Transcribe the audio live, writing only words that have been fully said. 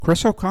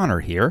Chris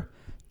O'Connor here.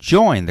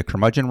 Join the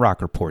Curmudgeon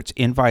Rock Report's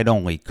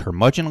invite-only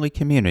curmudgeonly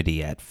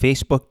community at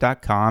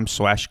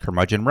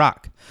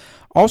facebook.com/curmudgeonrock.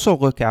 Also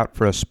look out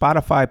for a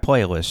Spotify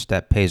playlist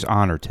that pays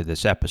honor to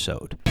this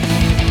episode.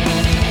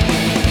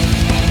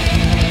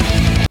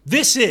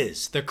 This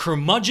is the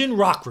Curmudgeon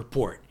Rock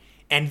Report,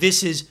 and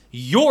this is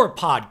your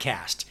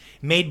podcast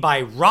made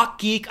by Rock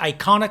Geek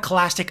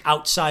Iconoclastic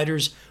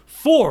Outsiders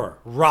for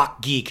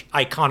Rock Geek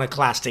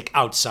Iconoclastic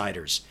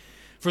Outsiders.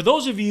 For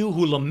those of you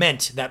who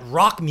lament that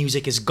rock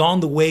music has gone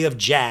the way of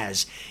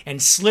jazz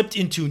and slipped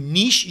into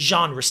niche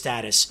genre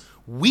status,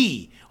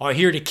 we are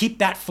here to keep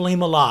that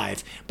flame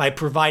alive by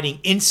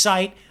providing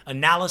insight,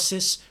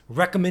 analysis,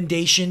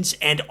 recommendations,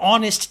 and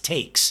honest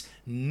takes,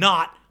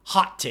 not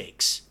hot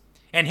takes.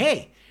 And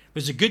hey,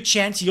 there's a good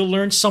chance you'll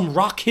learn some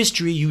rock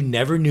history you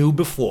never knew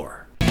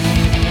before.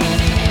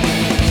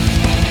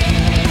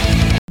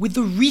 With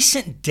the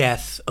recent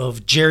death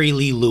of Jerry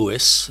Lee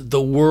Lewis,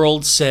 the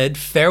world said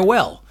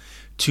farewell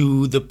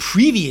to the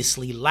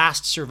previously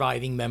last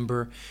surviving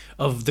member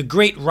of the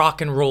great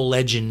rock and roll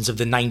legends of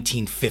the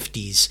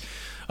 1950s,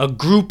 a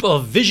group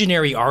of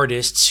visionary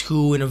artists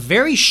who in a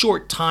very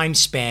short time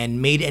span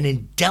made an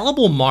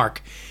indelible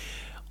mark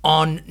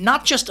on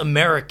not just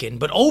American,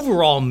 but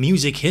overall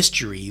music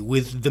history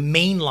with the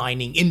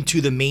mainlining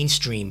into the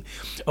mainstream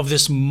of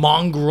this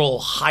mongrel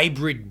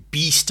hybrid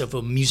beast of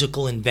a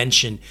musical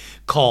invention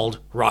called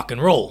rock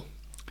and roll.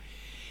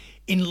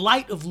 In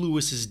light of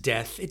Lewis's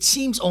death, it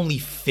seems only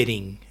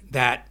fitting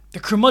that the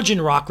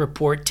Curmudgeon Rock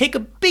Report take a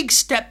big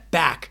step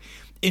back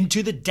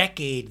into the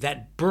decade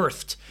that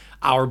birthed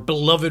our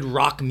beloved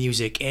rock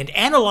music and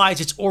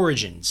analyze its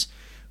origins,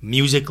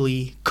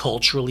 musically,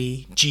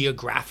 culturally,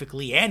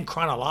 geographically, and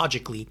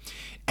chronologically,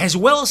 as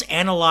well as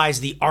analyze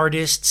the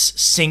artists,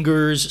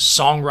 singers,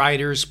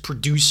 songwriters,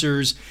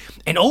 producers,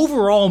 and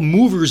overall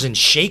movers and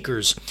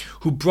shakers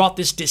who brought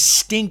this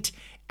distinct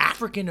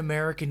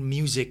African-American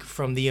music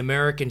from the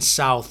American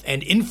South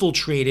and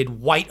infiltrated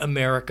white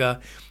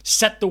America,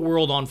 set the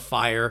world on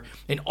fire,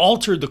 and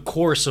altered the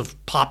course of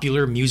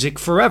popular music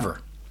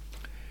forever.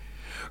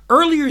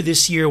 Earlier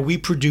this year, we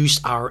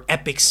produced our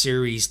epic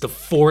series, The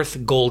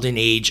Fourth Golden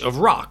Age of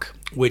Rock,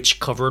 which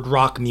covered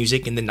rock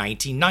music in the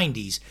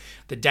 1990s,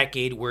 the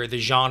decade where the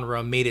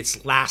genre made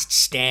its last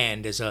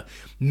stand as a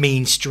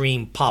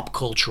mainstream pop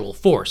cultural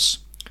force.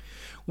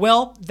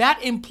 Well,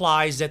 that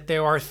implies that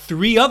there are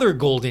three other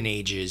golden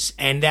ages,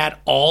 and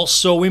that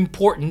also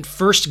important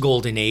first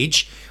golden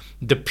age,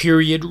 the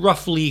period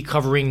roughly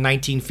covering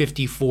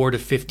 1954 to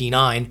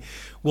 59,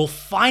 will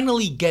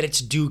finally get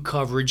its due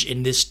coverage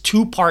in this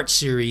two-part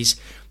series,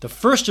 the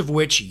first of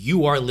which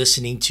you are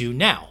listening to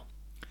now.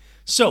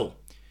 So,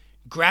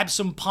 grab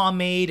some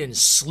pomade and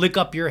slick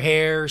up your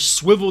hair,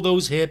 swivel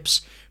those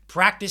hips,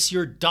 practice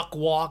your duck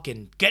walk,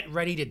 and get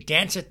ready to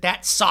dance at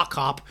that sock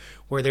hop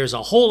where there's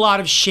a whole lot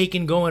of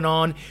shaking going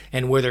on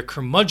and where the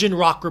Curmudgeon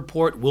Rock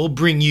Report will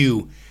bring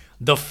you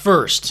the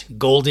first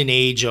golden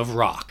age of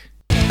rock.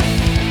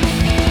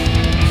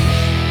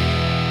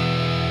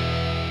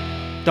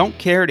 Don't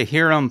care to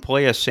hear 'em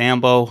play a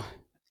sambo,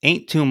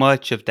 ain't too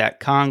much of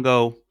that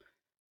Congo,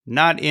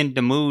 not in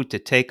the mood to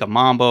take a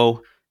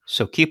mambo,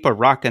 so keep a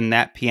rockin'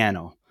 that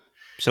piano.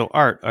 So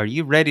Art, are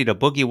you ready to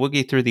boogie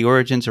woogie through the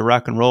origins of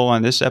rock and roll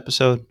on this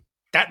episode?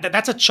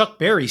 That's a Chuck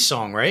Berry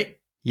song, right?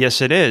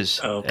 Yes, it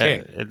is.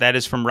 Okay. That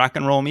is from Rock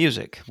and Roll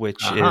Music,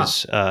 which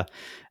is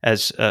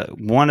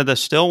one of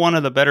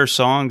the better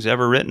songs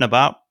ever written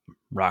about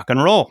rock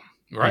and roll.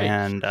 Right.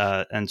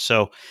 And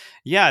so,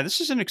 yeah,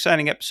 this is an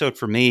exciting episode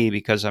for me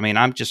because, I mean,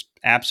 I'm just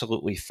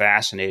absolutely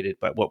fascinated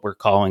by what we're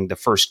calling the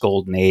first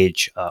golden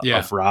age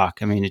of rock.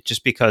 I mean,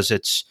 just because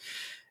it's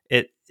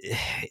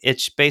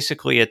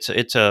basically a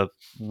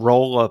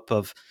roll up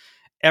of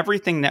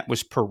everything that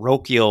was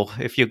parochial.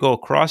 If you go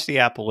across the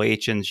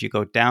Appalachians, you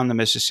go down the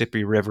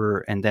Mississippi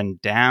River and then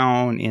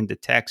down into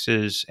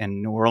Texas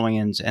and New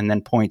Orleans and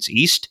then points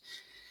east.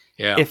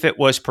 Yeah. If it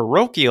was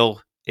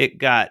parochial, it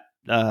got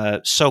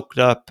soaked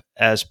up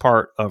as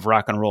part of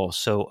rock and roll.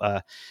 So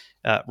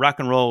rock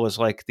and roll is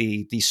like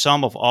the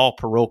sum of all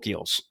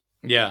parochials.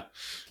 Yeah.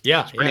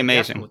 It's pretty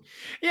amazing. Definitely.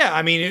 Yeah,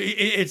 I mean,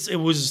 it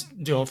was,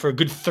 for a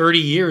good 30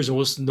 years, it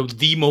was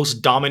the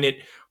most dominant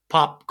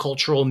pop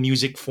cultural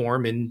music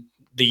form in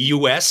the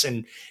U.S.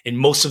 and in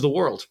most of the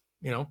world,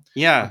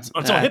 Yeah.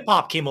 Until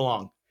hip-hop came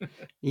along.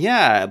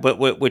 Yeah, but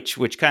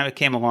which kind of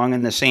came along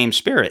in the same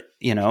spirit,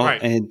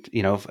 Right. And,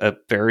 a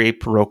very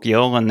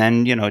parochial, and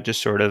then,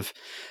 just sort of,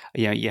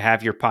 you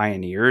have your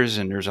pioneers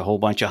and there's a whole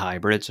bunch of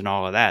hybrids and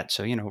all of that.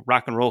 So,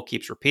 rock and roll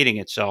keeps repeating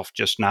itself,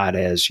 just not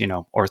as,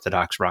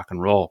 orthodox rock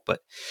and roll. But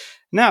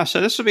no,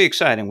 so this will be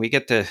exciting. We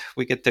get to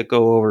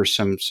go over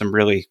some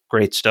really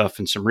great stuff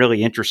and some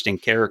really interesting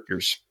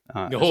characters.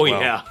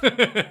 Yeah.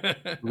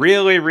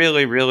 Really,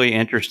 really, really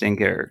interesting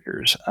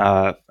characters.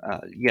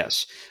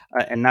 Yes.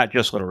 And not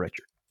just Little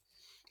Richard.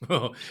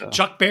 So.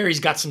 Chuck Berry's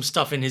got some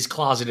stuff in his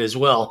closet as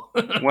well.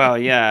 Well,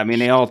 yeah, I mean,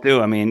 they all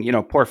do. I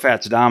mean, poor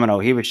Fats Domino,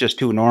 he was just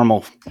too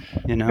normal,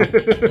 I know.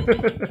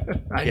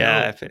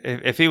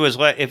 If he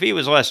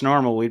was less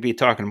normal, we'd be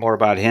talking more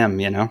about him,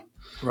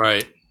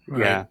 Right. Right.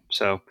 Yeah.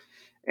 So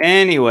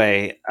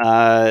anyway,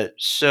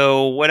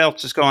 so what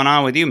else is going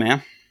on with you,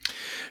 man?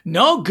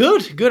 No,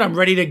 good, good. I'm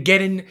ready to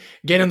get in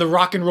the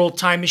rock and roll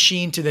time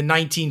machine to the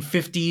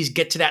 1950s,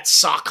 get to that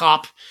sock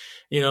hop,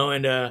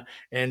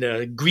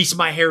 and grease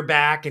my hair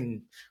back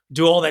and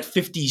do all that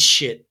 50s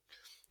shit,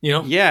 you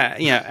know? Yeah,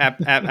 yeah,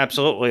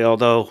 absolutely.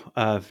 Although,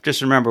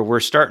 just remember, we're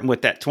starting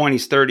with that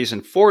 20s, 30s,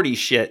 and 40s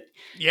shit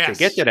to get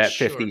Yes, to that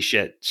sure. 50s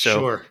shit. So,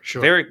 Sure,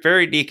 sure. very,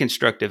 very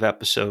deconstructive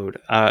episode.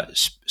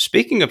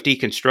 Speaking of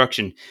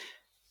deconstruction,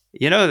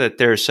 you know that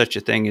there's such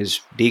a thing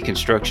as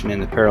deconstruction in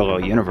the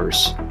parallel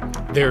universe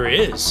There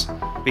is.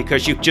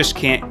 because you just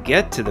can't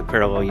get to the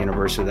parallel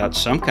universe without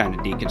some kind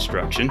of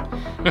deconstruction,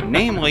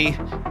 namely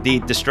the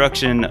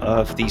destruction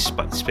of the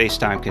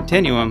space-time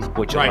continuum,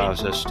 which Right.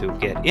 allows us to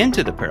get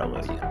into the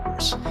parallel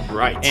universe.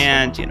 Right.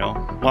 And,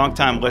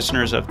 longtime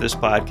listeners of this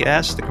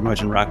podcast, the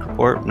Curmudgeon Rock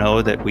Report,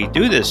 know that we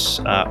do this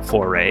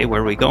foray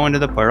where we go into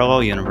the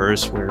parallel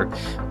universe where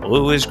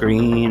blue is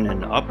green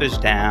and up is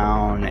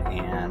down,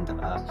 and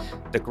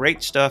the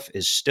great stuff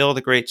is still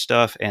the great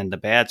stuff, and the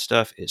bad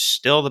stuff is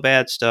still the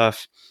bad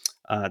stuff.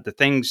 The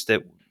things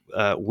that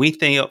we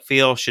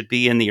feel should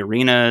be in the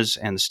arenas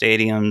and the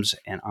stadiums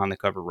and on the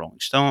cover of Rolling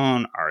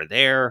Stone are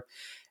there,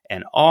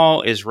 and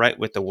all is right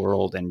with the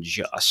world and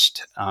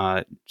just.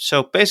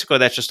 So basically,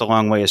 that's just a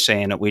long way of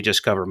saying that we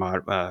just cover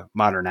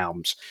modern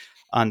albums.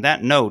 On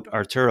that note,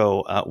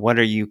 Arturo, what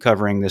are you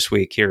covering this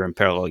week here in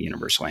Parallel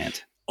Universe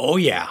Land? Oh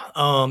yeah.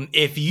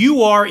 If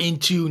you are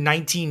into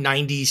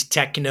 1990s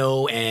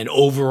techno and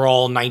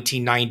overall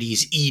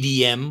 1990s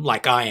EDM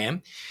like I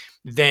am,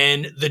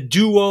 then the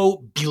duo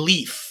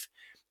Belief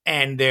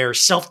and their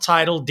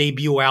self-titled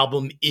debut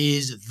album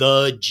is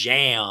the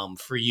jam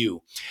for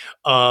you.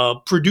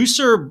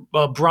 Producer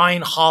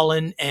Brian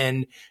Holland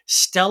and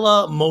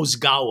Stella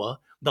Mozgawa,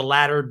 the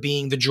latter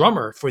being the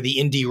drummer for the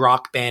indie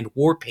rock band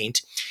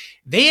Warpaint,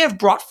 they have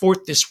brought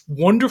forth this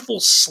wonderful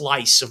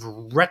slice of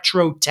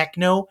retro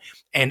techno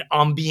and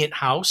ambient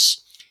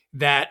house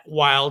that,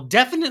 while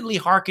definitely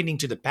hearkening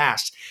to the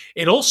past,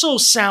 it also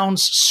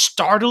sounds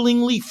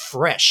startlingly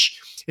fresh,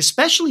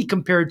 especially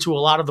compared to a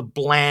lot of the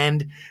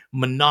bland,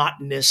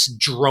 monotonous,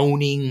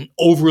 droning,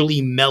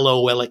 overly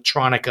mellow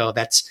electronica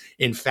that's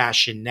in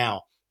fashion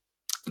now.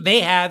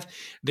 They have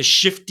the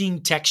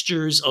shifting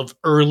textures of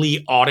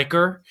early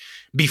Autechre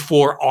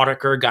before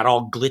Autechre got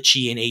all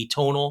glitchy and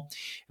atonal.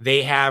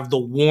 They have the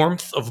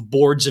warmth of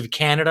Boards of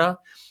Canada,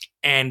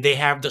 and they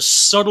have the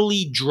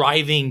subtly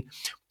driving,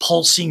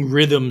 pulsing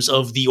rhythms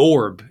of the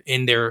Orb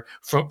in their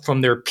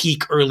from their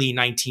peak early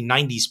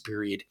 1990s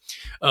period.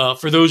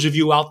 For those of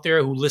you out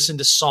there who listen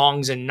to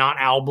songs and not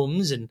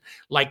albums and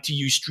like to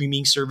use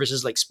streaming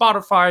services like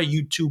Spotify,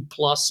 YouTube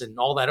Plus, and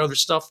all that other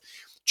stuff,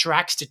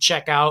 tracks to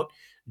check out: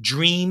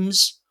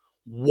 Dreams,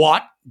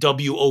 Watt,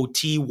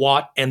 W-O-T,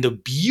 Watt, and the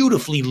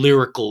beautifully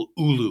lyrical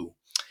Ulu.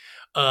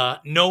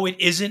 No, it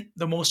isn't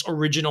the most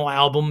original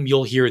album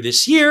you'll hear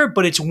this year,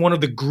 but it's one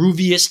of the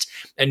grooviest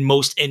and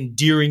most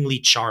endearingly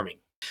charming.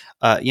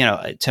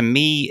 To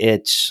me,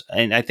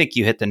 and I think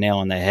you hit the nail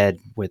on the head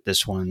with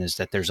this one, is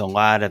that there's a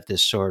lot of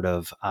this sort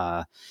of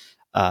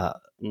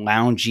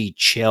loungy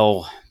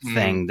chill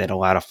thing that a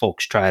lot of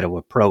folks try to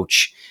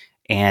approach.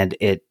 And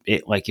it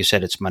like you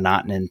said, it's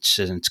monotonous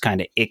and it's kind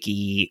of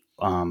icky,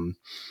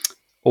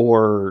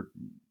 or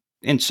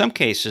in some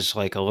cases,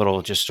 like a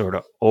little just sort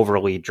of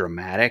overly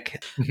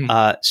dramatic.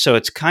 So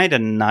it's kind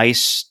of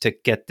nice to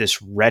get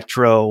this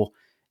retro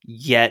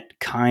yet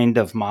kind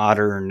of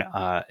modern,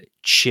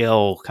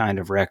 chill kind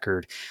of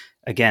record.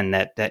 Again,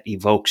 that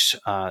evokes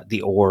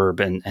the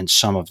Orb and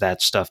some of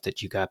that stuff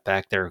that you got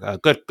back there.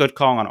 Good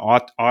call on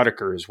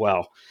Autechre as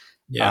well.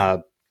 Yeah.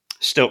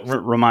 Still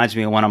reminds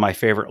me of one of my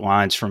favorite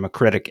lines from a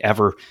critic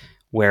ever,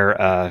 where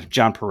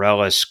John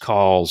Pareles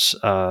calls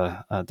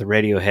the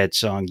Radiohead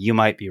song "You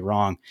Might Be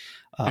Wrong"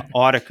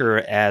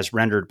 Autechre as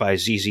rendered by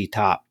ZZ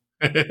Top.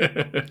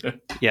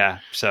 Yeah.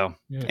 So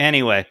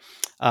anyway,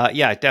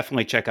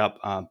 definitely check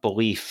out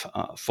Belief,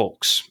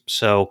 folks.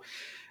 So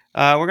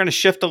we're going to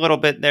shift a little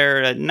bit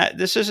there.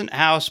 This isn't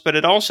house, but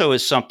it also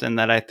is something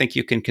that I think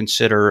you can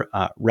consider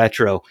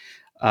retro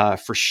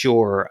for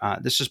sure.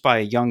 This is by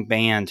a young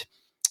band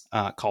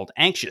called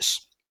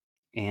Anxious,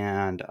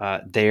 and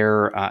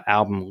their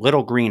album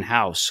Little Green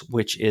House,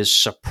 which is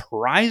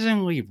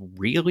surprisingly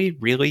really,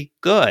 really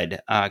good,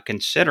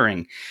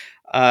 considering.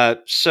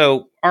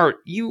 So, Art,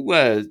 you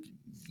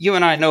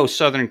and I know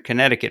Southern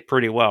Connecticut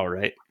pretty well,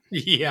 right?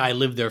 Yeah, I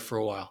lived there for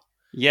a while.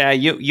 Yeah,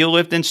 you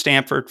lived in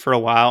Stamford for a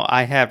while.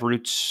 I have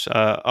roots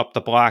up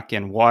the block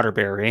in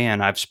Waterbury,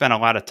 and I've spent a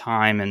lot of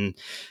time in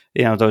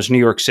those New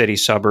York City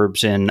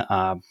suburbs in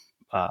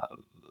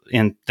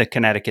the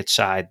Connecticut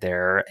side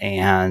there,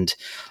 and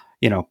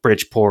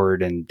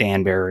Bridgeport and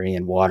Danbury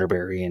and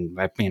Waterbury. And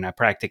I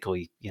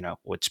practically,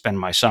 would spend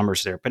my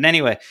summers there. But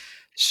anyway,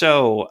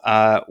 so,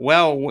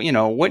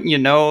 wouldn't you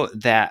know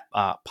that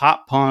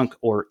pop punk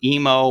or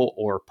emo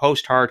or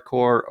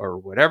post-hardcore or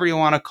whatever you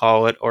want to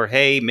call it, or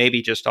hey,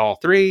 maybe just all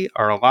three,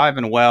 are alive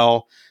and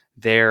well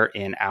there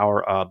in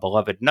our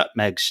beloved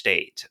Nutmeg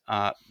State.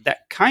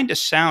 That kind of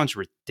sounds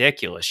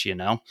ridiculous, you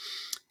know.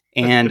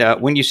 And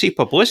when you see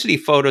publicity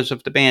photos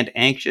of the band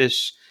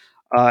Anxious,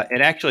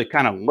 it actually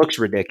kind of looks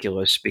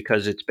ridiculous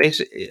because it's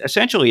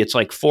essentially it's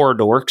like four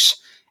dorks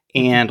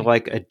and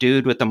like a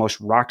dude with the most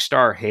rock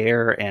star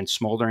hair and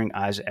smoldering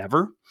eyes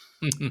ever.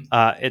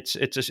 It's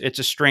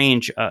a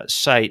strange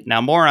sight.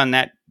 Now, more on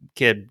that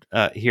kid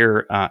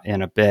here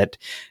in a bit,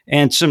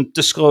 and some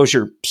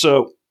disclosure.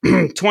 So,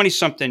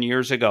 20-something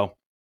years ago,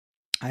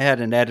 I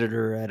had an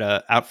editor at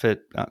an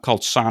outfit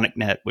called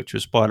SonicNet, which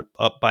was bought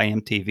up by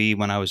MTV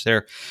when I was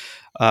there.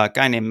 A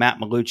guy named Matt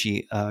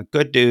Malucci,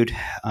 good dude.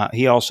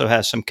 He also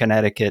has some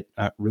Connecticut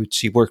roots.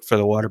 He worked for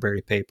the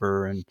Waterbury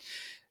paper and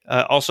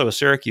also a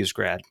Syracuse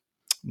grad.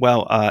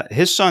 Well,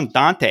 his son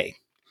Dante,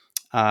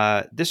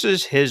 this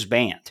is his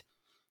band.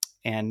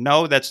 And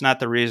no, that's not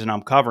the reason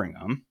I'm covering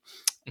them.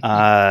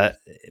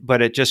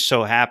 But it just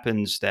so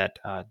happens that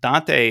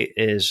Dante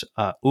is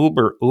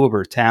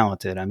uber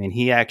talented. I mean,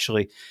 he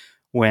actually,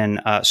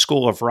 when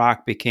School of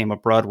Rock became a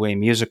Broadway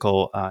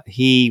musical,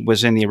 he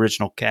was in the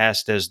original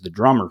cast as the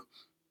drummer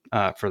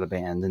for the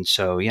band. And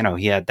so, you know,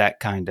 he had that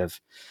kind of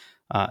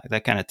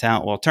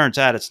talent. Well, it turns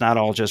out it's not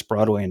all just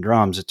Broadway and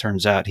drums. It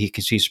turns out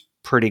he's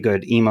pretty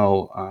good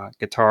emo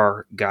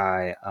guitar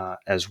guy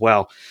as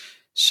well.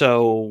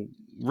 So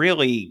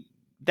really,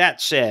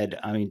 that said,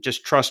 I mean,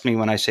 just trust me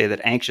when I say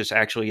that Anxious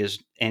actually is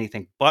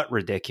anything but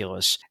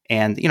ridiculous.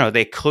 And, you know,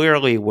 they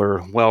clearly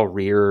were well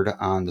reared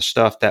on the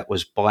stuff that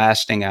was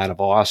blasting out of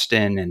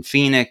Austin and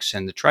Phoenix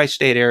and the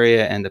tri-state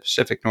area and the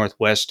Pacific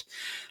Northwest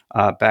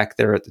back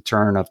there at the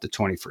turn of the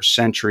 21st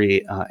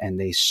century. And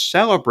they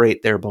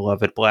celebrate their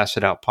beloved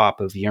blasted out pop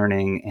of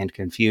Yearning and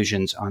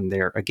Confusions on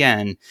their,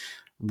 again,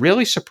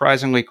 really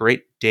surprisingly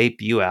great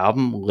debut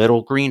album,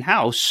 Little Green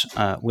House,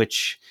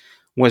 which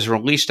was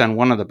released on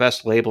one of the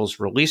best labels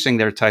releasing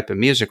their type of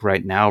music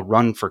right now,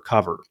 Run for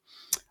Cover.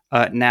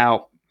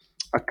 Now,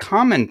 a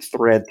common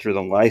thread through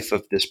the life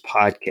of this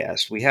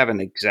podcast, we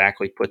haven't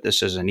exactly put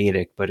this as an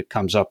edict, but it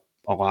comes up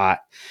a lot,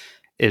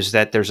 is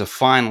that there's a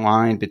fine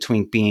line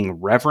between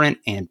being reverent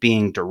and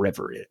being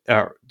derivative.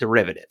 Like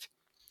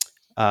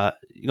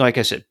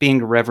I said,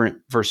 being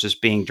reverent versus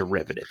being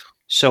derivative.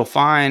 So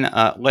fine,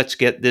 let's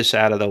get this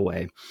out of the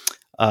way.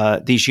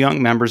 These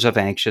young members of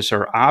Anxious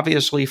are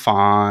obviously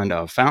fond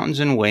of Fountains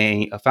of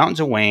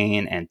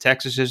Wayne, and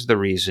Texas Is the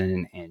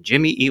Reason, and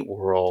Jimmy Eat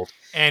World,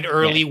 and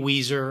early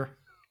Weezer.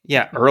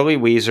 Yeah, early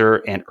Weezer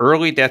and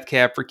early Death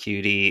Cab for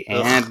Cutie,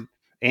 and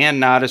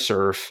Nada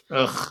Surf,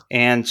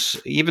 and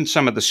even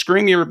some of the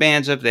screamier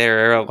bands of their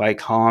era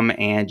like Hum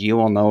and You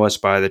Will Know Us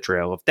by the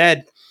Trail of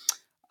Dead.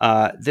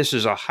 This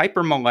is a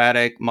hyper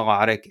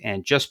melodic,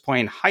 and just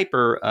plain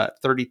hyper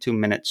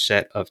 32-minute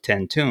set of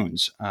 10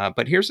 tunes.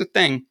 But here's the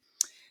thing.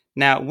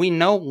 Now, we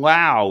know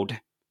Loud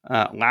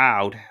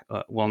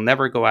will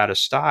never go out of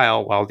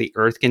style while the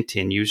earth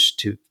continues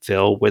to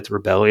fill with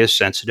rebellious,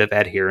 sensitive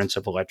adherents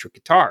of electric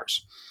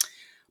guitars.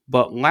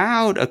 But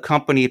Loud,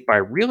 accompanied by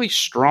really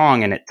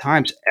strong and at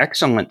times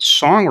excellent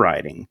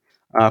songwriting,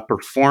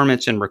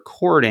 performance, and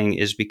recording,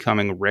 is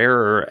becoming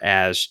rarer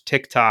as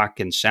TikTok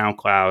and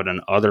SoundCloud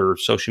and other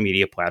social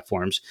media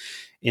platforms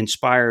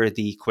inspire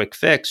the quick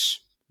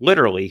fix,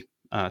 literally,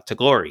 to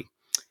glory.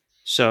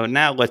 So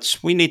now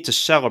we need to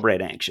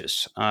celebrate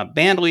Anxious.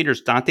 Band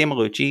leaders Dante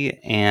Malucci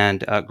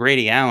and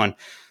Grady Allen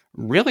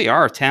really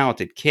are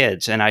talented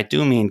kids. And I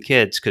do mean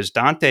kids because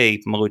Dante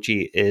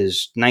Malucci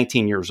is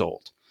 19 years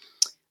old.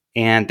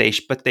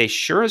 But they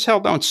sure as hell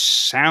don't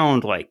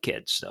sound like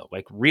kids, though,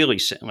 like really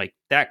like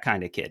that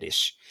kind of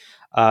kiddish.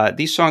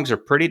 These songs are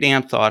pretty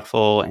damn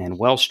thoughtful and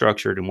well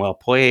structured and well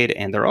played,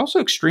 and they're also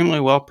extremely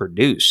well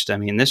produced. I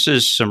mean, this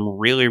is some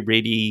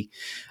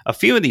a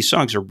few of these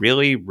songs are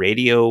really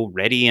radio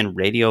ready and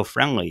radio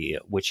friendly,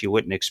 which you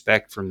wouldn't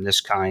expect from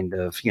this kind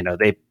of,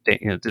 they're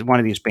one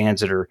of these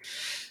bands that are,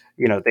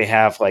 they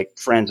have like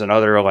friends and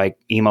other like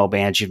emo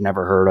bands you've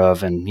never heard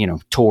of and,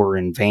 tour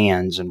in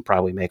vans and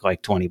probably make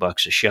like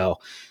 $20 a show.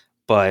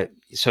 But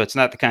so it's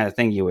not the kind of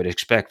thing you would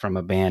expect from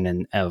a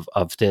band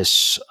of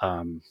this,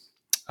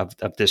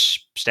 of this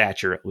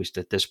stature, at least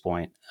at this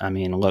point. I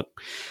mean,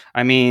 look,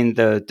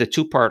 the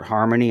two-part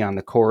harmony on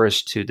the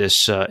chorus to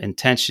this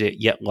intense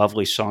yet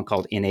lovely song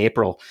called In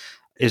April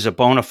is a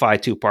bona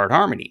fide two-part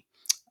harmony.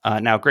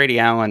 Now, Grady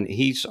Allen,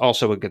 he's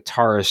also a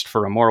guitarist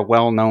for a more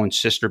well-known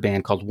sister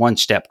band called One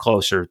Step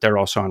Closer. They're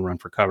also on Run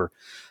for Cover.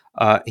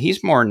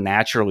 He's more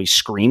naturally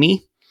screamy,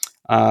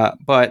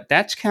 but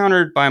that's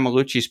countered by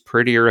Malucci's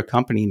prettier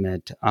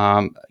accompaniment.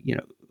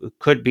 It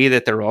could be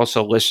that they're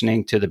also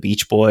listening to the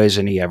Beach Boys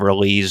and the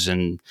Everlys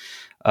and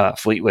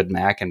Fleetwood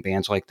Mac and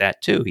bands like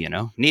that too,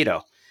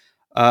 neato.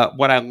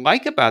 What I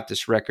like about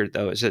this record,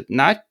 though, is that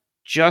not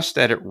just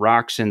that it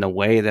rocks in the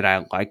way that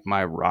I like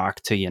my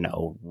rock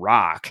to,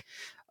 rock.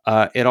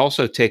 It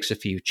also takes a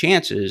few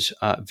chances,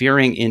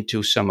 veering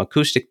into some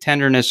acoustic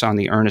tenderness on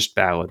the earnest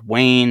ballad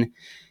Wayne,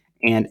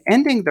 and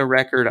ending the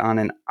record on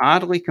an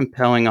oddly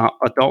compelling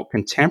adult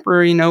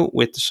contemporary note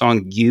with the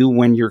song You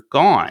When You're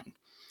Gone.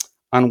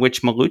 on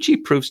which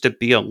Malucci proves to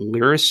be a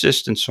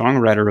lyricist and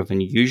songwriter of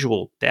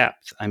unusual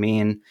depth. I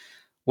mean,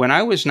 when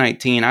I was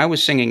 19, I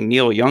was singing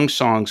Neil Young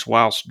songs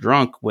whilst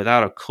drunk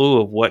without a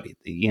clue of what,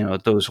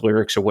 those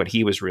lyrics or what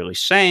he was really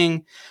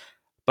saying.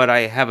 But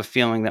I have a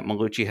feeling that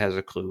Malucci has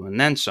a clue and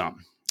then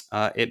some.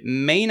 It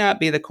may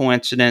not be the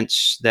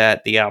coincidence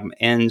that the album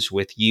ends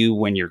with You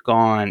When You're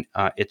Gone.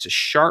 It's a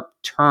sharp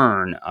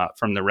turn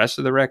from the rest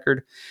of the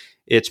record.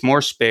 It's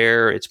more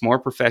spare, it's more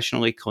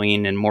professionally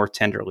clean and more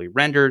tenderly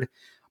rendered,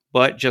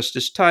 but just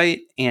as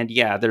tight. And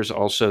yeah, there's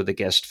also the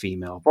guest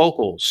female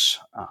vocals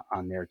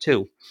on there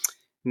too.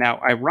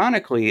 Now,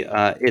 ironically,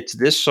 it's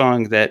this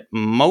song that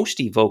most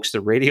evokes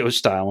the radio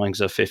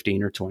stylings of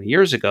 15 or 20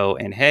 years ago.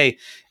 And hey,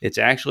 it's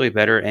actually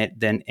better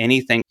than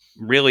anything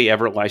really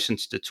ever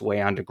licensed its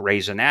way onto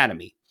Grey's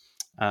Anatomy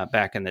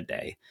back in the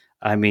day.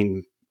 I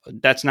mean,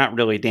 that's not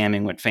really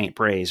damning with faint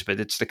praise, but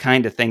it's the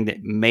kind of thing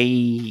that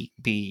maybe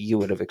you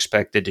would have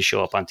expected to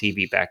show up on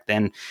TV back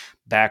then,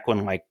 back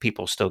when like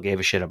people still gave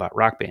a shit about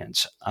rock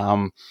bands.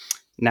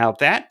 Now,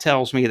 that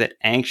tells me that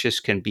Anxious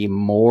can be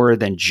more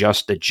than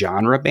just a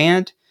genre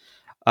band,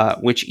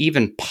 which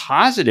even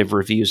positive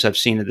reviews I've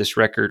seen of this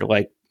record,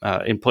 like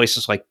in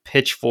places like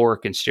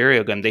Pitchfork and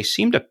Stereogum, they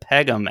seem to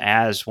peg them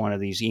as one of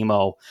these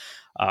emo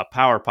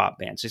power pop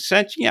bands.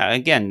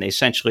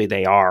 Essentially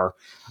they are,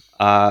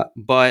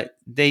 but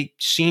they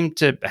seem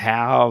to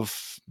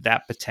have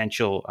that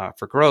potential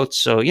for growth.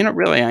 So,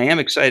 really, I am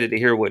excited to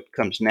hear what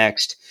comes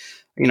next.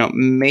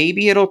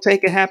 Maybe it'll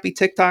take a happy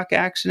TikTok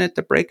accident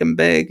to break them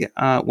big,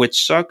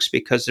 which sucks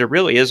because there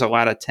really is a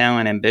lot of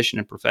talent, ambition,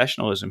 and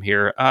professionalism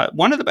here.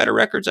 One of the better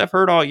records I've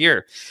heard all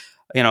year.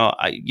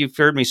 You've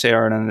heard me say,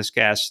 Art, on this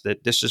cast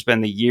that this has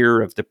been the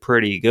year of the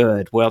pretty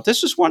good. Well,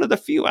 this is one of the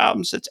few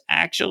albums that's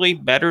actually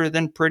better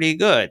than pretty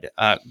good.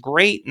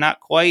 Great,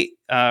 not quite.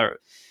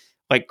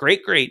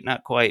 Great,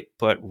 not quite,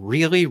 but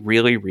really,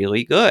 really,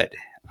 really good.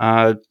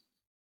 I'm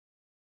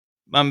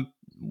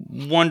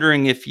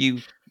wondering if you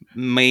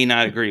may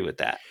not agree with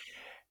that.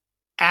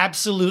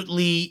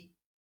 Absolutely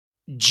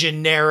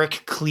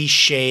generic,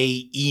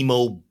 cliche,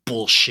 emo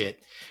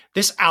bullshit.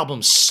 This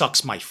album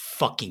sucks my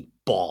fucking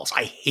balls.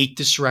 I hate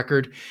this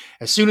record.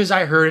 As soon as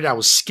I heard it, I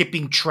was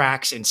skipping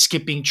tracks and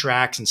skipping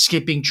tracks and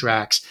skipping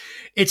tracks.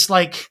 It's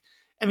like,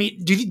 I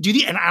mean,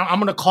 and I'm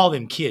going to call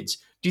them kids.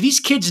 Do these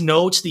kids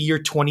know it's the year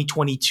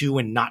 2022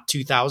 and not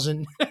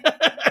 2000?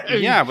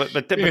 Yeah,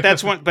 but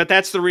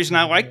that's the reason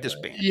I like this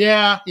band.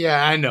 Yeah,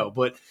 I know,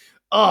 but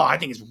I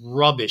think it's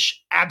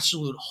rubbish,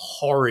 absolute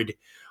horrid.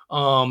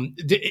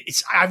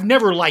 I've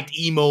never liked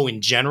emo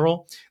in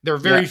general. There are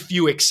very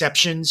few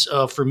exceptions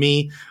for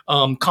me.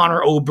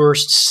 Conor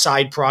Oberst's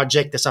side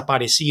project,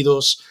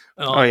 Desaparecidos,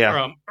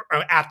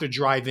 After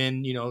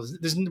Drive-In,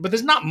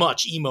 there's not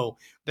much emo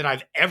that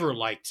I've ever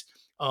liked.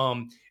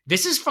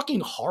 This is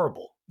fucking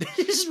horrible.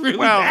 This is really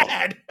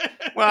bad.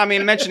 Well, I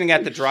mean, mentioning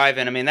At the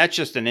Drive-In, I mean, that's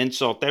just an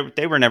insult.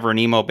 They were never an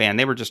emo band.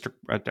 They were just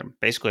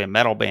basically a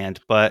metal band.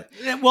 But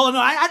well,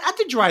 no, At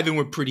the Drive-In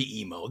were pretty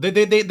emo.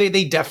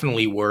 They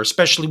definitely were,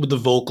 especially with the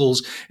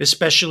vocals,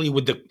 especially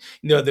with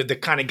the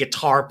kind of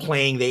guitar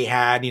playing they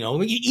had.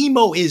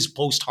 Emo is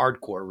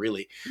post-hardcore,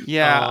 really.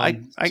 Yeah,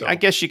 I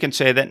guess you can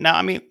say that. Now,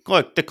 I mean,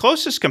 look, the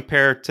closest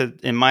compared to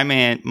in my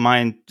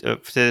mind to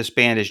this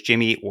band is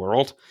Jimmy Eat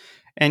World.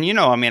 And,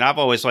 I mean, I've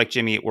always liked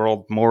Jimmy Eat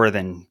World more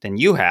than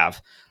you have,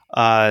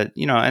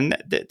 and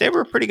they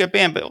were a pretty good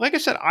band. But like I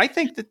said, I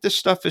think that this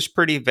stuff is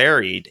pretty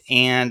varied,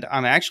 and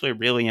I'm actually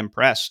really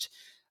impressed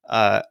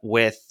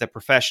with the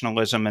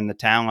professionalism and the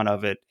talent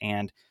of it.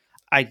 And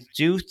I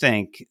do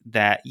think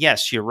that,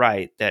 yes, you're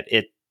right, that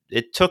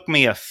it took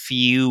me a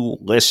few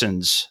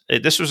listens.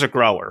 This was a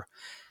grower,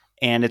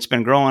 and it's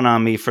been growing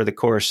on me for the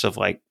course of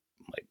like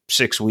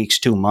 6 weeks,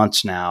 2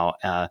 months now,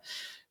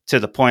 to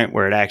the point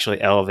where it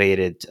actually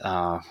elevated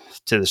to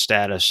the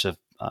status of,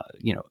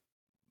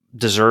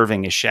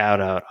 deserving a shout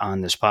out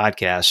on this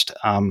podcast.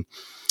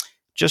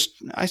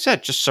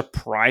 Just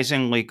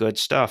surprisingly good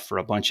stuff for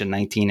a bunch of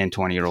 19 and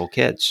 20-year-old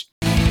kids.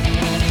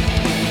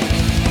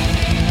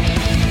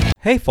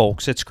 Hey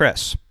folks, it's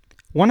Chris.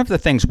 One of the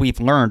things we've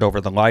learned over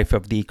the life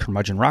of the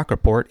Curmudgeon Rock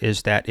Report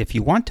is that if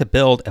you want to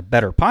build a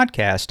better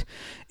podcast,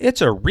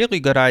 it's a really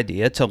good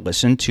idea to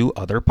listen to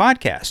other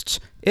podcasts.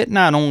 It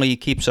not only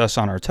keeps us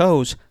on our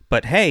toes,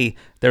 but hey,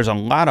 there's a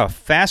lot of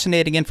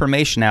fascinating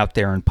information out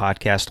there in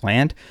podcast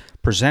land,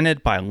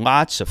 presented by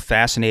lots of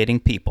fascinating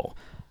people.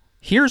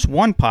 Here's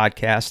one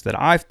podcast that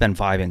I've been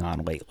vibing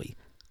on lately.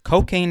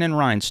 Cocaine and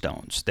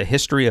Rhinestones, The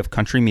History of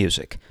Country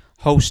Music.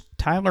 Host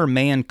Tyler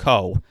Mahan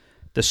Coe,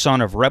 the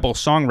son of rebel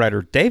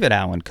songwriter David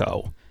Allan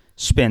Coe,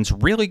 spins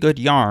really good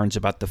yarns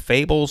about the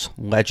fables,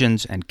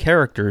 legends, and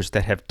characters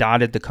that have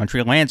dotted the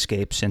country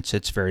landscape since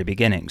its very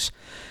beginnings.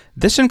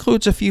 This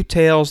includes a few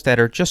tales that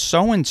are just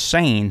so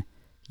insane,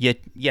 yet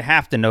you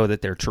have to know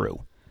that they're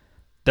true.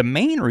 The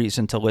main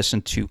reason to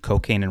listen to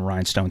Cocaine and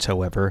Rhinestones,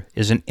 however,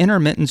 is an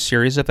intermittent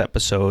series of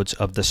episodes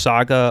of the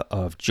saga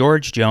of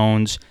George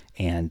Jones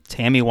and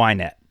Tammy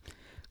Wynette.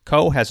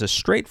 Coe has a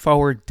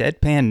straightforward,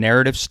 deadpan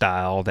narrative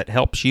style that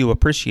helps you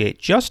appreciate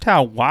just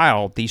how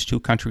wild these two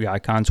country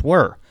icons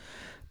were.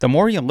 The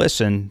more you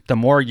listen, the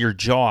more your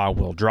jaw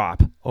will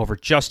drop over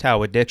just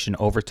how addiction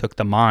overtook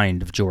the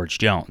mind of George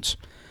Jones.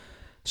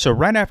 So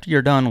right after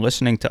you're done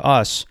listening to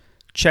us,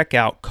 check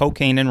out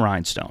Cocaine and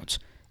Rhinestones.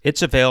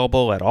 It's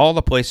available at all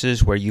the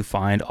places where you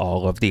find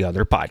all of the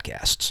other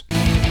podcasts.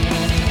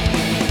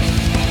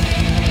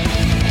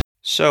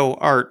 So,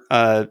 Art,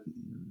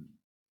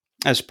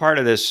 as part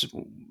of this,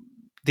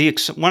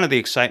 one of the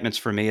excitements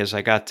for me is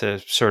I got to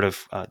sort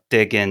of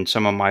dig in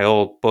some of my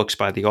old books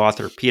by the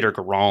author Peter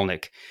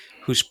Guralnick,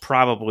 who's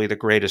probably the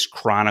greatest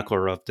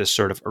chronicler of this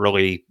sort of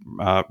early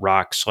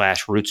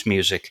rock/roots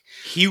music.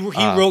 He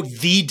wrote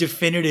the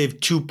definitive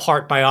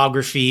 2-part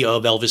biography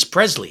of Elvis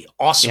Presley.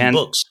 Awesome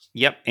books.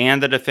 Yep,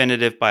 and the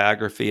definitive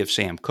biography of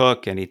Sam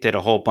Cooke, and he did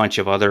a whole bunch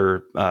of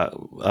other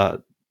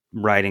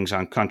writings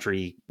on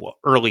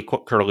early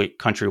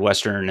country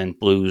western and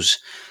blues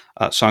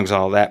songs,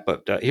 all that.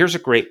 But here's a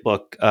great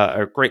book,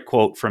 a great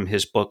quote from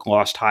his book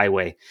Lost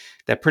Highway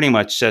that pretty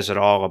much says it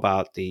all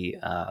about the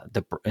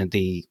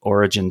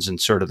origins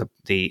and sort of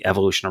the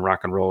evolution of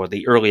rock and roll, or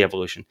the early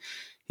evolution.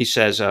 He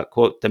says,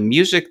 quote, "The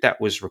music that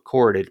was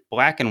recorded,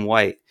 black and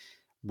white,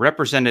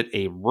 represented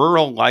a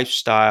rural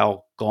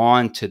lifestyle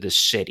gone to the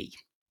city."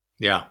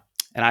 Yeah.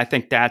 And I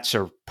think that's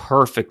a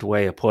perfect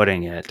way of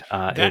putting it.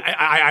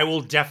 I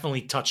will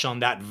definitely touch on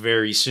that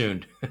very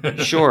soon.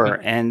 Sure.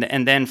 And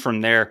then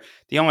from there,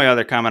 the only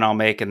other comment I'll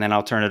make, and then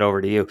I'll turn it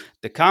over to you.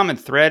 The common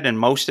thread in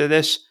most of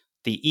this,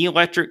 the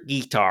electric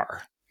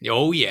guitar.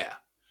 Oh, yeah.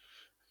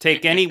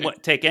 Take any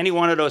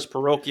one of those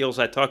parochials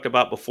I talked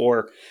about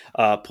before,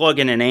 plug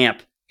in an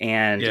amp,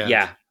 and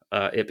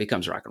it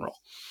becomes rock and roll.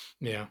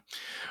 Yeah.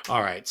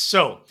 All right.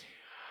 So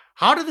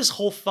how did this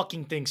whole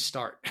fucking thing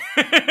start?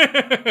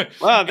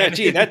 Well,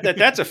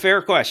 that's a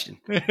fair question.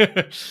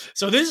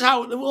 So this is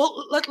how.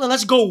 Well,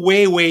 let's go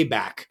way, way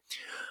back.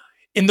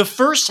 In the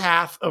first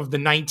half of the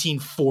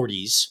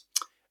 1940s,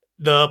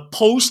 the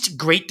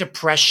post-Great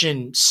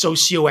Depression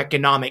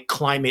socioeconomic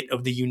climate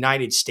of the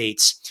United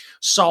States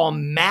saw a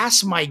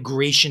mass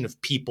migration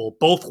of people,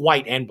 both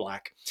white and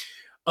black,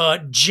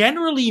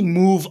 generally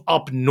move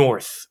up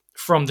north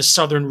from the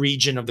southern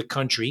region of the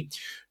country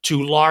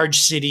to large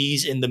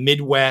cities in the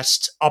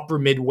Midwest, upper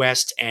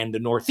Midwest, and the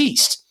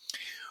Northeast.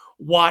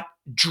 What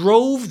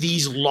drove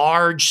these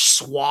large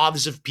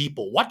swaths of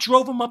people? What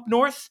drove them up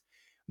north?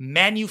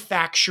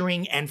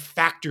 Manufacturing and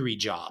factory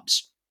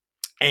jobs,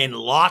 and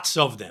lots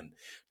of them.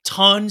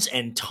 Tons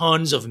and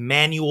tons of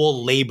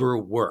manual labor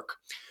work.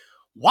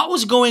 What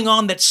was going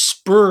on that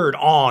spurred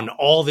on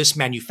all this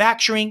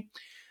manufacturing?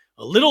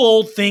 A little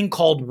old thing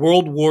called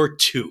World War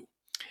II.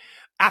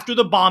 After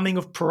the bombing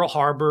of Pearl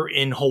Harbor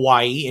in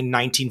Hawaii in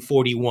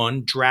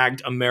 1941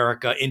 dragged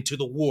America into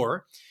the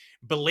war,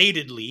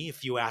 belatedly,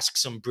 if you ask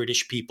some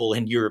British people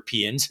and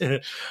Europeans,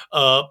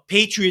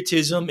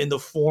 patriotism in the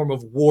form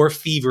of war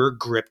fever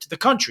gripped the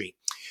country.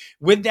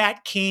 With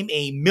that came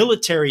a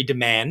military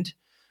demand,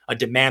 a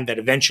demand that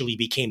eventually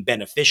became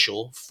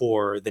beneficial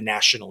for the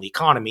national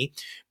economy,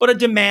 but a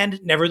demand,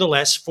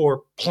 nevertheless,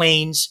 for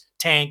planes,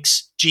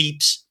 tanks,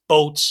 jeeps,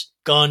 boats,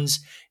 guns,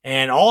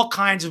 and all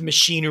kinds of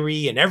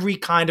machinery and every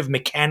kind of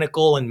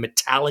mechanical and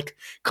metallic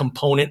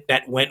component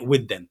that went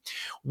with them.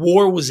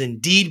 War was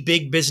indeed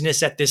big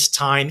business at this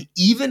time,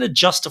 even a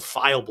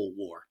justifiable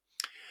war.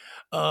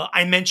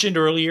 I mentioned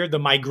earlier the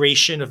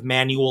migration of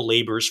manual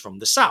laborers from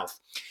the South.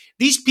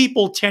 These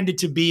people tended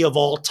to be of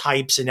all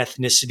types and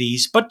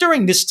ethnicities, but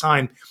during this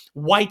time,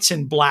 whites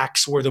and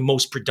blacks were the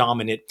most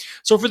predominant.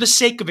 So for the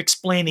sake of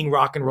explaining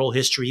rock and roll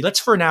history, let's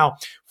for now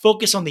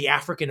focus on the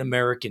African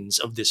Americans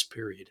of this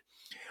period.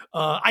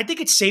 I think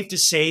it's safe to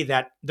say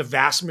that the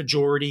vast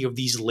majority of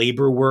these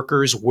labor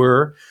workers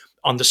were,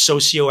 on the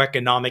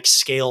socioeconomic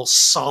scale,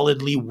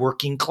 solidly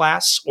working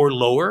class or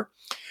lower.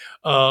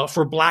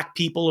 For black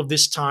people of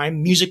this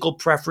time, musical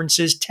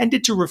preferences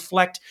tended to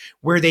reflect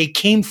where they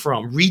came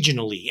from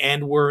regionally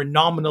and were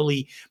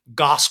nominally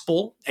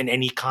gospel and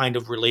any kind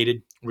of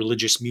related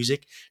religious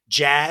music,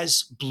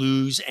 jazz,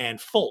 blues,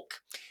 and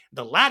folk.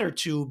 The latter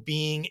two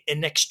being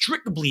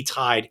inextricably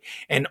tied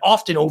and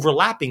often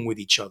overlapping with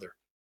each other.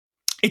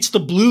 It's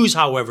the blues,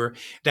 however,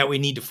 that we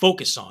need to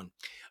focus on.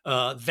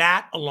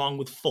 That, along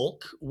with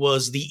folk,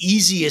 was the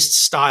easiest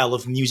style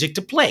of music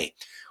to play.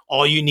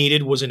 All you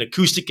needed was an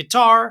acoustic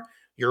guitar,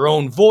 your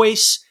own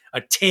voice,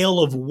 a tale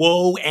of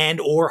woe and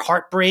or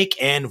heartbreak,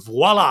 and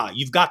voila,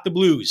 you've got the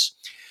blues.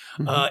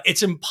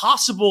 It's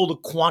impossible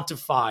to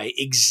quantify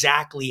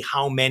exactly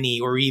how many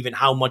or even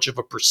how much of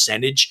a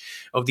percentage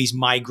of these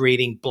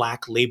migrating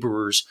black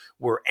laborers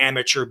were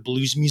amateur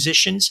blues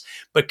musicians.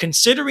 But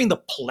considering the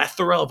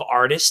plethora of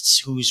artists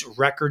whose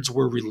records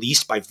were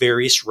released by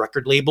various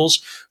record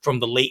labels from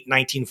the late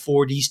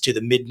 1940s to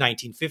the mid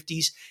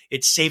 1950s,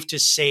 it's safe to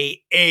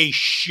say a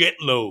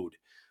shitload.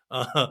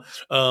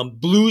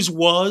 Blues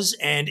was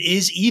and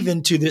is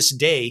even to this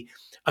day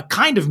a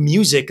kind of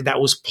music that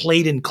was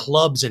played in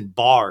clubs and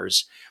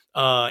bars,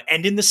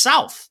 and in the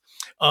South.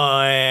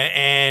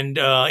 And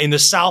in the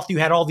South, you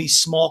had all these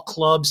small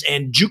clubs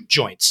and juke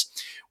joints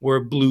where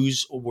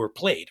blues were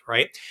played,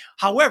 right?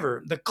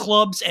 However, the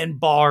clubs and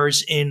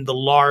bars in the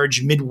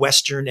large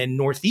Midwestern and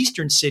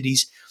Northeastern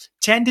cities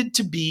tended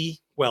to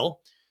be, well,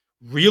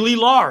 really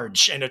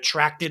large and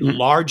attracted Mm.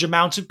 large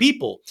amounts of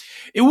people.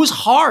 It was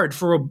hard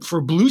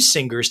for blues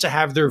singers to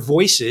have their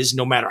voices,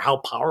 no matter how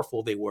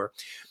powerful they were,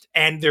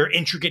 and their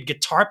intricate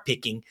guitar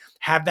picking,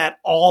 have that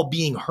all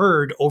being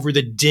heard over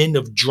the din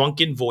of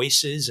drunken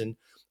voices and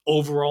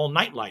overall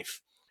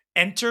nightlife.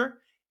 Enter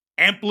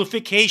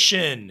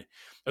amplification.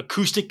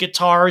 Acoustic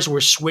guitars were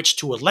switched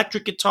to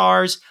electric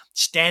guitars,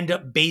 stand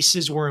up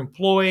basses were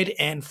employed,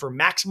 and for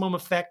maximum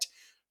effect,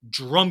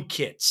 drum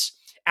kits.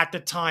 At the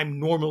time,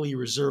 normally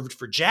reserved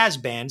for jazz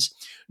bands,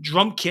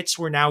 drum kits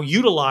were now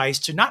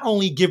utilized to not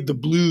only give the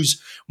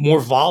blues more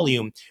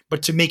volume,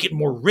 but to make it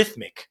more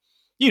rhythmic,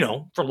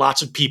 for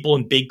lots of people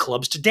in big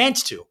clubs to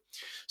dance to.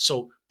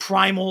 So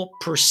primal,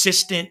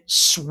 persistent,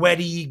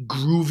 sweaty,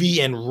 groovy,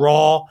 and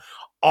raw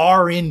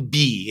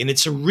R&B in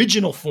its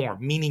original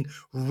form, meaning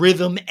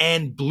rhythm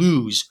and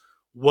blues,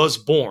 was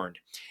born.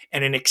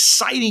 And an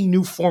exciting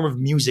new form of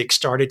music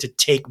started to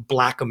take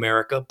Black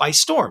America by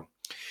storm.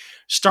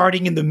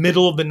 Starting in the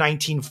middle of the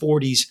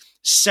 1940s,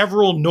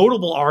 several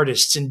notable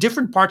artists in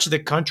different parts of the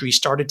country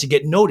started to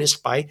get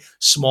noticed by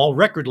small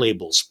record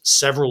labels,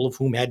 several of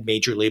whom had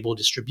major label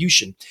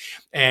distribution.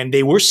 And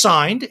they were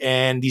signed,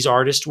 and these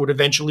artists would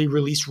eventually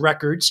release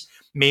records,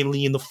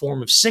 mainly in the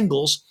form of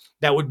singles,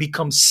 that would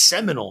become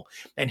seminal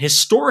and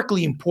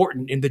historically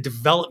important in the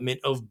development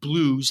of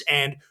blues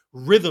and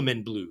rhythm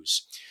and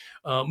blues.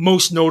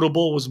 Most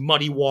notable was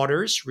Muddy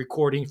Waters,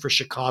 recording for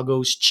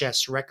Chicago's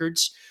Chess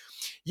Records.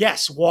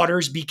 Yes,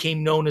 Waters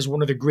became known as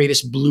one of the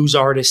greatest blues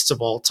artists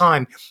of all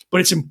time, but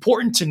it's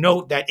important to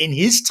note that in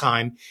his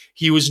time,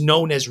 he was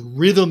known as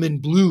rhythm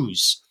and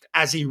blues,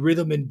 as a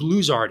rhythm and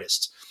blues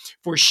artist,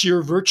 for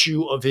sheer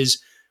virtue of his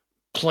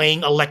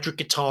playing electric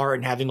guitar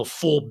and having a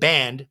full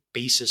band,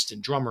 bassist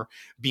and drummer,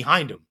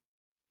 behind him.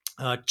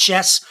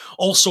 Chess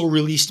also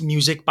released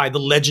music by the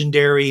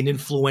legendary and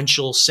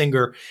influential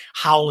singer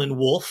Howlin'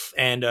 Wolf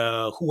and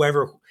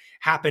whoever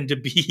he happened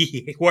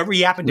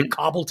to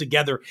cobble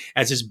together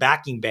as his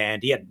backing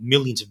band. He had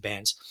millions of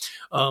bands.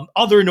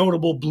 Other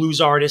notable blues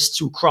artists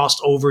who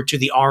crossed over to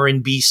the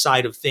R&B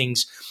side of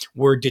things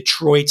were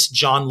Detroit's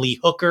John Lee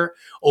Hooker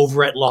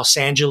over at Los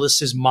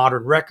Angeles's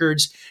Modern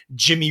Records,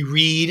 Jimmy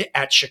Reed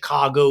at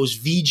Chicago's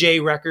VJ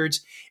Records,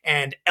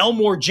 and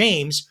Elmore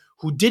James,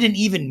 who didn't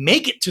even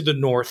make it to the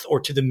North or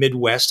to the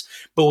Midwest,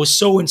 but was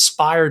so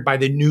inspired by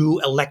the new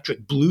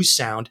electric blues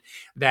sound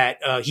that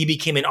he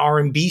became an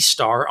R&B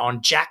star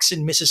on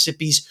Jackson,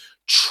 Mississippi's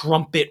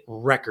Trumpet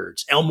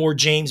Records. Elmore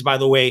James, by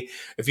the way,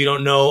 if you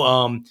don't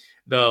know,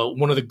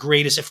 one of the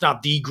greatest, if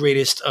not the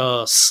greatest,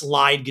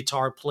 slide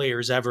guitar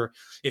players ever.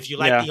 If you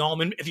like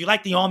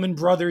the Allman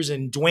Brothers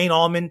and Dwayne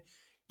Allman,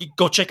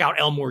 go check out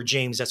Elmore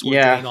James. That's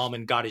where Dwayne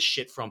Allman got his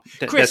shit from.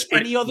 Chris,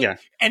 any other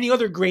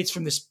greats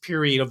from this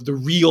period of the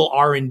real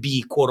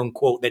R&B, quote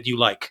unquote, that you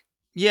like?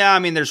 Yeah, I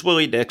mean, there's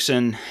Willie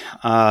Dixon.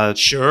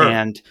 Sure.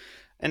 And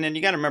then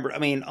you got to remember, I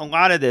mean, a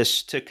lot of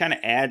this, to kind of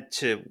add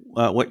to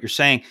what you're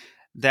saying,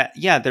 that,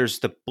 there's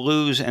the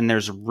blues and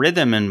there's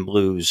rhythm and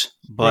blues,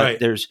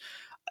 but there's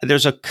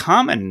a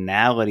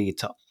commonality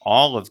to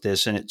all of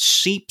this, and it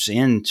seeps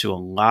into a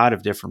lot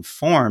of different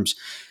forms.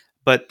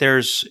 But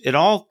it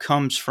all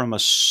comes from a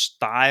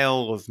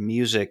style of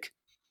music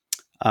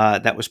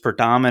that was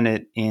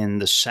predominant in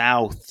the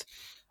South.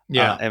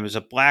 Yeah. It was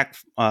a black,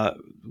 all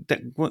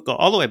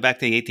the way back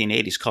to the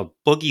 1880s, called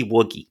boogie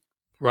woogie.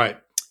 Right.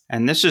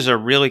 And this is a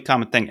really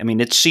common thing. I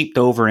mean, it seeped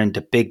over into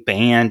big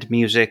band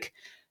music.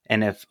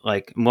 And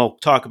we'll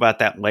talk about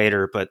that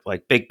later, but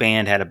like big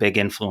band had a big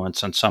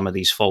influence on some of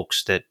these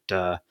folks that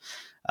they're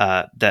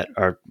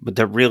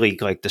really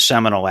like the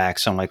seminal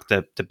acts and like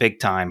the big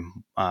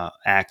time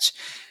acts.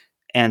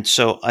 And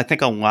so I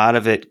think a lot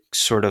of it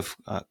sort of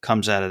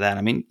comes out of that.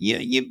 I mean,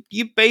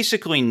 you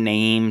basically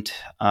named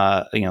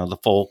the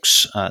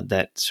folks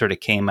that sort of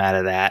came out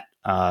of that.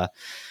 I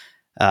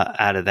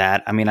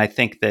mean, I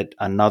think that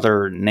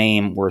another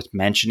name worth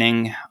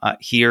mentioning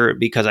here,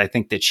 because I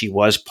think that she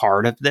was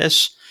part of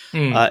this.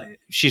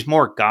 She's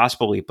more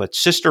gospel-y, but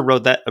Sister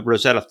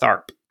Rosetta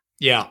Tharpe.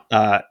 Yeah.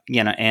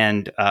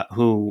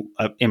 Who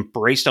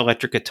embraced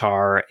electric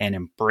guitar and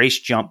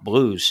embraced jump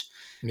blues.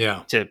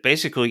 Yeah. To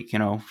basically,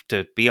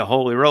 to be a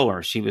holy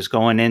roller. She was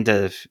going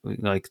into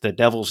like the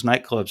devil's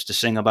nightclubs to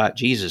sing about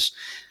Jesus.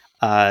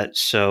 Like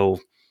I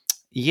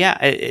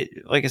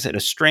said, a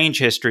strange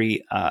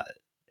history,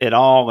 it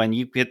all, and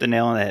you hit the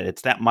nail on that.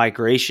 It's that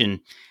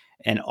migration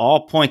and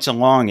all points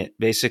along it,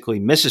 basically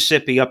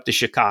Mississippi up to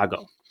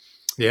Chicago.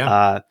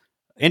 Yeah.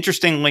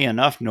 Interestingly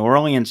enough, New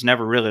Orleans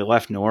never really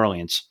left New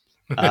Orleans.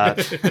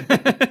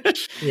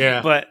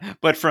 Yeah.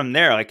 But from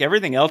there, like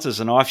everything else is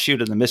an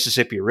offshoot of the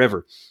Mississippi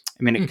River.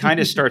 I mean, it kind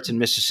of starts in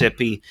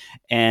Mississippi,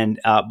 and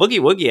Boogie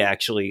Woogie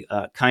actually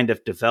kind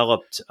of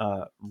developed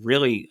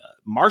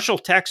Marshall,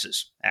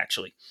 Texas,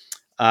 actually,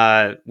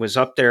 was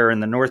up there in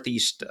the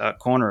northeast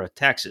corner of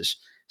Texas.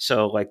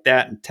 So like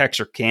that in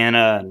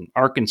Texarkana and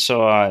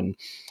Arkansas, and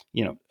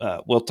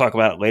we'll talk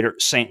about it later,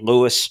 St.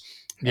 Louis,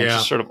 and Yeah.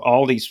 just sort of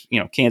all these,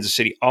 Kansas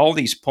City, all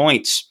these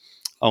points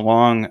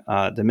along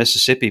the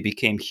Mississippi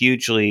became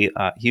hugely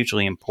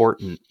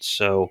important.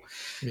 So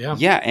Yeah.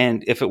 yeah,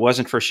 and if it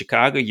wasn't for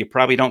Chicago, you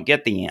probably don't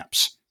get the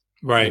amps.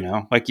 Right.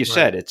 Like you Right.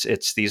 said,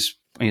 it's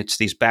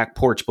these back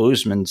porch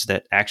bluesmen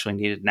that actually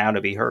needed now to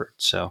be heard.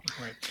 So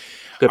Right.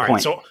 good All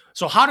right. point.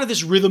 So how did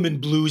this rhythm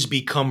and blues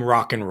become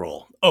rock and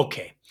roll?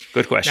 Okay.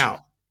 Good question.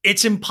 Now,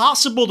 it's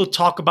impossible to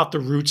talk about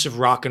the roots of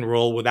rock and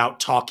roll without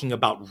talking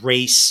about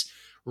race,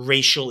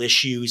 racial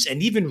issues,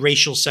 and even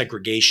racial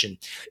segregation.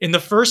 In the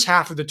first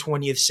half of the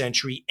 20th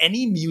century,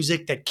 any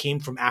music that came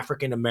from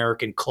African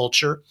American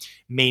culture,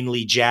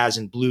 mainly jazz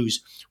and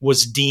blues,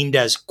 was deemed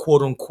as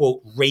quote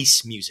unquote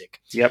race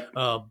music. Yep.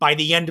 By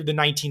the end of the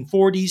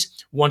 1940s,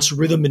 once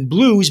rhythm and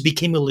blues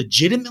became a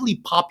legitimately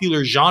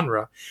popular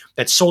genre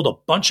that sold a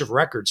bunch of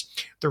records,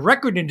 the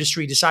record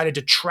industry decided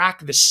to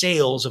track the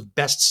sales of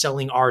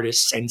best-selling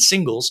artists and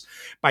singles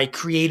by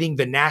creating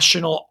the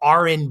national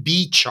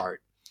R&B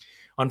chart.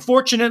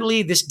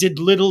 Unfortunately, this did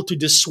little to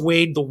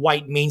dissuade the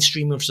white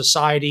mainstream of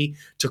society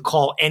to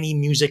call any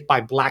music by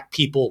black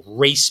people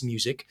race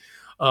music.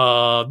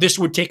 This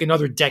would take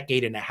another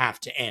decade and a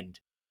half to end.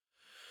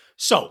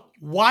 So,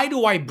 why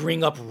do I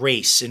bring up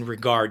race in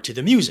regard to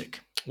the music?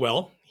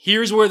 Well,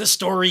 here's where the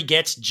story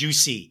gets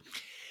juicy.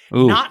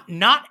 Ooh.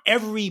 Not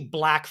every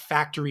black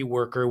factory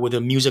worker with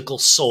a musical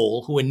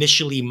soul who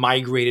initially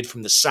migrated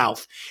from the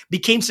South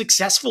became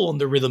successful in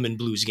the rhythm and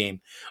blues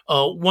game.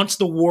 Once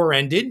the war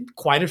ended,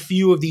 quite a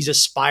few of these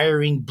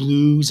aspiring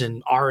blues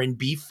and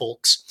R&B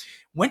folks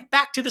went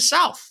back to the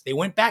South. They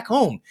went back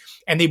home,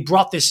 and they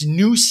brought this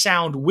new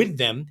sound with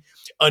them,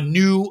 a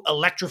new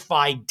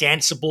electrified,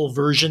 danceable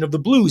version of the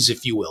blues,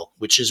 if you will,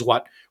 which is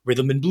what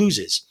rhythm and blues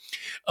is.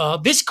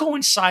 This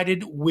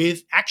coincided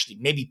with, actually,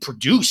 maybe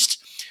produced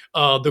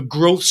the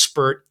growth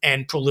spurt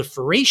and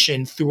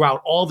proliferation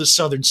throughout all the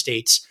southern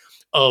states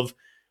of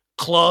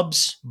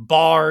clubs,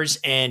 bars,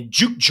 and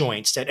juke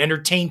joints that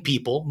entertain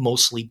people,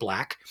 mostly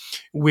black,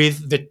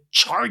 with the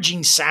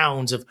charging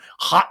sounds of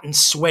hot and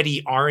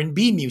sweaty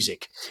R&B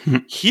music.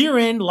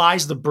 Herein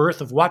lies the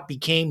birth of what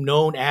became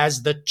known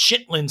as the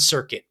Chitlin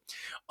Circuit,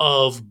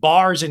 of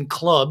bars and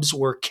clubs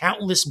where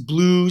countless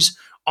blues,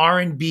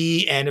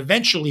 R&B, and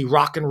eventually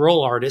rock and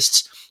roll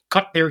artists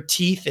cut their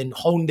teeth and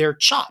honed their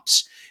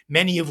chops,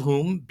 many of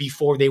whom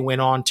before they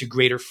went on to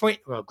greater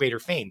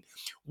fame.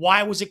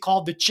 Why was it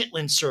called the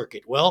Chitlin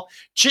Circuit? Well,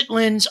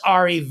 chitlins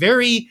are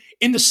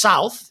in the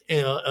South,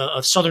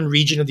 a southern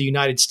region of the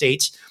United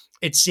States,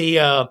 it's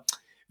a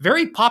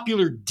very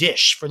popular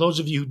dish. For those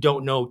of you who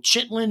don't know,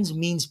 chitlins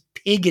means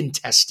pig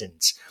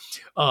intestines.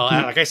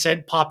 Like I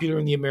said, popular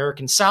in the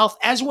American South,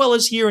 as well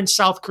as here in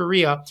South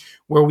Korea,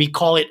 where we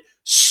call it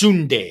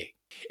sundae.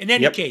 In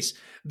any case,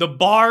 the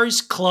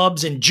bars,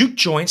 clubs, and juke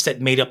joints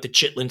that made up the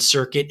Chitlin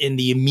Circuit in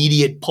the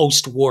immediate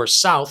post-war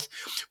South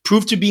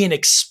proved to be an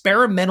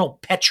experimental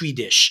petri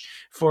dish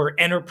for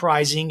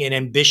enterprising and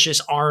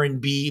ambitious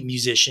R&B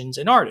musicians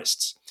and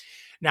artists.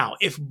 Now,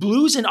 if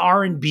blues and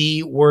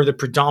R&B were the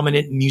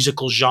predominant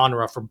musical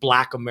genre for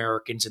Black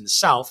Americans in the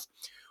South,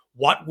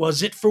 what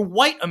was it for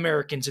white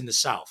Americans in the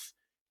South?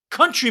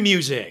 Country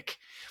music.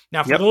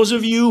 Now, for those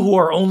of you who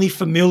are only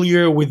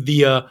familiar with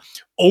the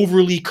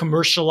overly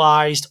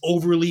commercialized,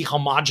 overly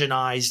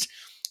homogenized,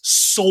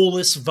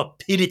 soulless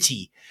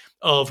vapidity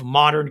of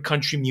modern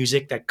country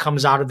music that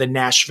comes out of the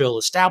Nashville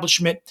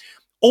establishment,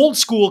 old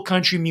school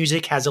country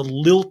music has a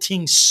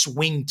lilting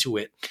swing to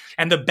it.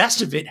 And the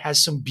best of it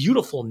has some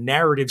beautiful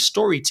narrative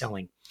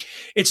storytelling.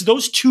 It's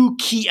those two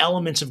key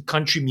elements of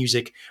country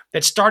music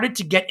that started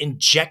to get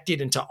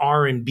injected into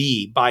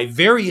R&B by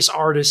various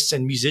artists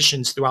and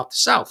musicians throughout the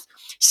South,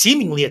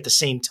 seemingly at the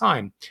same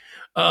time.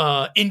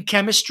 In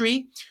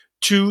chemistry,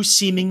 two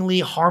seemingly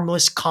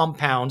harmless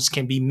compounds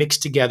can be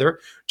mixed together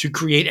to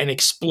create an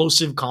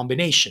explosive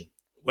combination.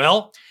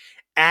 Well,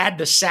 add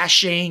the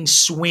sashaying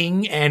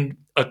swing and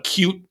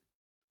acute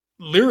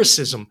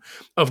lyricism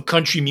of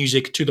country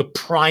music to the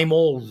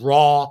primal,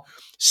 raw,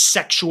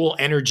 sexual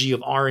energy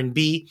of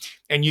R&B,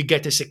 and you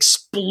get this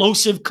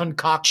explosive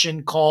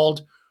concoction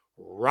called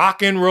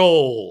rock and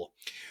roll.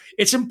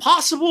 It's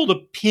impossible to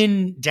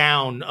pin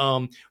down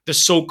the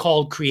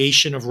so-called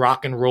creation of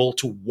rock and roll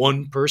to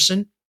one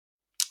person.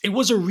 It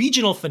was a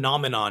regional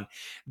phenomenon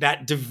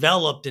that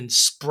developed and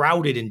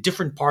sprouted in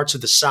different parts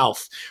of the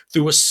South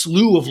through a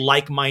slew of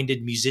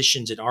like-minded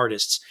musicians and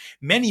artists,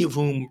 many of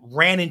whom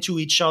ran into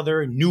each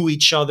other, knew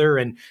each other,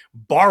 and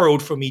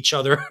borrowed from each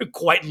other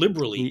quite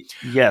liberally.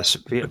 Yes,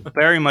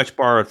 very much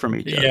borrowed from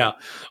each other. Yeah.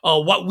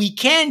 What we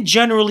can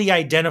generally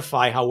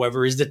identify,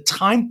 however, is the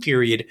time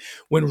period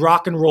when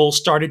rock and roll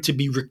started to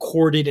be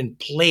recorded and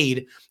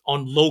played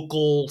on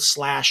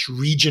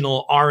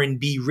local/regional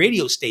R&B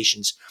radio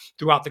stations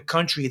throughout the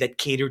country that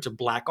cater to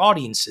Black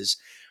audiences.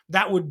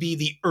 That would be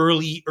the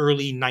early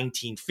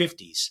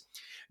 1950s.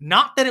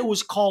 Not that it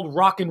was called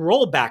rock and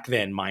roll back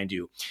then, mind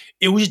you.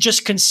 It was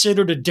just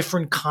considered a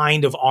different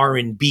kind of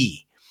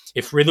R&B.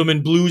 If rhythm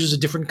and blues is a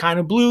different kind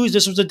of blues,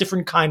 this was a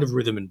different kind of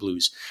rhythm and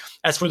blues.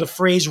 As for the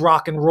phrase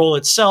rock and roll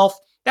itself,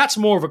 that's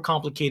more of a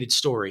complicated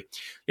story.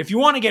 If you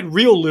want to get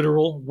real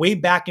literal, way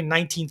back in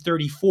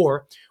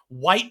 1934,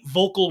 white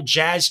vocal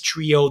jazz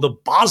trio, the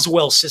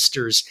Boswell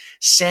Sisters,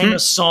 sang a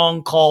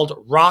song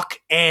called Rock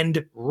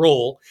and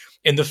Roll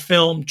in the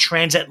film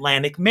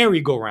Transatlantic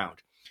Merry-Go-Round.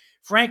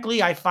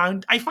 Frankly, I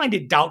find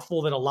it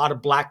doubtful that a lot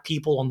of black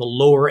people on the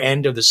lower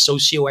end of the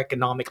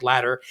socioeconomic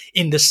ladder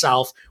in the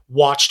South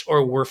watched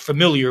or were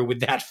familiar with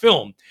that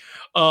film.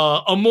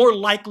 A more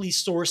likely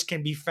source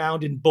can be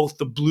found in both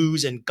the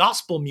blues and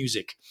gospel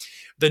music.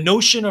 The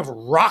notion of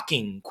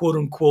rocking, quote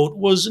unquote,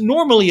 was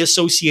normally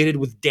associated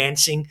with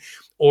dancing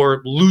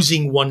or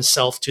losing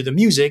oneself to the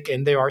music,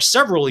 and there are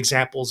several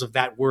examples of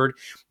that word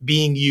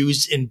being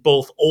used in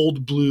both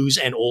old blues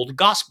and old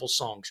gospel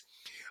songs.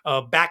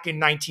 Back in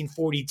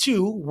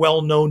 1942,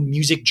 well-known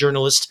music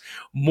journalist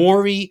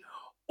Maury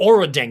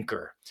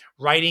Orodenker,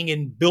 writing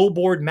in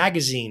Billboard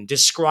magazine,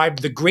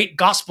 described the great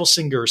gospel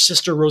singer,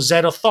 Sister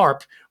Rosetta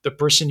Tharpe, the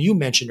person you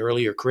mentioned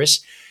earlier,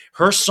 Chris.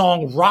 Her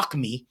song, Rock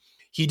Me,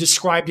 he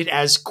described it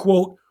as,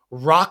 quote,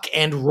 rock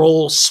and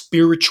roll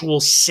spiritual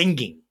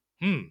singing.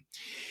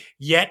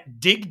 Yet,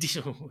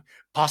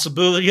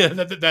 possibility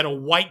that a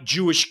white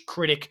Jewish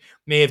critic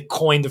may have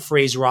coined the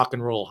phrase rock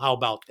and roll. How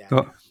about that?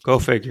 Go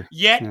figure.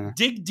 Yet,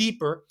 dig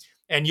deeper,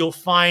 and you'll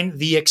find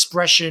the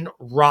expression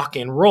rock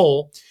and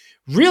roll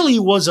really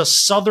was a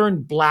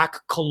Southern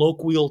black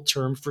colloquial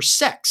term for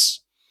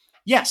sex.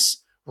 Yes,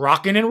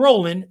 rockin' and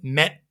rollin'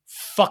 meant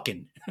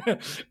fucking.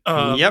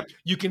 Yep.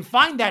 You can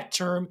find that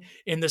term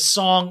in the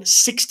song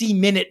 60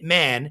 Minute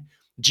Man.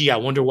 Gee, I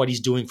wonder what he's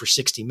doing for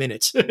 60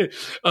 minutes.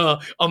 A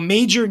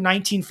major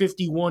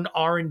 1951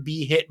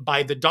 R&B hit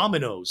by the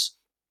Dominoes,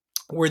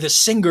 where the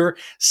singer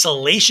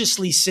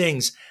salaciously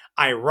sings,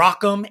 I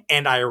rock 'em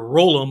and I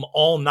roll 'em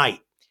all night.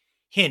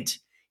 Hint,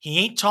 he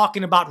ain't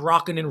talking about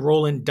rocking and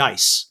rolling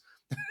dice.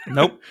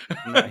 Nope.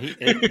 No,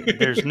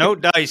 there's no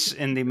dice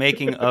in the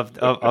making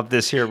of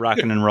this here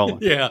rockin' and rollin'.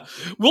 Yeah.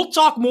 We'll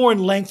talk more in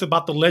length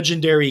about the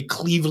legendary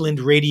Cleveland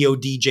radio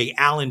DJ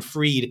Alan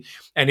Freed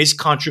and his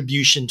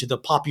contribution to the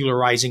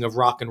popularizing of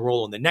rock and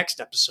roll in the next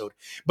episode.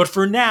 But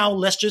for now,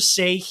 let's just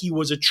say he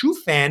was a true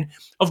fan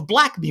of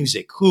black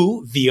music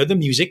who, via the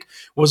music,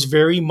 was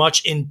very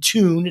much in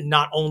tune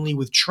not only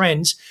with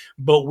trends,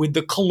 but with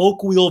the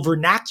colloquial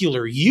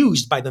vernacular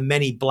used by the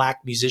many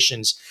black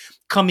musicians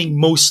coming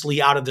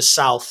mostly out of the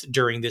South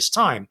during this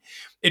time.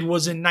 It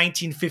was in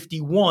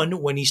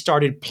 1951 when he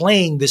started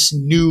playing this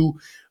new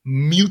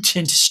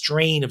mutant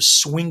strain of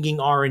swinging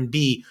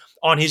R&B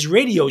on his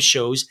radio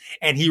shows,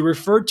 and he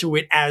referred to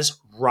it as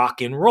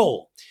rock and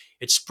roll.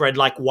 It spread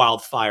like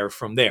wildfire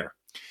from there.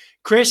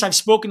 Chris, I've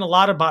spoken a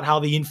lot about how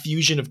the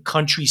infusion of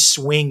country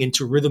swing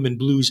into rhythm and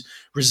blues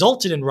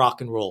resulted in rock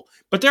and roll,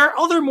 but there are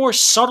other more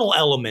subtle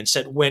elements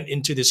that went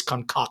into this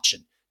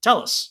concoction. Tell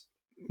us.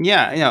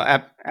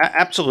 Yeah,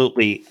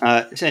 absolutely.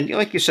 And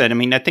like you said, I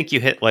mean, I think you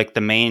hit like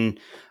the main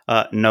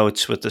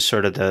notes with the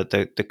sort of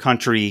the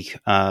country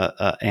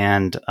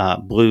and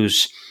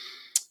blues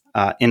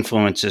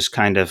influences.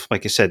 Kind of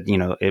like I said,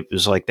 it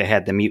was like they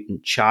had the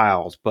mutant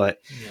child. But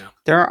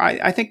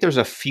I think there's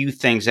a few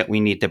things that we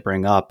need to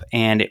bring up,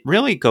 and it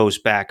really goes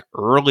back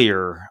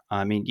earlier.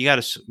 I mean, you got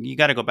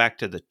to go back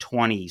to the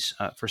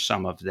 20s for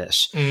some of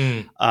this.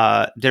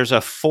 There's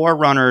a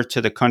forerunner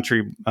to the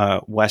country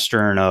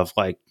western of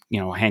like,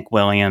 Hank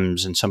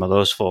Williams and some of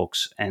those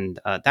folks. And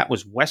that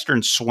was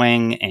Western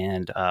swing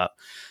and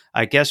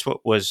I guess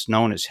what was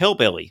known as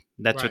hillbilly.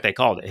 That's what they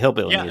called it,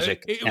 hillbilly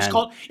music. It was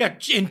called,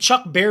 in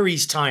Chuck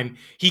Berry's time,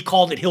 he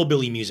called it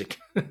hillbilly music.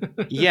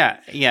 Yeah.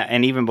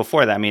 And even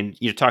before that, I mean,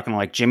 you're talking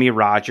like Jimmy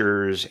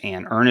Rogers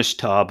and Ernest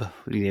Tubb,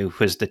 who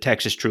was the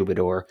Texas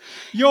troubadour.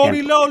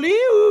 Yodel,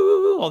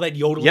 all that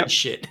yodeling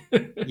shit.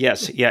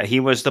 Yes. Yeah. He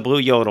was the blue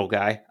yodel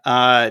guy.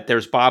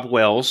 There's Bob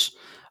Wills.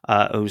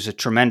 Who's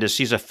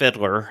he's a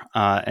fiddler.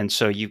 And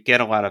so you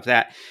get a lot of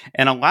that.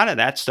 And a lot of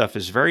that stuff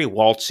is very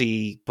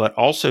waltzy, but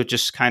also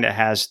just kind of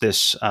has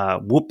this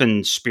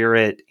whooping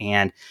spirit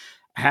and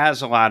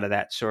has a lot of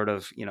that sort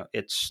of,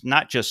 it's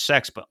not just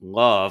sex, but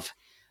love.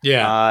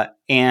 Yeah.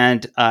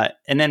 And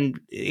then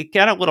it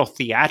got a little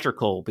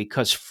theatrical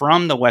because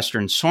from the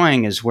Western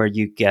swing is where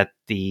you get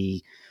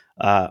the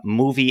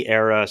movie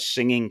era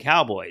singing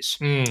cowboys.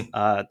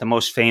 The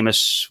most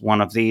famous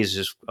one of these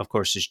is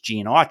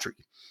Gene Autry.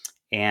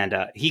 And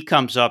he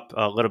comes up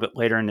a little bit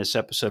later in this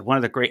episode. One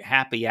of the great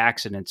happy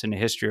accidents in the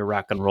history of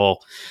rock and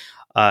roll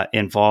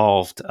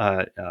involved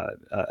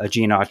a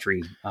Gene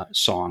Autry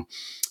song.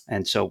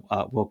 And so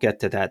we'll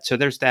get to that. So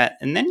there's that.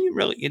 And then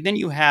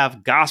you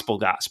have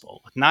gospel,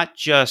 not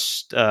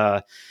just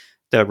the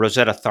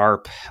Rosetta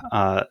Tharpe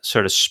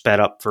sort of sped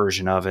up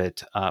version of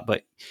it.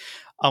 But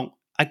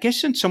I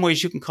guess in some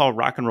ways you can call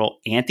rock and roll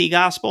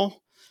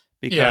anti-gospel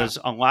because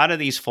a lot of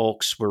these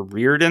folks were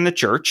reared in the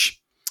church.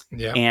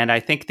 Yeah. And I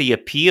think the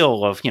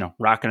appeal of,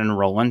 rocking and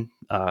rolling,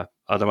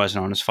 otherwise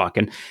known as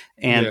fucking.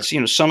 And Yeah. you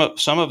know,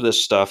 some of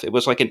this stuff, it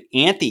was like an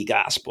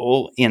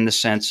anti-gospel in the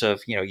sense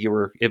of, you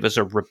know, it was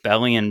a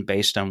rebellion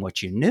based on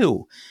what you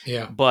knew.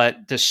 Yeah.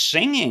 But the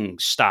singing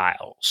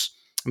styles,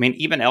 I mean,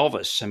 even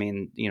Elvis, I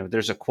mean, you know,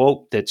 there's a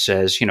quote that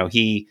says, you know,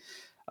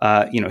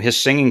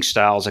 his singing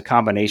style is a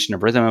combination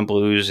of rhythm and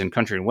blues and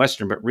country and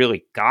western, but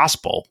really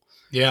gospel.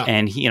 Yeah.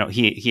 And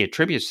he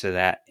attributes to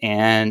that.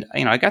 And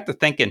you know, I got to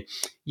thinking,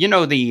 you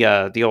know,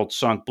 the old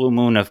song "Blue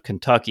Moon of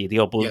Kentucky," the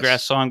old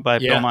bluegrass song by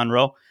Bill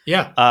Monroe.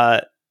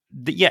 Yeah.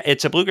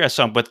 It's a bluegrass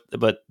song, but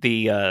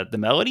the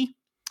melody,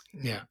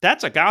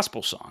 that's a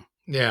gospel song.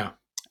 Yeah.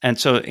 And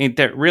so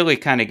that really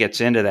kind of gets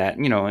into that,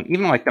 you know, and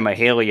even like the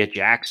Mahalia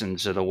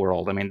Jacksons of the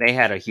world. I mean, they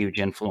had a huge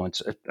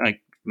influence.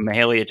 Like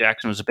Mahalia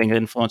Jackson was a big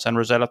influence on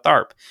Rosetta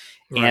Tharpe,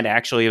 and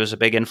actually it was a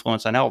big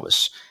influence on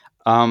Elvis.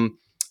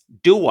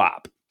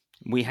 Doo-wop.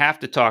 We have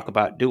to talk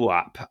about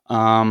doo-wop.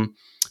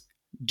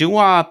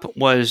 Doo-wop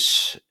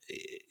was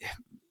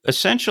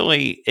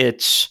essentially,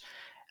 it's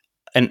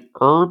an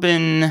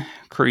urban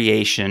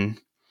creation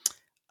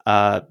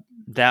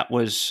that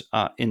was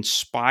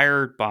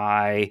inspired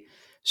by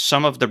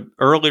some of the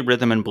early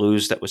rhythm and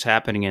blues that was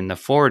happening in the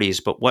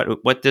 40s. But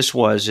what this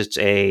was,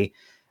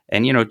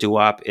 and you know,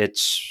 doo-wop,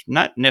 it's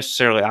not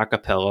necessarily a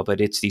cappella,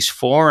 but it's these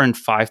 4 and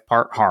 5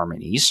 part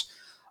harmonies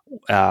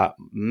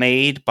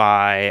made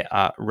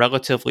by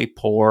relatively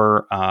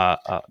poor,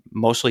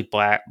 mostly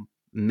black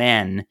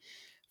men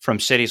from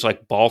cities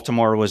like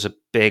Baltimore was a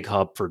big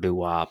hub for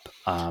doo-wop.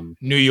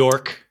 New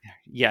York.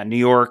 Yeah, New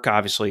York,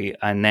 obviously,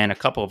 and then a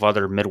couple of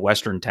other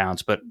Midwestern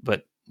towns, but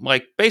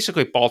like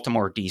basically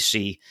Baltimore,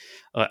 D.C.,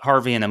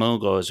 Harvey and the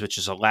Moonglows, which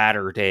is a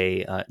latter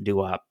day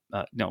doo-wop,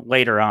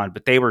 later on,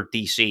 but they were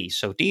D.C.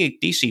 So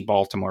D.C.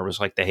 Baltimore was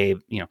like the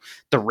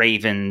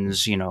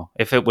Ravens, you know,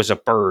 if it was a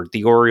bird,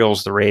 the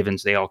Orioles, the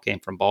Ravens, they all came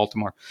from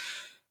Baltimore.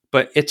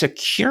 But it's a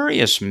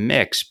curious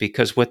mix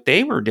because what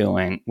they were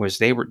doing was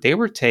they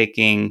were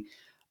taking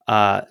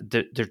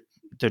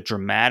the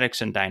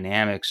dramatics and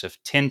dynamics of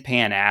Tin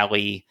Pan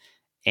Alley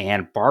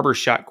and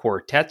barbershop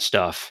quartet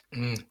stuff,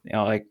 you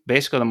know, like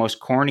basically the most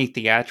corny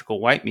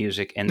theatrical white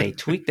music, and they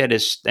tweaked it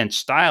and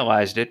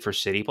stylized it for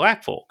city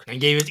black folk,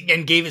 and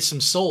gave it some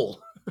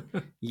soul.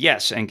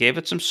 Yes, and gave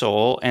it some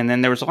soul. And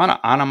then there was a lot of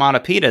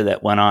onomatopoeia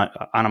that went on,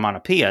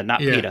 onomatopoeia,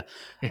 not pita,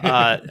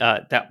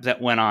 that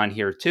went on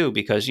here too,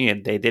 because you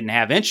know they didn't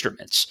have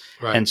instruments,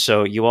 and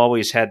so you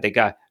always had the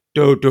guy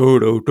do do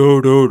do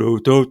do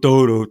do do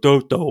do do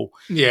do do,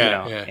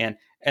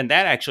 and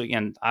that actually,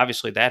 and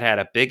obviously that had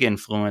a big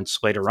influence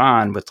later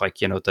on with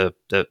like, you know, the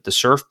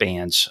surf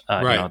bands,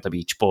 you know, the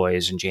Beach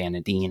Boys and Jan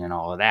and Dean and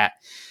all of that.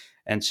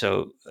 And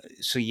so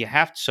you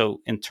have to,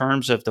 so in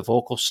terms of the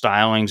vocal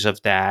stylings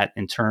of that,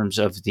 in terms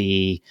of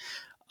the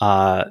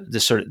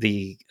sort of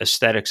the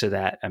aesthetics of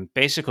that, and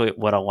basically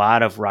what a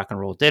lot of rock and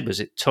roll did was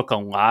it took a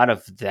lot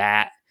of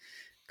that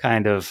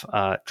kind of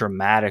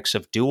dramatics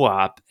of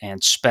doo-wop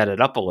and sped it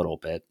up a little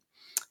bit.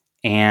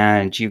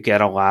 And you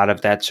get a lot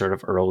of that sort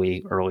of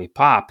early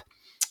pop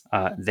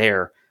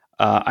there.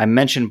 I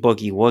mentioned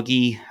Boogie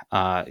Woogie.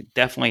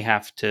 Definitely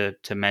have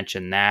to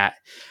mention that.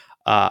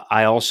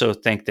 I also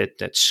think that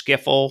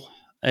skiffle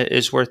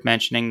is worth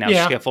mentioning. Now,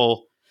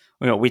 skiffle,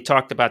 you know, we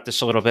talked about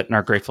this a little bit in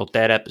our Grateful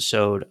Dead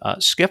episode.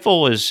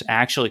 Skiffle is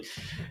actually,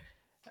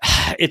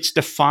 it's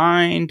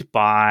defined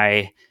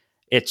by,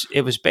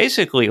 it was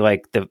basically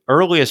like the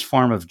earliest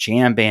form of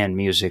jam band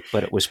music,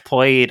 but it was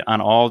played on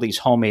all these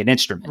homemade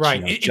instruments.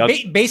 Right. You know,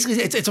 basically,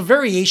 it's a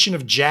variation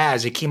of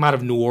jazz. It came out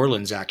of New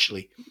Orleans,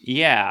 actually.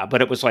 Yeah,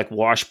 but it was like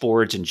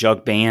washboards and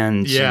jug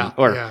bands.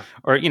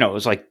 Or you know, it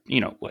was like, you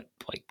know, like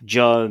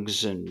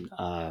jugs and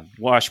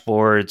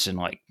washboards and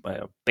like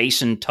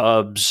basin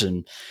tubs,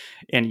 and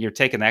you're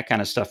taking that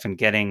kind of stuff and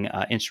getting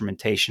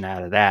instrumentation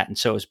out of that. And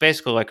so it's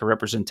basically like a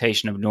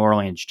representation of New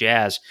Orleans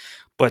jazz,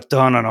 but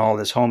done on all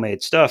this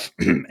homemade stuff.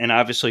 And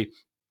obviously,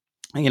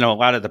 you know, a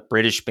lot of the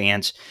British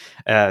bands,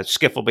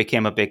 skiffle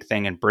became a big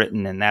thing in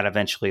Britain, and that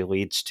eventually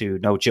leads to,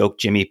 no joke,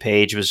 Jimmy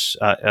Page was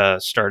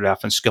started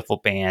off in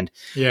skiffle band.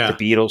 Yeah. The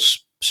Beatles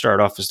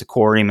started off as the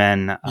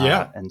Quarrymen.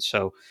 And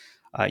so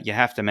you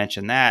have to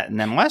mention that. And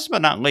then last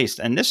but not least,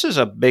 and this is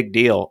a big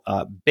deal,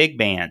 big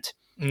band.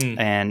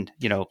 And,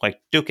 you know, like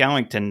Duke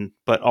Ellington,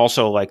 but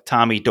also like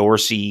Tommy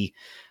Dorsey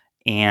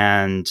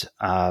and,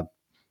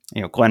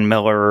 you know, Glenn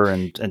Miller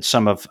and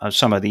some of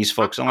these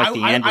folks. And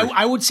like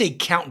I would say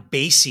Count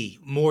Basie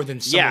more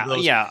than some of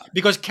those. Yeah.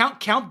 Because Count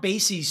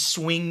Basie's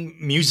swing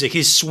music,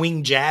 his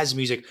swing jazz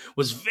music,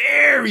 was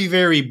very,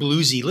 very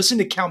bluesy. Listen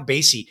to Count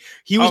Basie.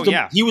 He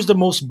was the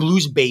most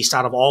blues based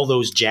out of all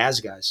those jazz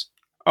guys.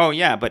 Oh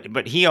yeah,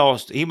 but he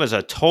was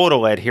a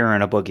total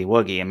adherent of Boogie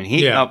Woogie. I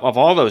mean, of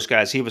all those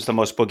guys, he was the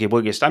most Boogie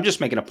Woogieist. I'm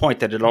just making a point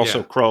that it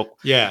also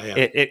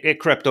it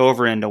crept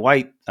over into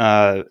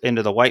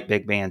the white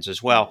big bands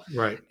as well.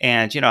 Right.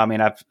 And you know, I mean,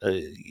 I've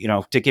you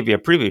know, to give you a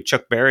preview,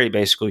 Chuck Berry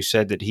basically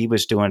said that he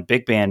was doing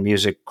big band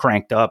music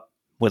cranked up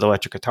with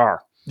electric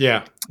guitar.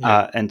 Yeah.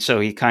 And so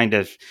he kind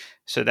of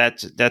So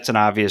that's an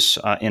obvious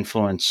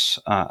influence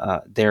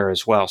there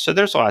as well. So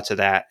there's lots of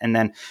that. And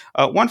then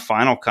one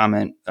final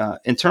comment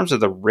in terms of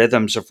the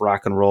rhythms of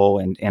rock and roll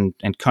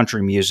and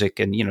country music,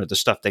 and the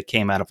stuff that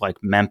came out of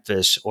like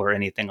Memphis or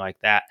anything like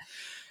that.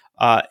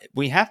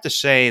 We have to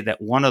say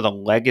that one of the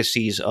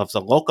legacies of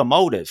the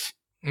locomotive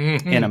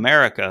in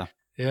America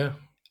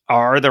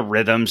are the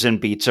rhythms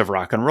and beats of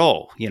rock and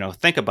roll.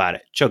 Think about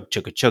it. Chug,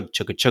 chug, chug,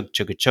 chug, chug, chug,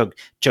 chug,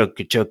 chug,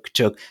 chug,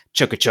 chug,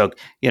 chug, chug,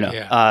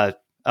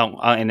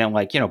 and then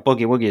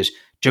boogie woogie is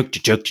chug,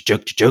 chug,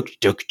 chug, chug,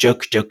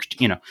 chug, chug,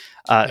 chug,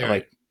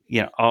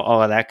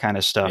 all of that kind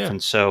of stuff.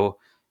 And so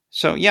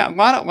yeah, a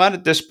lot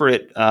of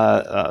disparate,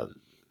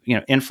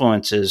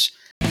 influences.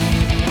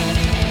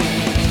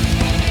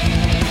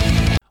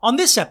 On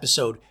this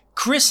episode,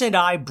 Chris and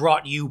I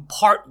brought you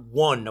part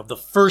 1 of the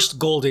first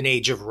golden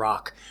age of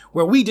rock,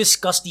 where we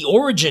discussed the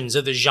origins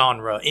of the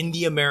genre in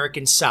the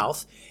American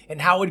South and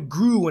how it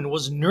grew and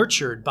was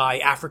nurtured by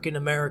African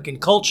American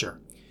culture.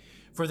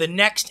 For the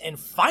next and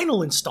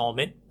final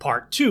installment,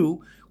 part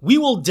 2, we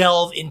will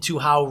delve into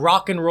how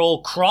rock and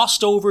roll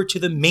crossed over to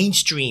the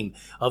mainstream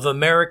of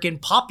American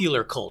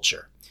popular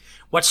culture.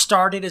 What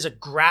started as a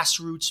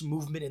grassroots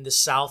movement in the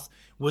South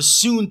was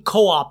soon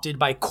co-opted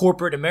by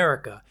corporate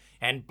America,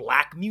 and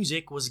black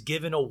music was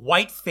given a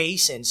white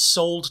face and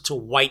sold to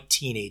white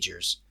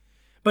teenagers.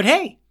 But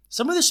hey,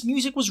 some of this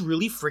music was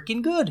really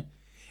freaking good.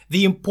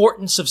 The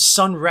importance of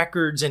Sun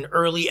Records and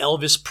early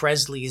Elvis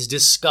Presley is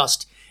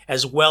discussed,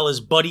 as well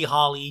as Buddy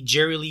Holly,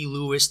 Jerry Lee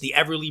Lewis, the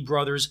Everly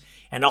Brothers,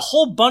 and a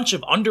whole bunch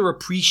of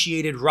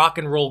underappreciated rock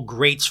and roll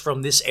greats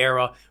from this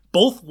era,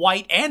 both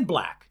white and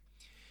black.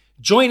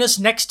 Join us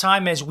next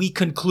time as we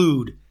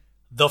conclude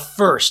the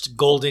first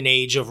golden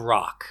age of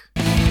rock.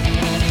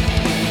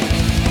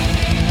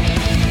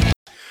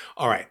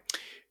 All right.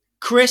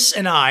 Chris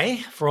and I,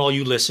 for all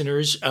you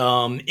listeners,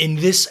 in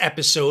this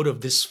episode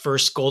of this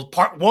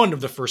part 1 of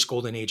the first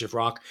golden age of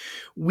rock,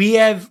 we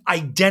have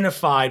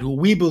identified who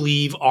we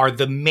believe are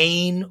the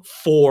main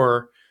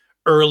 4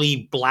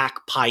 early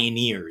black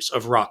pioneers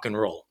of rock and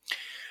roll.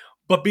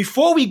 But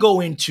before we go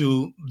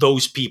into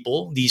those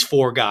people, these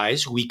 4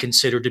 guys who we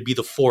consider to be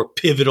the 4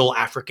 pivotal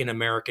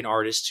African-American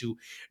artists who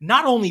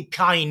not only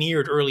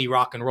pioneered early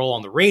rock and roll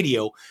on the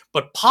radio,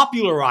 but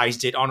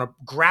popularized it on a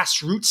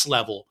grassroots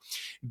level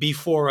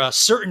before a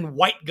certain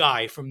white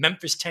guy from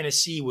Memphis,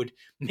 Tennessee would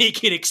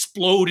make it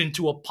explode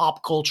into a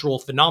pop cultural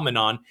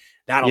phenomenon.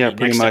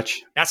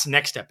 That's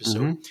next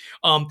episode.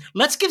 Mm-hmm.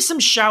 Let's give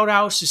some shout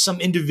outs to some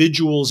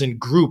individuals and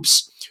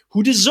groups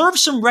who deserve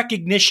some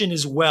recognition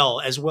as well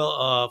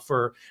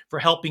for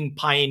helping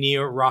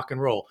pioneer rock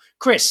and roll.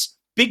 Chris,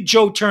 Big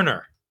Joe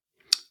Turner.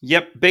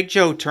 Yep, Big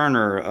Joe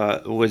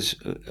Turner was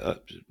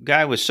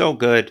so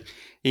good.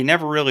 He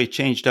never really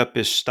changed up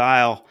his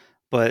style,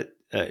 but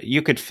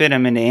you could fit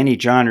him into any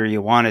genre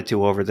you wanted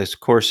to over this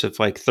course of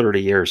like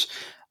 30 years.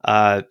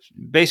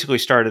 Basically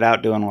started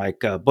out doing like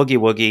boogie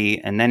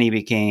woogie, and then he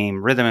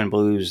became rhythm and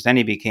blues. Then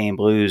he became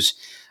blues.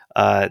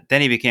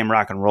 Then he became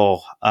rock and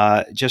roll.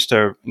 Just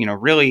a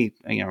really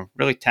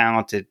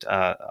talented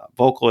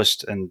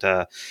vocalist and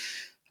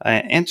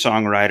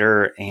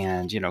songwriter,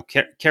 and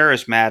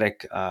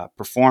charismatic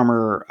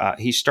performer.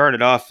 He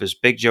started off as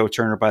Big Joe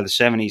Turner. By the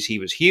 70s, he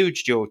was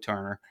Huge Joe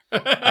Turner.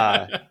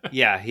 He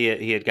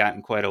had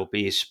gotten quite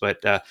obese, but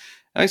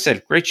like I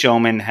said, great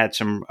showman. Had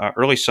some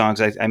early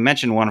songs. I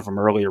mentioned one of them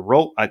earlier.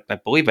 I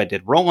believe I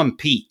did. Rollin'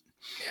 Pete.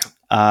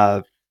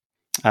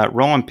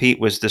 Rollin' Pete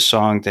was the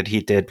song that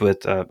he did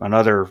with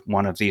another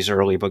one of these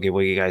early boogie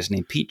woogie guys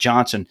named Pete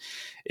Johnson.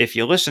 If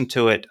you listen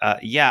to it,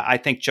 I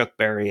think Chuck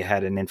Berry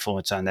had an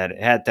influence on that. It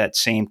had that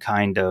same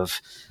kind of,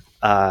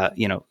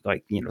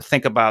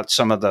 think about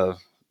some of the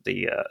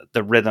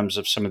rhythms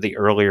of some of the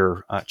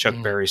earlier Chuck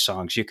Berry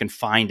songs. You can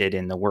find it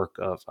in the work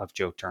of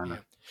Joe Turner.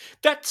 Yeah.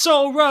 That's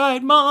all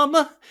right,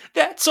 Mama.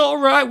 That's all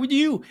right with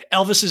you.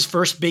 Elvis's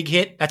first big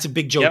hit. That's a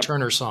Big Joe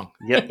Turner song.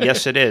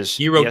 Yes, it is.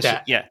 You wrote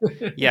that. Yeah.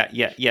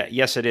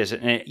 Yes, it is.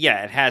 And it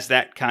has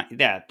that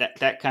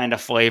kind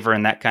of flavor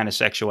and that kind of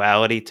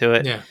sexuality to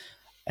it.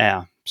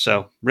 Yeah.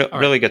 So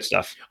really good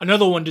stuff.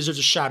 Another one deserves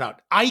a shout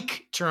out.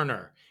 Ike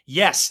Turner.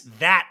 Yes,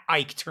 that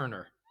Ike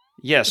Turner.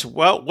 Yes,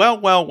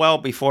 well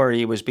before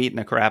he was beating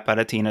the crap out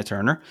of Tina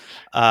Turner.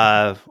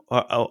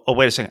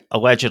 Wait a second.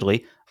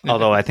 Allegedly.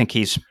 Although I think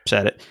he's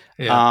said it.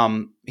 Yeah.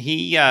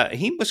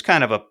 He was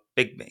kind of a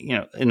big,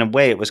 in a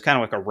way, it was kind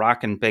of like a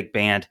rockin' big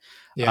band.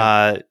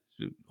 Yeah.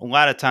 A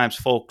lot of times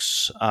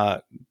folks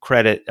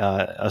credit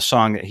a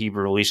song that he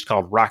released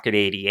called Rocket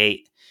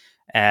 88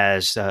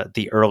 as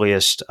the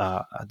earliest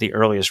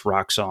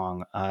rock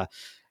song.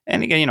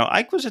 And again,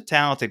 Ike was a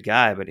talented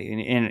guy, but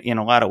in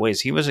a lot of ways,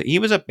 he was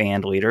a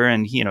band leader,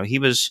 and he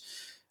was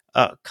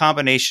a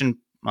combination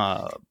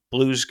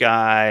blues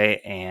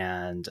guy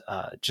and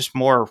just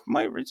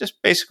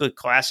basically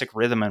classic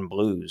rhythm and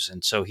blues.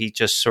 And so he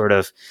just sort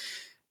of,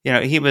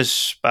 he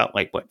was about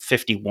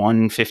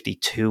 51,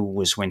 52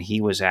 was when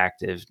he was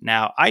active.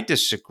 Now, I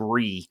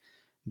disagree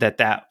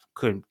that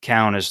could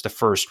count as the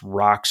first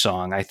rock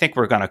song. I think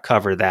we're going to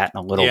cover that in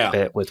a little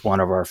bit with one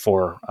of our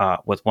four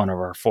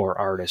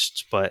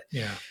artists. But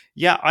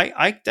yeah,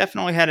 I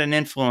definitely had an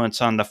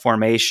influence on the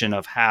formation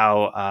of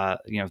how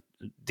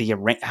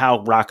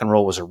how rock and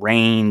roll was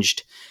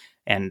arranged,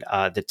 and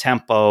the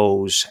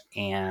tempos,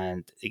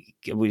 and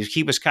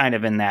he was kind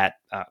of in that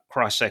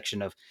cross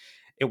section of.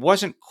 It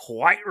wasn't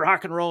quite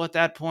rock and roll at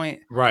that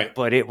point, right?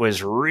 But it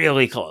was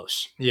really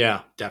close.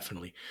 Yeah,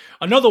 definitely.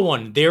 Another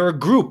one. They're a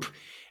group,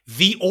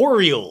 the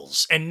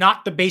Orioles, and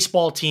not the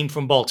baseball team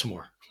from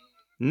Baltimore.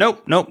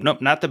 Nope,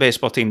 not the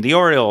baseball team. The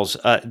Orioles.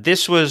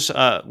 This was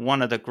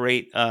one of the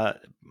great,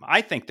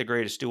 I think the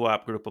greatest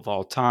doo-wop group of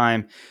all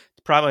time.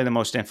 Probably the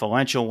most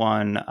influential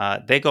one.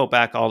 They go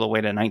back all the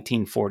way to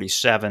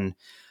 1947.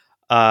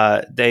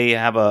 They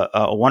have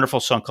a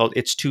wonderful song called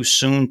 "It's Too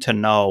Soon to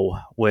Know,"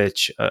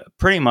 which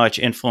pretty much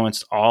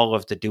influenced all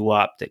of the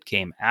doo-wop that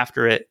came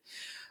after it.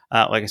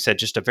 Like I said,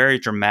 just a very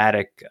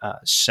dramatic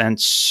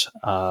sense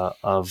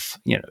of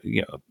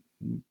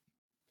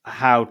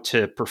how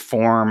to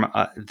perform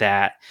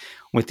that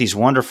with these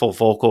wonderful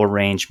vocal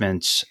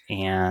arrangements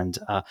and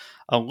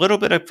a little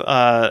bit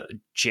of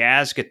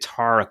jazz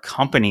guitar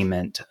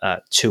accompaniment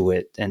to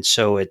it. And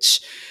so it's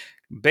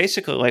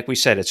basically, like we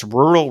said, it's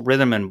rural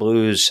rhythm and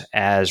blues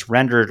as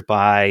rendered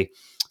by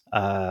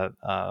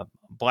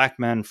black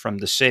men from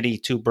the city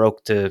too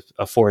broke to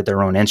afford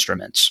their own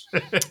instruments.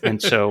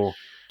 And so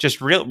just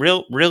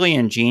really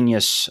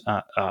ingenious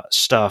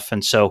stuff.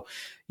 And so,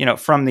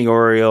 from the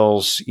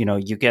Orioles,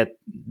 you get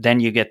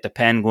the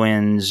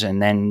Penguins, and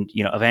then,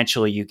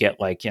 eventually you get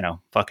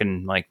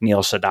fucking like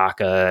Neil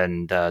Sedaka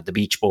and the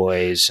Beach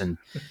Boys,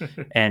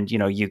 and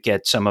you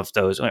get some of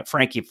those,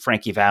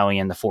 Frankie Valli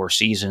and the Four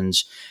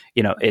Seasons.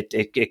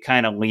 It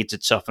kind of leads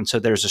itself. And so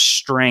there's a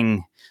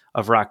string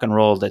of rock and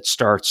roll that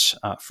starts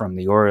from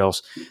the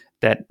Orioles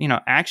that,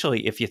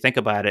 actually, if you think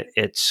about it,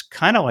 it's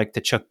kind of like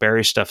the Chuck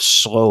Berry stuff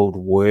slowed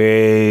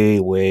way,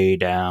 way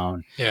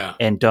down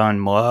and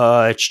done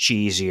much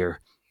cheesier.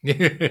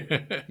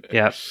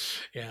 Yeah.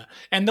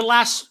 And the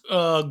last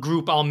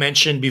group I'll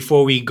mention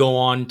before we go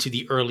on to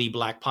the early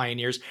Black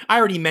Pioneers, I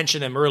already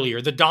mentioned them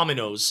earlier, the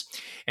Dominoes,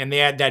 and they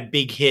had that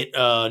big hit,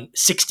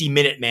 60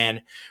 Minute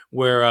Man,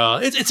 where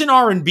it's an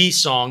R&B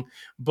song,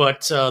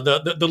 but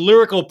the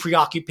lyrical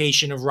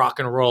preoccupation of rock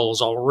and roll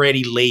is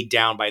already laid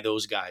down by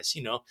those guys.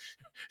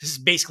 This is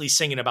basically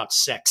singing about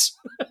sex.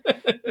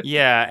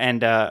 Yeah,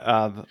 and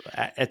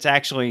it's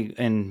actually,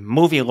 in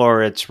movie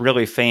lore, it's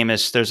really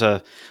famous. There's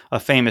a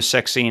famous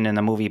sex scene in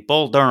the movie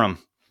Bull Durham.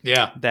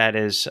 Yeah, that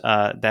is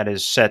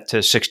set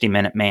to 60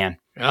 Minute Man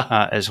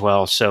as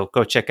well. So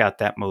go check out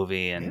that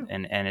movie, and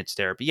it's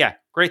there. But yeah,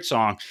 great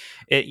song.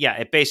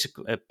 It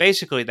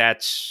basically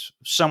that's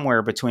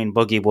somewhere between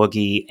Boogie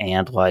Woogie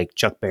and like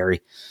Chuck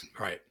Berry.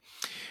 Right.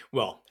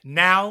 Well,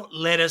 now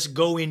let us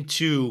go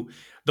into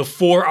the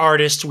four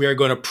artists we are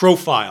going to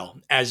profile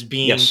as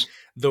being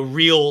the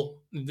real,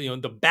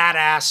 the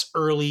badass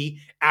early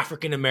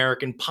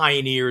African-American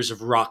pioneers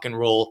of rock and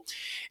roll.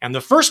 And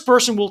the first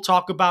person we'll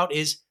talk about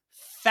is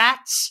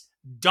Fats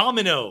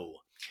Domino.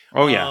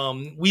 Oh, yeah.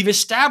 We've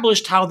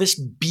established how this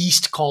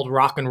beast called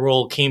rock and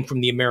roll came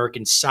from the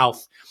American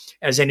South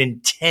as an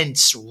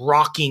intense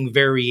rocking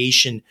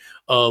variation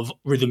of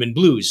rhythm and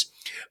blues.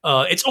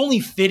 It's only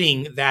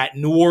fitting that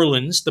New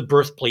Orleans, the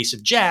birthplace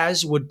of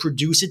jazz, would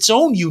produce its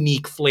own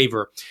unique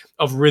flavor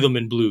of rhythm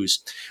and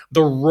blues.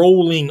 The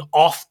rolling,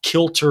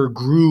 off-kilter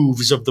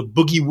grooves of the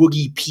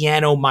boogie-woogie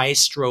piano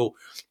maestro,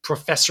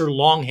 Professor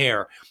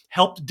Longhair,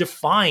 helped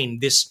define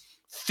this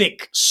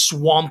thick,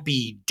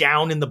 swampy,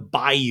 down in the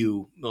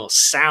bayou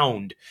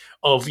sound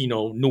of,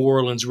 New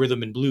Orleans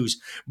rhythm and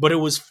blues. But it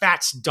was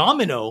Fats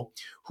Domino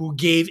who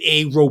gave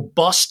a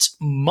robust,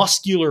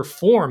 muscular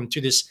form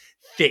to this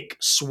thick,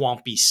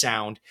 swampy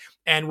sound,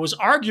 and was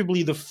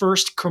arguably the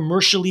first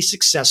commercially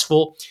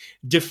successful,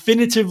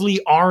 definitively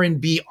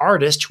R&B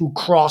artist who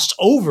crossed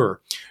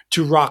over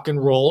to rock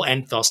and roll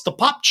and thus the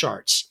pop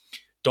charts.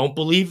 Don't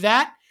believe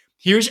that?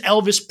 Here's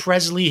Elvis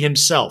Presley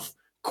himself.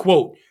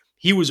 Quote,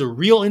 "He was a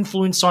real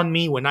influence on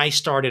me when I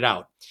started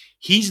out.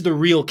 He's the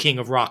real king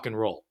of rock and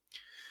roll."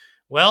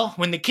 Well,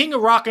 when the king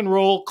of rock and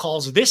roll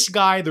calls this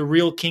guy the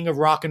real king of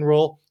rock and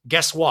roll,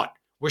 guess what?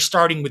 We're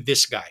starting with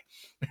this guy.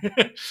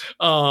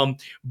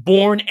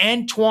 Born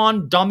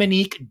Antoine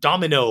Dominique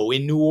Domino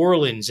in New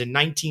Orleans in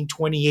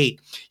 1928,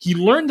 he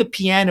learned the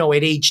piano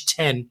at age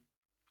 10,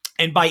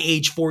 and by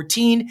age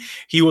 14,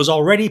 he was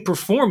already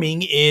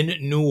performing in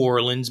New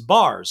Orleans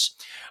bars.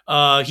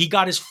 He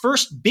got his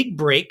first big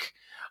break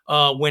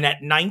when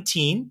at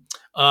 19,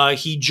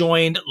 he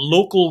joined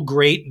local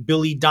great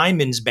Billy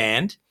Diamond's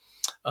band.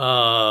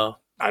 I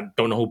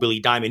don't know who Billy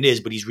Diamond is,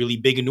 but he's really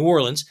big in New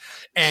Orleans.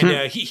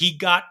 And he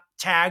got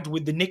tagged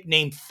with the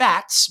nickname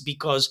Fats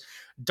because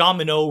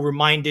Domino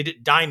reminded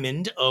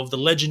Diamond of the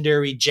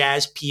legendary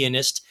jazz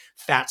pianist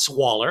Fats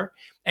Waller.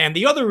 And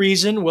the other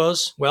reason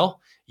was,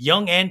 well,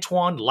 young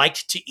Antoine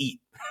liked to eat.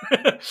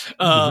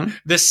 Mm-hmm.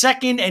 The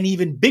second and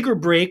even bigger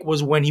break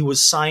was when he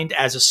was signed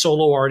as a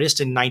solo artist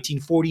in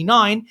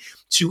 1949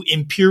 to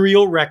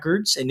Imperial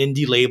Records, an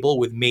indie label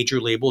with major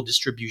label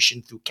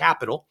distribution through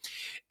Capitol,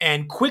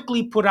 and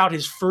quickly put out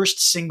his first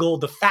single,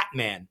 The Fat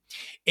Man,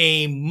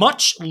 a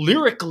much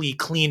lyrically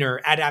cleaner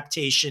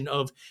adaptation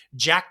of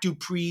Jack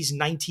Dupree's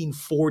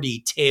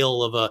 1940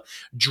 tale of a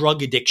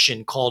drug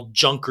addiction called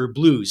Junker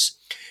Blues.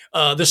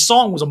 The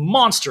song was a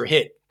monster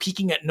hit,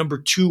 peaking at number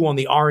 2 on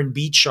the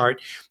R&B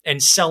chart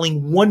and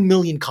selling 1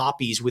 million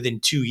copies within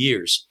 2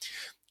 years.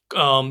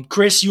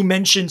 Chris, you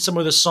mentioned some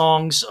of the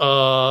songs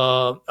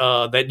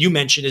that you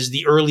mentioned as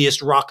the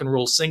earliest rock and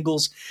roll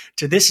singles.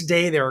 To this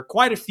day, there are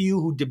quite a few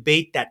who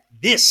debate that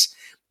this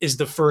is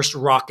the first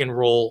rock and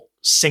roll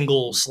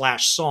single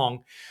slash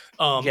song.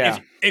 Yeah.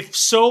 If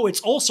so,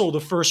 it's also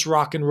the first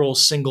rock and roll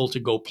single to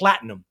go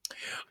platinum.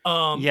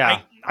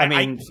 Yeah. I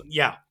mean,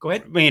 yeah, go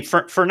ahead. I mean, for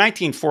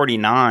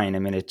 1949, I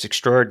mean, it's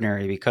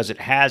extraordinary because it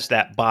has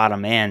that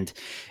bottom end.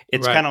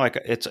 It's Right. kind of like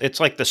it's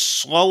like the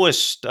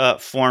slowest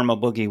form of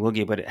boogie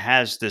woogie, but it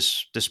has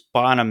this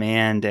bottom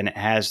end and it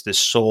has this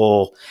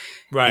soul,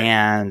 Right.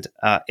 and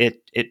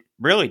it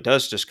really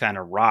does just kind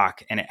of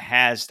rock, and it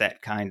has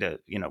that kind of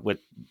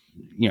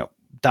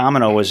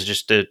Domino was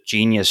just a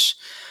genius.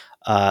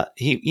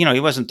 He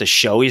wasn't the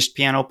showiest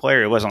piano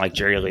player. It wasn't like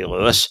Jerry Lee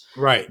Lewis,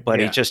 Right.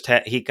 but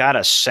Yeah. he got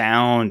a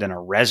sound and a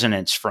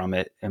resonance from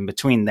it. And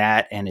between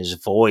that and his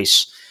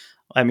voice,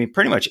 I mean,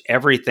 pretty much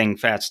everything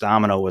Fats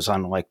Domino was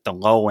on like the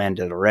low end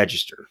of the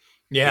register.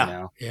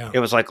 Yeah. Yeah. It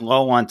was like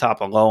low on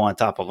top of low on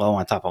top of low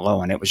on top of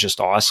low, and it was just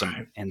awesome.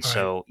 Right. And Right.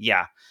 so,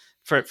 yeah,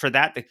 for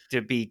that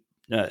to be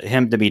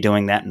him to be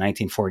doing that in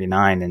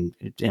 1949, and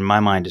in my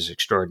mind, is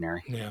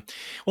extraordinary. Yeah.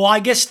 Well, I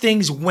guess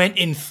things went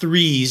in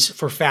threes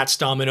for Fats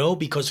Domino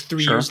because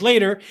 3 Sure. years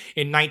later,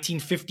 in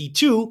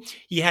 1952,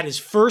 he had his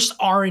first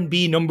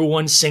R&B number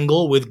 1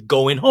 single with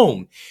Going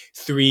Home.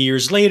 3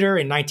 years later,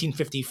 in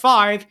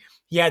 1955,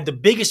 he had the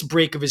biggest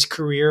break of his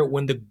career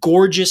when the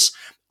gorgeous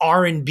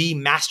R&B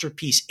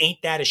masterpiece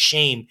Ain't That a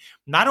Shame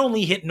not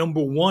only hit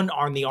number 1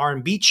 on the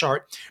R&B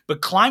chart,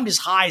 but climbed as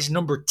high as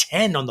number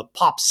 10 on the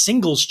pop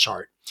singles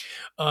chart.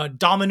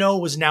 Domino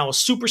was now a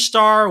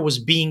superstar, was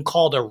being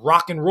called a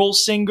rock and roll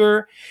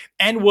singer,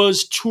 and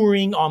was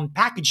touring on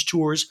package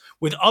tours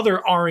with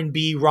other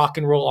R&B rock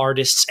and roll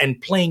artists and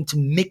playing to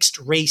mixed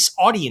race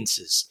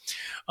audiences.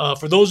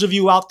 For those of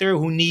you out there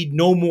who need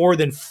no more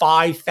than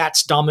 5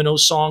 Fats Domino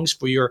songs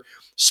for your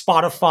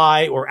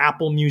Spotify or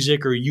Apple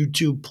Music or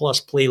YouTube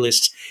Plus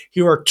playlists,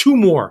 here are 2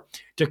 more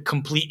to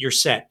complete your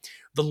set.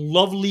 The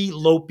lovely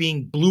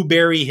loping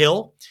Blueberry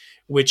Hill,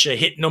 which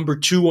hit number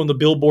 2 on the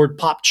Billboard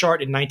Pop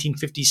Chart in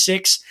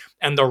 1956,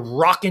 and the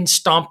Rockin'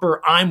 Stomper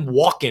I'm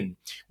Walkin',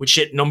 which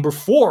hit number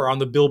 4 on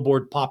the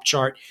Billboard Pop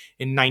Chart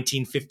in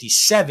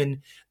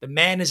 1957. The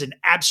man is an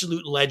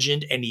absolute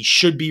legend, and he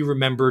should be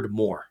remembered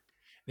more.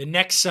 The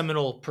next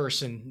seminal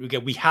person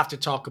we have to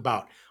talk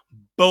about,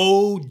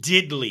 Bo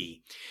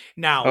Diddley.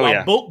 Now, Oh,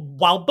 yeah.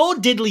 while Bo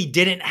Diddley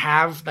didn't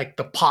have like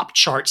the pop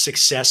chart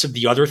success of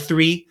the other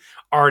 3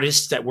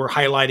 artists that we're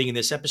highlighting in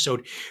this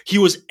episode, he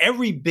was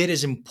every bit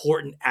as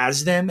important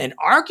as them, and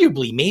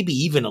arguably maybe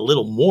even a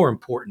little more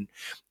important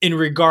in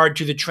regard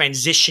to the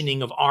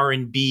transitioning of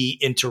R&B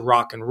into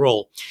rock and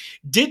roll.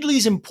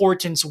 Diddley's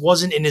importance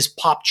wasn't in his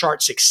pop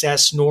chart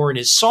success nor in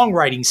his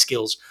songwriting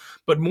skills,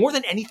 but more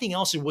than anything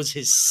else, it was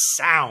his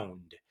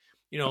sound.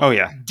 Oh,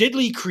 yeah.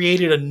 Diddley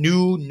created a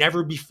new,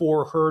 never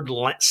before heard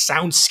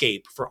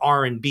soundscape for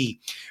R&B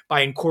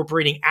by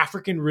incorporating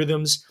African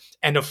rhythms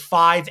and a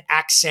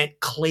 5-accent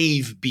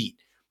clave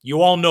beat.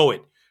 You all know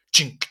it.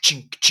 Chink,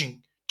 chink, chink,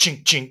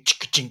 chink, chink,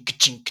 chink, chink,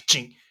 chink,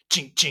 chink,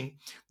 chink, chink.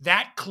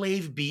 That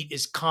clave beat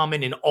is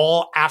common in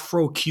all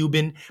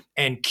Afro-Cuban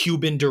and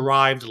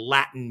Cuban-derived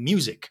Latin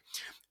music.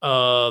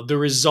 The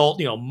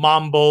result,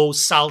 mambo,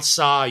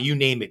 salsa, you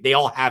name it, they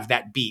all have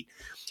that beat.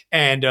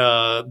 And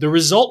the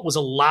result was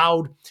a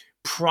loud,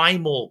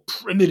 primal,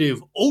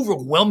 primitive,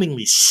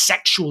 overwhelmingly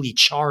sexually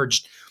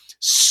charged,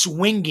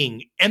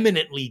 swinging,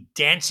 eminently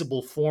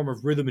danceable form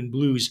of rhythm and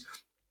blues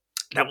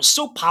that was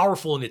so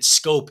powerful in its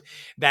scope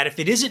that if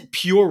it isn't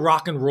pure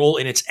rock and roll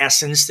in its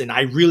essence, then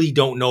I really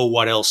don't know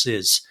what else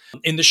is.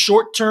 In the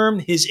short term,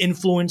 his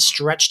influence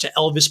stretched to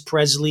Elvis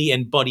Presley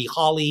and Buddy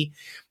Holly.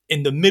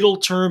 In the middle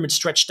term, it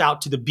stretched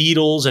out to the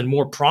Beatles and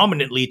more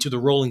prominently to the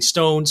Rolling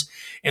Stones.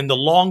 In the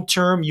long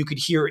term, you could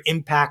hear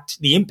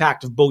the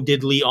impact of Bo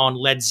Diddley on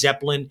Led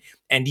Zeppelin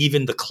and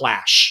even The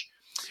Clash.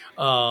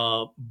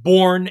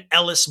 Born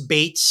Ellis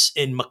Bates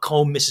in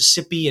Macomb,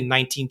 Mississippi in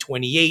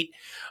 1928.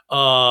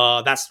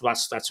 That's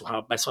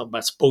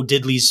Bo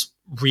Diddley's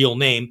real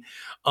name.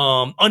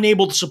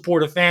 Unable to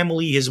support a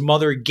family, his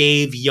mother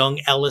gave young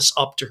Ellis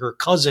up to her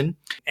cousin,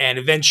 and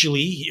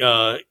eventually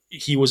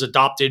he was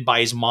adopted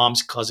by his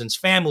mom's cousin's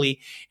family,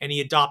 and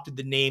he adopted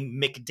the name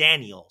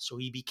McDaniel. So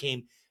he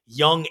became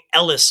young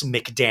Ellis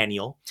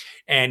McDaniel,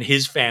 and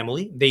his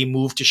family, they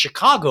moved to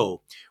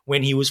Chicago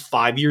when he was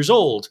 5 years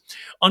old.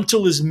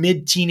 Until his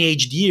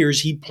mid-teenage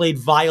years, he played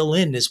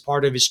violin as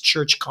part of his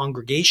church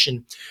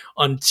congregation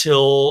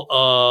until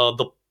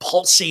the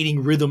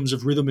pulsating rhythms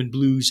of rhythm and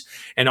blues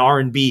and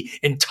R&B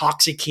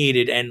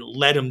intoxicated and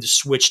led him to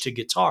switch to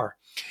guitar.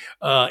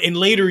 In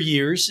later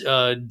years,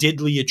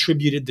 Diddley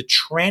attributed the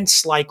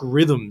trance-like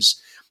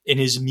rhythms in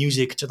his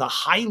music to the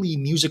highly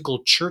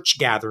musical church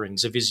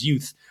gatherings of his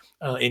youth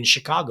in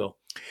Chicago.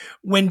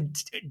 When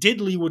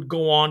Diddley would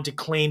go on to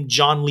claim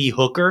John Lee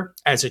Hooker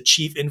as a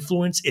chief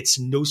influence, it's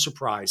no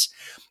surprise.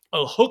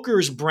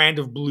 Hooker's brand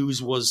of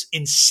blues was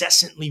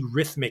incessantly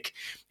rhythmic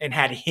and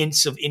had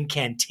hints of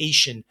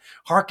incantation,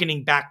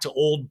 hearkening back to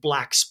old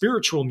black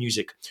spiritual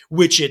music,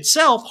 which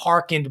itself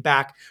harkened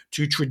back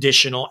to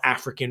traditional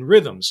African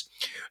rhythms.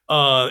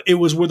 It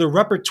was with a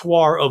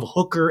repertoire of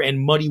Hooker and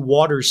Muddy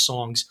Waters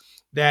songs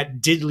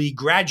that Diddley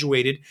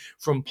graduated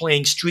from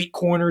playing street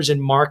corners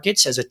and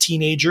markets as a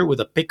teenager with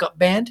a pickup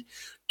band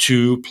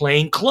to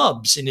playing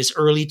clubs in his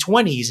early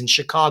 20s in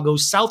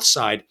Chicago's South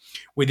Side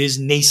with his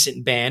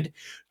nascent band,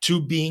 to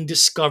being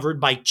discovered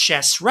by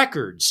Chess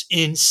Records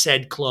in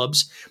said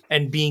clubs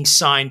and being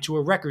signed to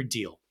a record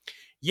deal.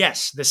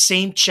 Yes, the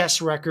same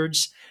Chess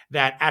Records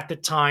that at the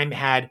time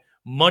had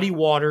Muddy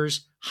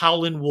Waters,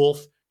 Howlin'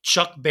 Wolf,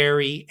 Chuck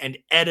Berry, and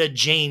Etta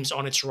James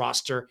on its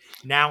roster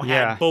now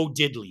had Bo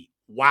Diddley.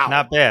 Wow.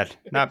 Not bad.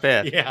 Not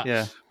bad.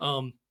 Yeah.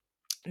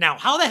 Now,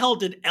 how the hell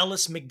did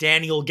Ellis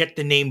McDaniel get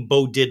the name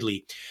Bo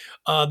Diddley?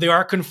 There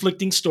are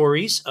conflicting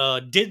stories.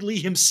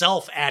 Diddley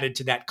himself added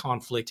to that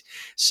conflict,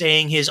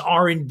 saying his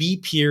R&B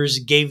peers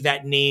gave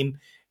that name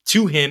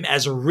to him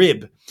as a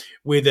rib,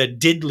 with a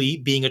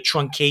Diddley being a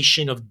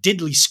truncation of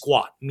diddly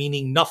squat,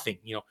 meaning nothing.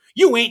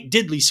 You ain't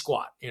diddly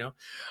squat.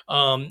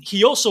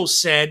 He also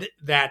said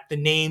that the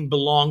name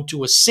belonged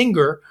to a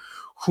singer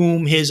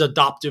whom his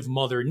adoptive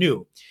mother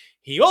knew.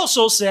 He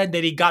also said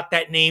that he got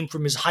that name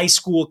from his high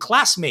school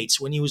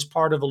classmates when he was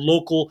part of a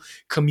local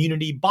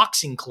community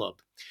boxing club.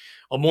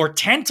 A more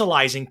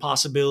tantalizing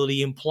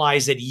possibility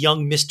implies that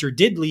young Mr.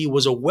 Diddley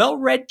was a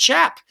well-read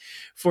chap,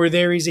 for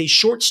there is a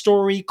short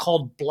story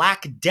called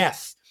Black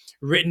Death,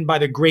 written by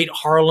the great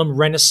Harlem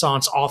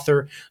Renaissance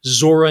author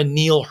Zora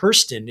Neale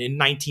Hurston in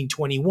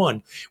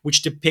 1921,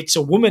 which depicts a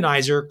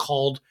womanizer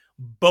called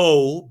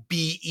Beau,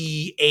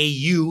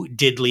 B-E-A-U,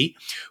 Diddley,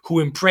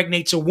 who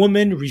impregnates a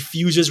woman,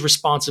 refuses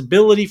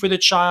responsibility for the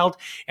child,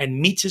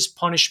 and meets his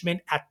punishment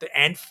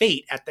and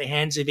fate at the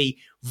hands of a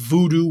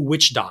voodoo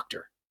witch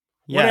doctor.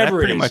 Yeah,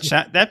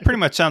 that pretty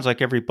much sounds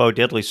like every Bo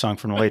Diddley song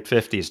from the late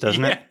 50s,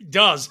 doesn't it? It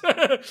does.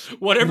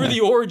 Whatever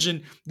the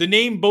origin, the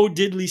name Bo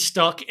Diddley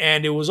stuck,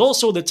 and it was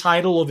also the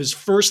title of his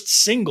first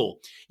single.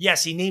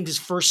 Yes, he named his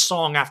first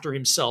song after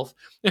himself,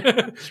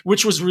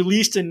 which was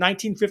released in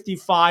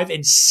 1955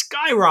 and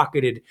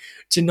skyrocketed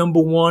to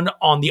number one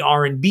on the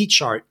R&B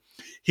chart.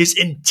 His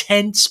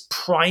intense,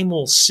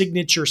 primal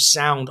signature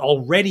sound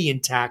already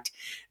intact,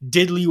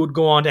 Diddley would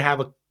go on to have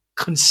a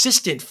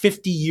consistent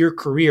 50-year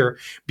career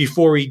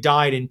before he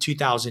died in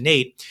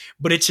 2008,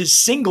 but it's his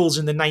singles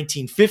in the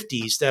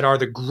 1950s that are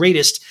the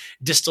greatest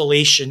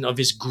distillation of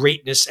his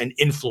greatness and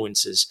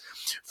influences.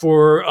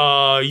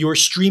 For your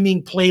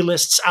streaming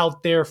playlists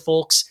out there,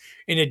 folks,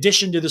 in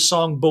addition to the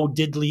song Bo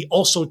Diddley,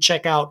 also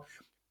check out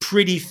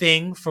Pretty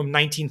Thing from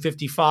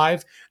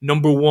 1955,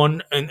 number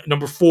 1 and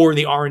number 4 in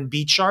the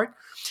R&B chart.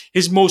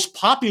 His most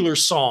popular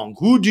song,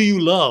 Who Do You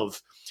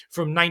Love,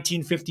 from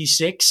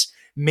 1956,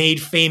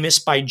 made famous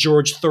by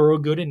George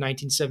Thorogood in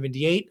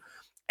 1978,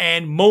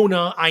 and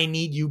Mona, I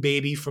Need You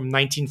Baby from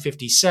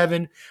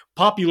 1957,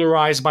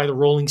 popularized by the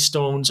Rolling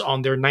Stones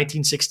on their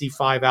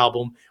 1965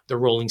 album, The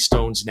Rolling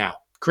Stones Now.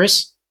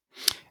 Chris?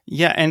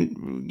 Yeah,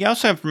 and you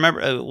also have to remember,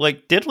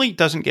 Diddley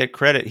doesn't get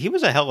credit. He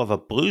was a hell of a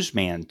blues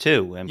man,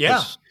 too. And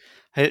yeah.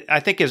 I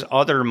think his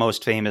other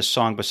most famous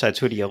song besides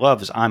Who Do You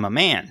Love is I'm a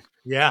Man.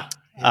 Yeah.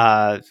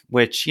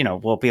 Which,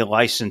 will be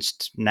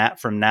licensed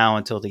from now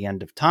until the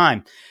end of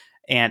time.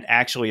 And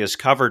actually is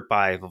covered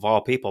by, of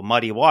all people,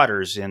 Muddy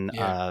Waters in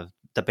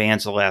the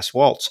band's The Last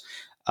Waltz.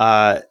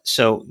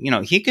 So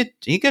he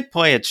could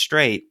play it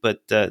straight,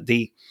 but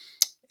it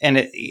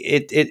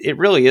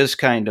really is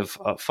kind of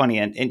funny.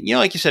 And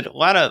like you said, a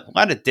lot of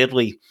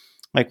Diddley,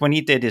 like when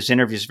he did his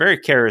interviews, very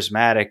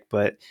charismatic,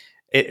 but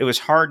it was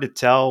hard to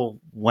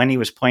tell when he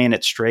was playing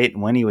it straight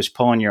and when he was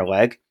pulling your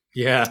leg.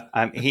 Yeah,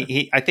 I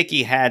think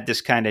he had this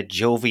kind of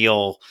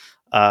jovial,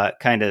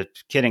 kind of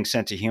kidding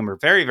sense of humor.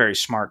 Very, very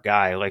smart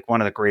guy. Like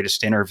one of the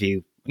greatest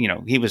interview.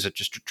 He was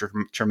just a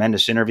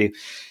tremendous interview.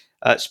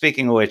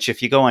 Speaking of which,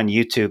 if you go on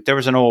YouTube, there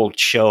was an old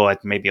show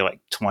maybe like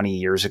 20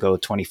 years ago,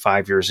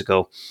 25 years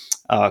ago,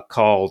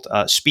 called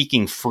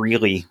Speaking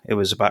Freely. It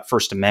was about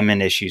First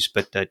Amendment issues,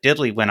 but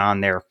Diddley went on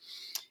there,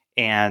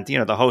 and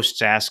the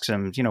host asks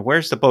him,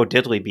 where's the Bo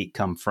Diddley beat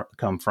come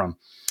from?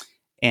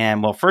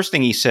 And well, first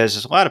thing he says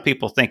is a lot of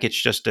people think it's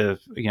just a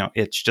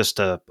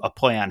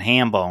play on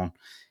Hambone.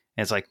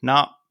 And it's like,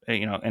 no,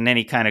 and then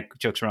he kind of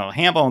jokes around.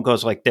 Hambone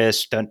goes like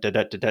this, dun, dun,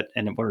 dun, dun, dun,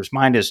 and where his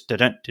mind is, dun,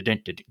 dun,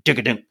 dun,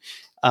 dun,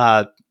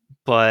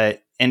 dun.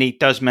 And he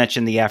does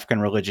mention the African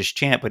religious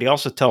chant, but he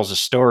also tells a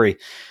story,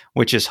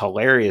 which is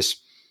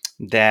hilarious,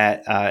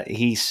 that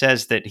he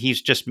says that he's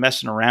just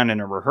messing around in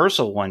a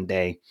rehearsal one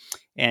day,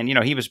 and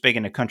he was big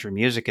into country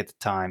music at the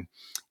time,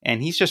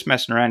 and he's just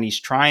messing around. He's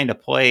trying to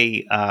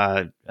play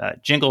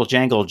 "Jingle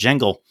Jangle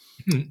Jingle"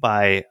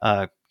 by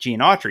Gene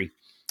Autry.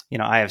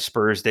 I have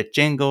spurs that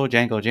jingle,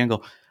 jangle,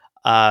 jingle,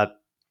 and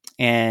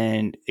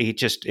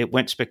it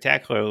went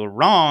spectacularly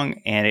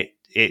wrong, and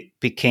it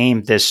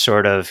became this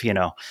sort of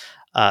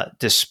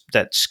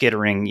that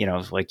skittering,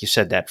 like you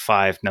said, that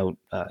 5-note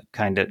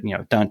kind of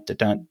dun dun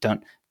dun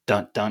dun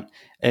dun dun.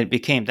 And it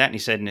became that, and he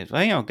said,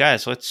 "Well,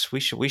 guys, we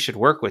should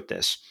work with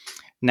this."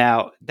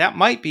 Now that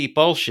might be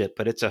bullshit,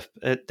 but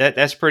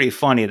that's pretty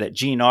funny that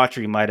Gene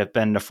Autry might have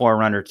been the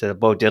forerunner to the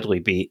Bo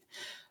Diddley beat.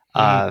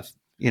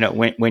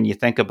 When you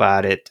think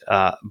about it,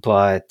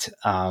 but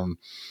to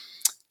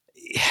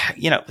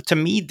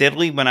me,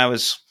 Diddley, when I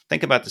was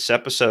thinking about this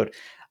episode,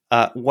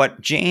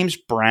 what James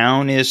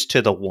Brown is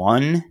to the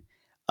 1,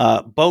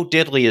 Bo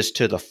Diddley is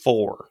to the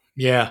 4.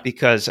 Yeah.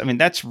 Because,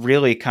 that's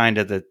really kind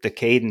of the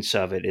cadence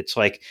of it. It's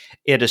like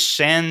it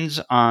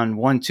ascends on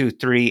 1, 2,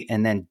 3,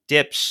 and then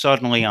dips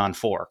suddenly on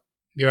 4.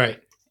 You're right.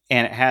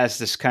 And it has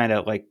this kind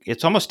of like,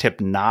 it's almost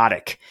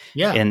hypnotic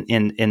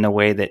in the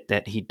way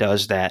that he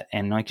does that.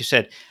 And like you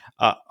said,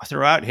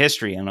 throughout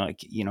history, and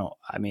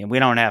we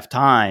don't have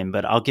time,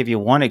 but I'll give you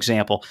one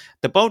example.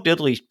 The Bo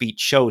Diddley beat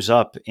shows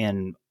up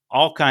in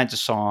all kinds of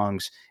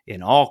songs,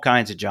 in all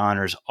kinds of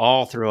genres,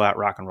 all throughout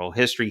rock and roll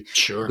history.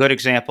 Sure. A good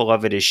example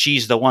of it is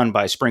 "She's the One"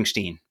 by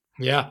Springsteen.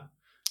 Yeah.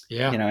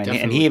 Yeah.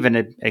 And he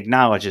even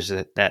acknowledges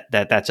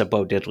that's a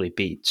Bo Diddley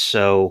beat.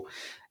 So,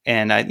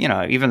 and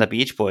even the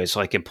Beach Boys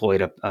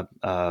employed a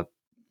Bo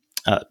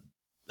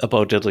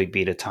Diddley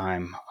beat a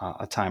time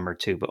or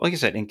two. But like I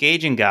said,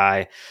 engaging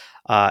guy,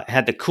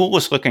 had the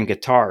coolest looking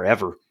guitar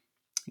ever.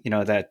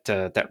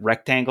 That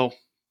rectangle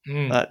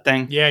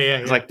thing. Yeah.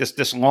 It's like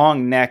this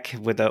long neck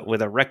with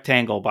a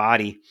rectangle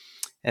body.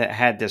 It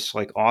had this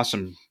like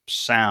awesome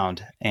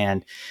sound,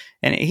 and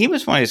he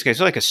was one of these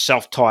guys, like a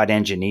self-taught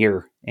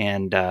engineer,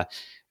 and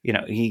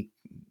he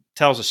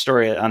tells a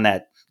story on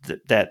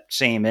that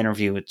same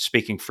interview with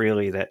Speaking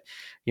Freely that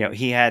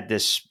he had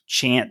this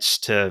chance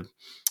to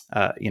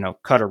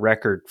cut a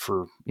record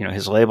for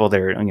his label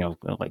there,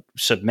 like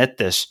submit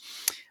this.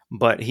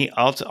 But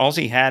all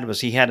he had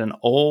was an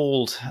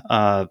old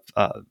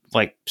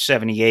like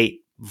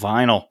 78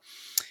 vinyl,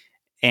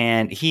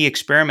 and he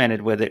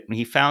experimented with it, and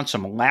he found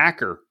some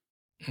lacquer,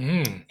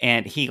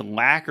 and he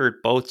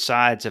lacquered both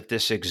sides of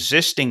this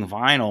existing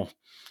vinyl,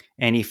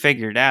 and he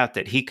figured out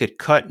that he could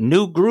cut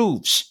new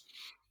grooves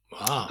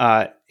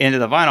into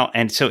the vinyl,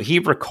 and so he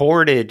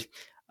recorded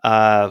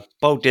Bo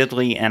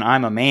Diddley and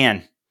 "I'm a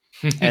Man"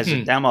 as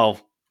a demo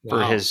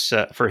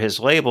for his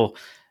label.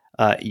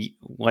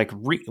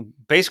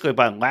 Basically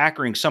by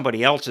lacquering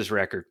somebody else's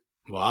record.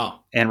 Wow.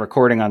 And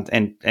recording on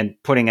and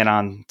putting it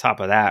on top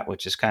of that,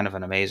 which is kind of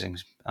an amazing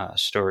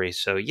story.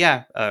 So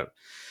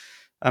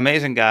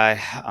amazing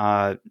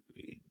guy.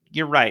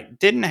 You're right.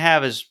 Didn't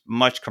have as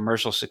much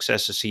commercial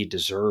success as he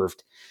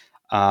deserved.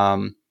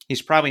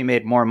 He's probably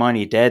made more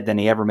money dead than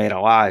he ever made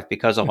alive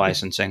because of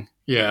licensing.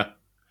 Yeah.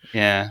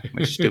 Yeah,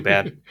 which is too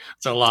bad.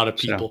 It's a lot of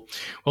people.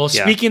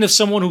 Speaking of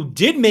someone who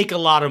did make a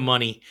lot of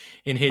money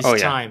in his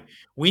time,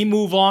 we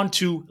move on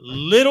to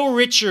Little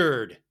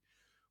Richard.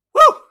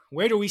 Woo!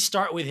 Where do we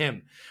start with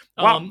him?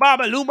 Wop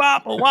baba loo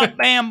bop or wop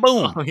bam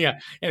boom. Yeah.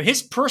 And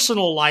his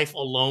personal life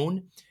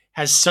alone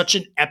has such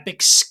an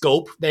epic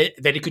scope that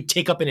it could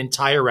take up an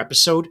entire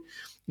episode.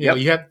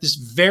 You have this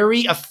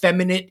very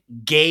effeminate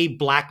gay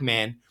black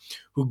man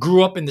who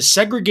grew up in the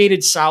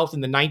segregated South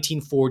in the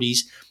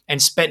 1940s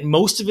and spent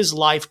most of his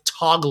life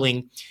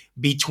toggling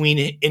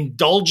between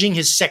indulging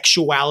his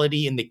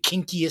sexuality in the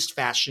kinkiest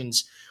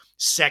fashions,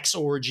 sex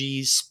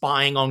orgies,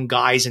 spying on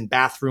guys in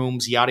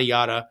bathrooms, yada,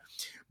 yada.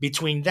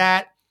 Between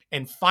that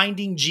and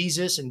finding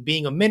Jesus and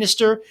being a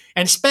minister,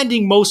 and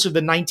spending most of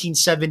the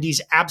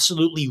 1970s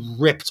absolutely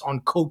ripped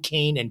on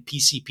cocaine and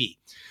PCP.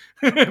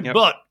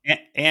 But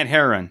and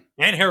heroin.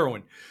 And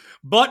heroin.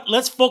 But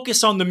let's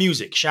focus on the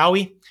music, shall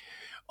we?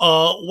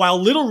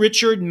 While Little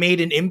Richard made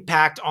an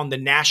impact on the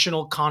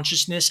national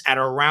consciousness at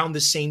around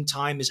the same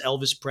time as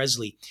Elvis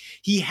Presley,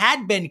 he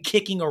had been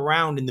kicking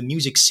around in the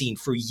music scene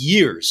for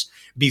years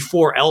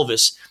before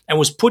Elvis and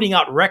was putting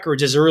out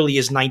records as early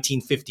as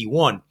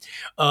 1951.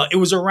 It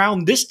was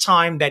around this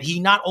time that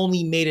he not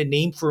only made a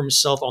name for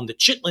himself on the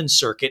Chitlin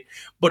circuit,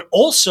 but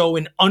also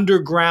in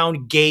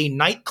underground gay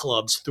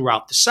nightclubs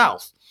throughout the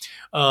South.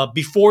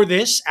 Before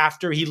this,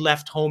 after he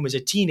left home as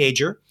a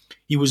teenager,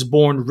 he was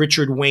born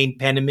Richard Wayne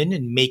Penniman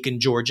in Macon,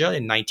 Georgia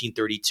in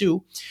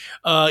 1932.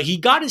 He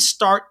got his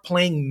start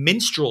playing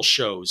minstrel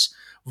shows,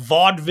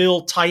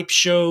 vaudeville-type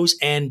shows,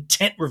 and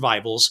tent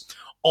revivals,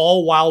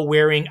 all while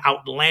wearing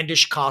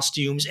outlandish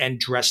costumes and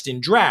dressed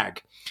in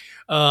drag.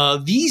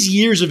 These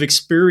years of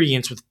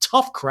experience with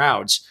tough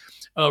crowds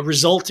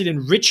resulted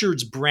in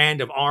Richard's brand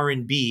of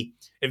R&B,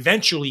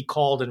 eventually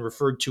called and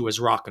referred to as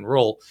rock and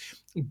roll,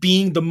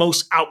 being the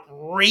most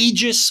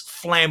outrageous,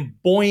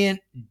 flamboyant,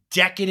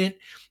 decadent,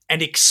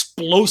 and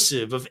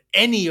explosive of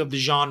any of the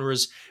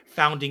genres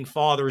founding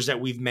fathers that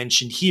we've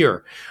mentioned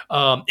here.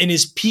 In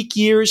his peak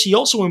years, he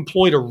also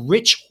employed a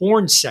rich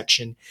horn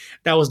section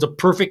that was the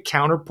perfect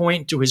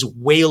counterpoint to his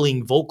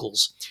wailing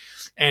vocals.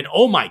 And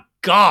oh my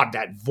God,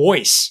 that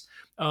voice.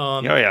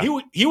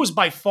 He was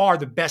by far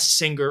the best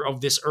singer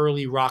of this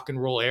early rock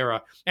and roll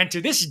era. And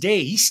to this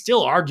day, he's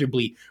still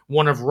arguably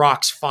one of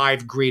rock's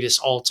 5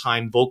 greatest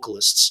all-time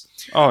vocalists.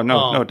 Oh,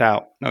 no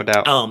doubt. No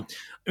doubt.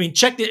 I mean,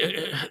 check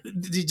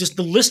just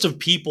the list of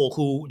people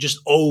who just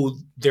owe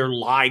their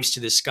lives to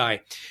this guy.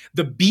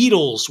 The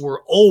Beatles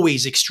were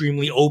always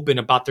extremely open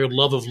about their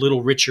love of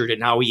Little Richard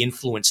and how he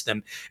influenced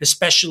them,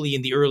 especially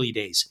in the early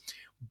days.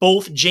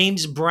 Both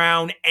James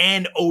Brown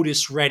and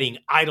Otis Redding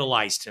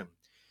idolized him.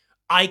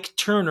 Ike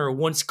Turner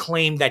once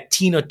claimed that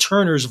Tina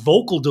Turner's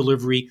vocal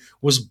delivery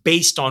was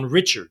based on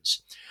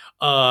Richard's.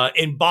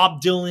 In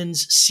Bob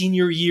Dylan's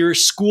senior year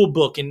school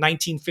book in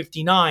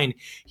 1959,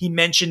 he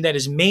mentioned that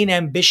his main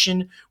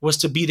ambition was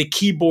to be the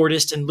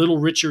keyboardist in Little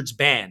Richard's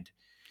band.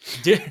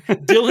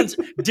 Dylan's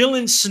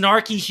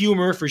snarky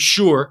humor for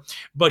sure,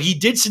 but he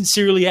did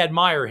sincerely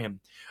admire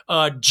him.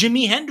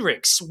 Jimi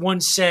Hendrix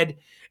once said,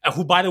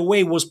 who by the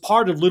way was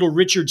part of Little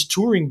Richard's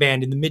touring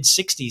band in the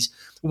mid-60s,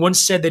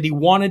 once said that he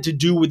wanted to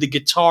do with the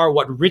guitar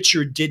what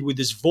Richard did with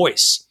his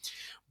voice.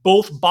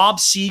 Both Bob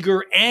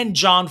Seger and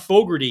John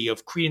Fogerty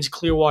of Creedence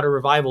Clearwater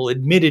Revival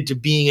admitted to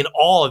being in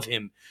awe of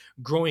him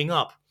growing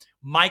up.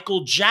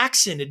 Michael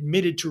Jackson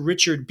admitted to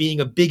Richard being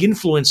a big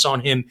influence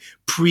on him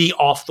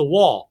pre-Off the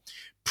Wall.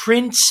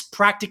 Prince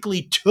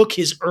practically took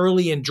his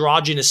early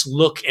androgynous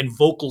look and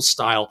vocal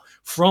style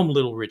from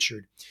Little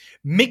Richard.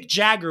 Mick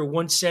Jagger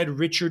once said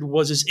Richard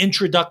was his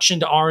introduction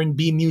to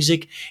R&B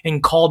music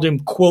and called him,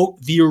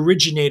 quote, the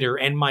originator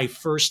and my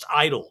first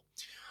idol.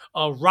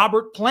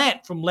 Robert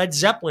Plant from Led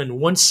Zeppelin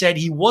once said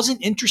he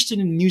wasn't interested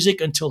in music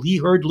until he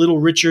heard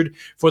Little Richard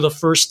for the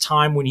first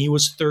time when he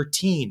was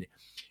 13.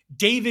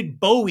 David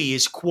Bowie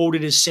is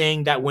quoted as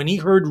saying that when he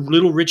heard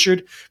Little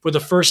Richard for the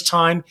first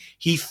time,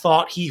 he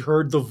thought he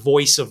heard the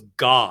voice of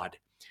God.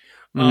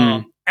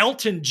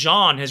 Elton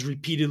John has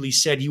repeatedly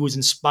said he was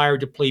inspired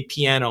to play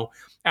piano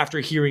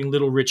after hearing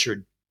Little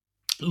Richard.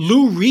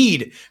 Lou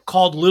Reed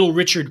called Little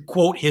Richard,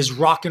 quote, his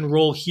rock and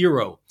roll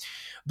hero.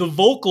 The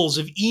vocals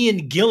of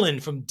Ian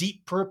Gillan from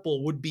Deep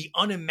Purple would be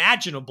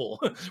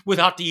unimaginable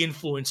without the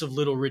influence of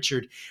Little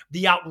Richard.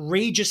 The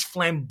outrageous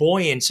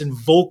flamboyance and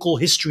vocal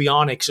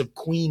histrionics of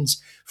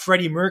Queen's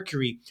Freddie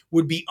Mercury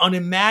would be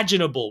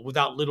unimaginable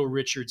without Little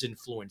Richard's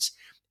influence.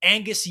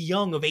 Angus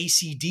Young of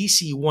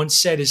AC/DC once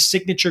said his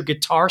signature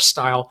guitar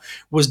style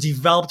was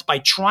developed by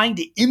trying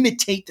to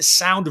imitate the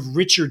sound of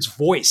Richard's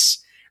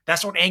voice.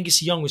 That's what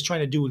Angus Young was trying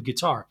to do with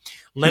guitar.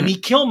 Lemmy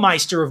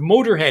Kilmister of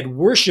Motorhead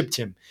worshipped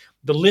him.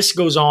 The list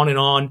goes on and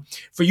on.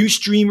 For you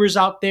streamers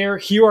out there,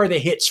 here are the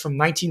hits from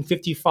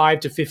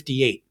 1955 to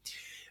 58.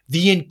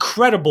 The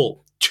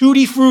incredible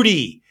Tutti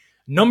Frutti,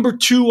 number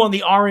 2 on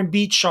the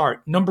R&B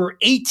chart, number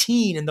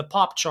 18 in the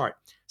pop chart.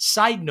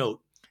 Side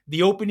note,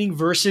 the opening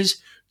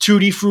verses,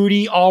 Tutti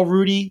Frutti, all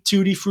Rudy,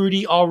 Tutti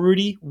Frutti, all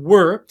Rudy,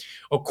 were,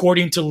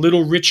 according to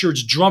Little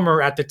Richard's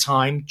drummer at the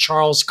time,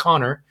 Charles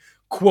Connor,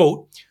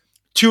 quote,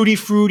 Tutti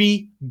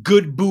Frutti,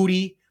 good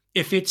booty.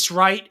 If it's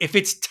right, if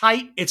it's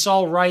tight, it's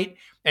all right.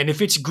 And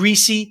if it's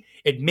greasy,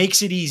 it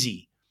makes it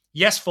easy.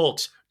 Yes,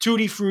 folks,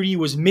 Tutti Frutti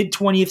was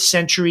mid-20th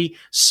century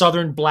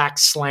Southern black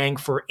slang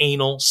for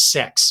anal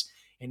sex.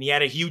 And he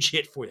had a huge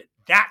hit for it.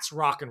 That's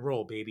rock and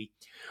roll, baby.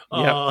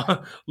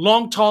 Yep.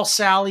 Long Tall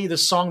Sally, the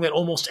song that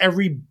almost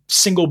every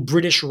single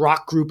British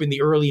rock group in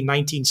the early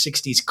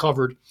 1960s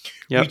covered,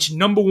 reached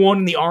number 1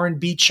 in the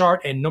R&B chart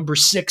and number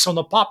 6 on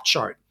the pop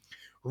chart.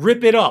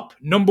 Rip It Up,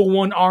 number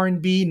 1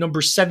 R&B,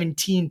 number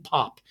 17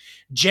 pop.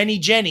 Jenny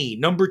Jenny,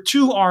 number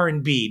 2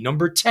 R&B,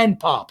 number 10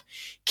 pop.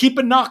 Keep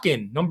It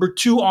Knockin', number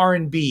 2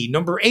 R&B,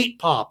 number 8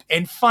 pop.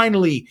 And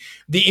finally,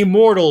 the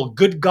immortal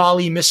Good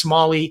Golly Miss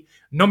Molly,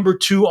 number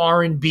 2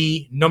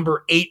 R&B,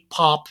 number 8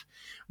 pop.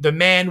 The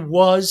man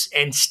was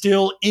and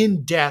still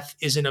in death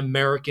is an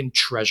American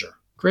treasure.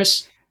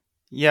 Chris?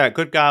 Yeah,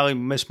 Good Golly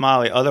Miss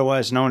Molly,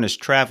 otherwise known as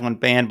Traveling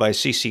Band by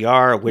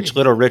CCR, which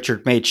Little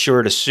Richard made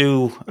sure to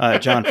sue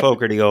John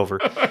Fogerty over,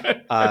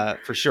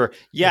 for sure.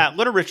 Yeah,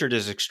 Little Richard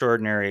is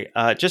extraordinary,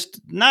 just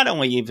not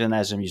only even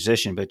as a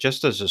musician, but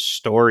just as a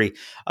story.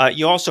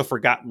 You also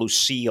forgot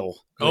Lucille.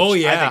 Oh,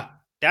 yeah.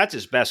 That's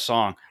his best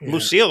song. Yeah.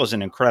 Lucille is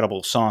an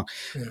incredible song.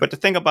 Yeah. But the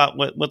thing about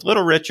with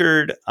Little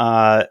Richard,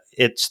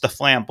 it's the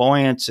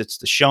flamboyance, it's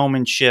the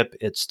showmanship,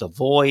 it's the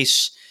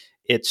voice.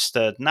 It's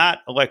the not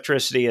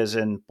electricity as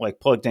in like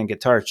plugged in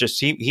guitars. Just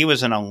he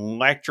was an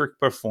electric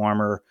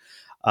performer.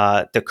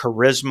 The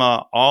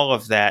charisma, all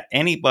of that.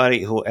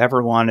 Anybody who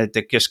ever wanted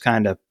to just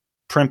kind of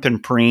primp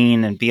and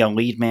preen and be a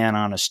lead man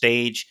on a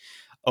stage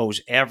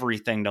owes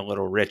everything to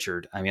Little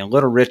Richard. I mean,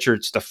 Little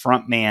Richard's the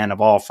front man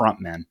of all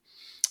frontmen.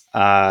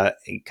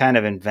 He kind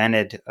of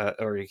invented,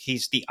 or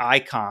he's the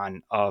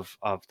icon of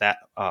that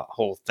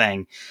whole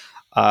thing.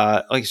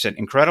 Like I said,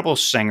 incredible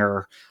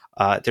singer.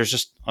 There's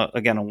just,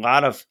 again, a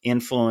lot of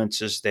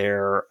influences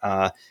there.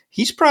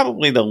 He's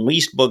probably the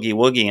least boogie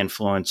woogie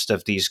influenced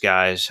of these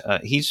guys.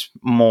 He's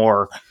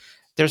more,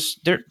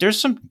 there's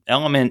some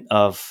element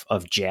of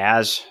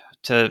jazz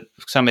to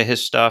some of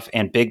his stuff,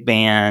 and big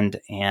band,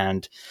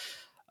 and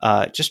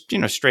just,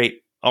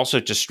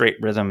 straight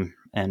rhythm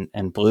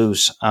and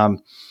blues.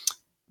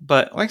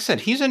 But like I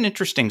said, he's an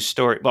interesting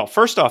story. Well,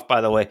 first off,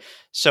 by the way,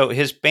 so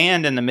his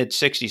band in the mid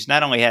 60s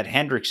not only had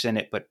Hendrix in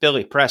it, but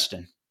Billy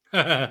Preston.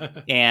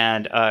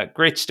 And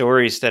great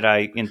stories that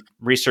in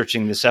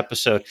researching this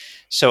episode.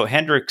 So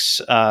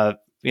Hendrix,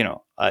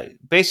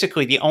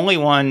 basically the only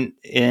one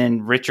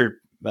in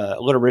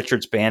Little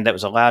Richard's band that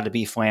was allowed to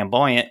be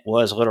flamboyant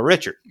was Little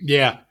Richard.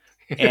 Yeah.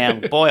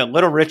 And boy,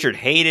 Little Richard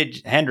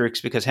hated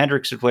Hendrix because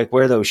Hendrix would like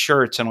wear those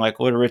shirts, and like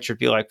Little Richard would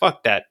be like,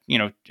 "Fuck that,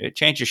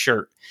 change your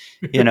shirt,"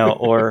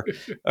 or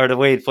the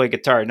way he'd play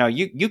guitar. No,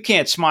 you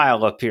can't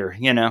smile up here,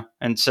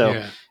 And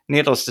so,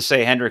 needless to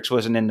say, Hendrix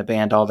wasn't in the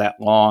band all that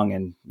long,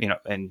 and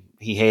and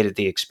he hated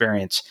the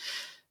experience.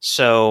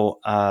 So,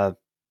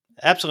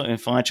 absolutely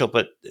influential,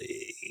 but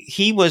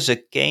he was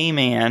a gay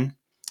man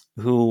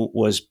who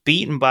was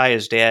beaten by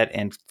his dad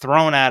and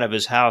thrown out of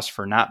his house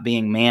for not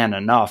being man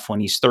enough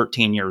when he's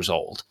 13 years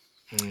old.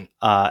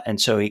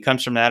 And so he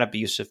comes from that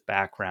abusive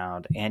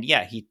background. And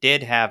yeah, he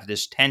did have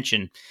this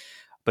tension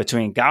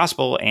between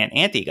gospel and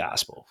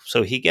anti-gospel.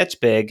 So he gets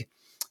big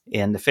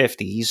in the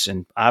 50s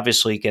and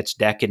obviously gets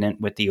decadent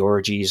with the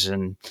orgies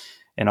and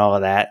all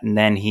of that. And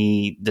then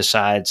he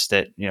decides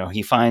that,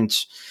 he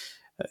finds,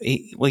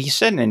 he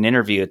said in an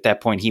interview at that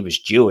point he was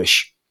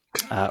Jewish.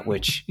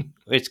 Which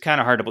it's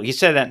kind of hard to believe. He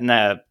said that in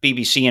a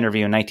BBC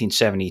interview in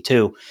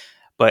 1972,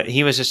 but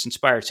he was just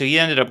inspired. So he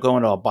ended up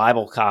going to a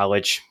Bible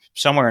college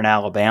somewhere in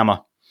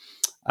Alabama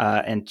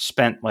and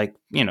spent a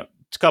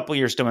couple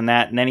years doing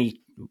that. And then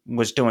he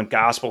was doing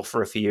gospel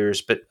for a few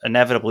years, but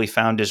inevitably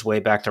found his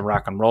way back to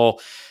rock and roll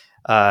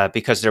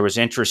because there was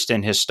interest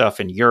in his stuff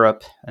in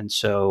Europe. And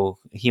so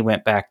he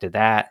went back to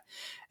that.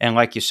 And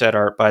like you said,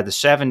 Art, by the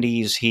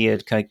 70s, he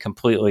had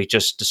completely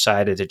just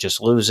decided to just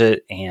lose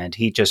it. And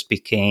he just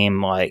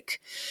became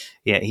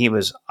he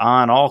was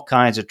on all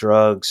kinds of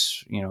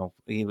drugs.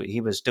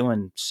 He was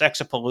doing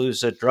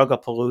sexapalooza,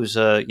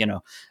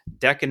 drugapalooza,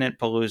 decadent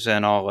palooza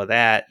and all of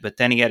that. But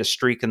then he had a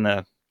streak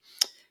and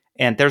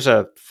there's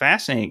a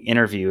fascinating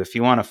interview. If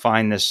you want to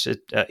find this,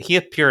 he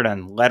appeared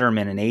on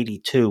Letterman in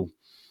 82.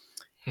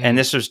 And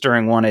this was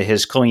during one of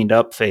his cleaned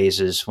up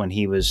phases when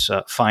he was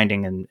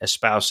finding and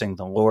espousing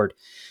the Lord.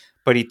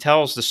 But he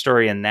tells the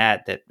story in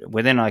that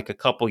within a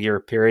couple year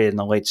period in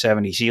the late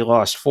 70s, he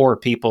lost 4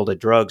 people to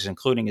drugs,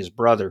 including his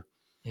brother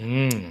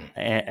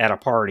at a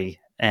party.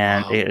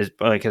 And his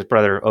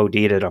brother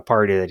OD'd at a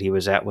party that he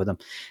was at with him.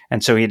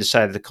 And so he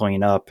decided to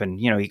clean up. And,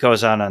 he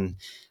goes on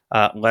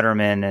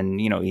Letterman and,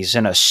 he's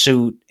in a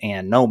suit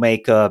and no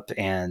makeup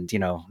and,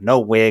 no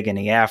wig and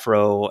the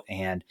afro.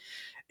 And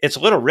it's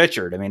Little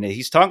Richard. I mean,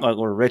 he's talking like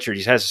Little Richard.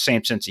 He has the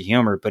same sense of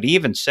humor, but he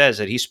even says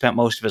that he spent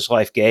most of his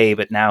life gay,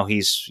 but now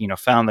he's,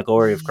 found the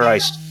glory of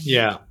Christ.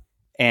 Yeah.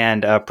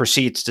 And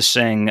proceeds to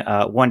sing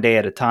One Day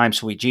at a Time,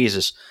 Sweet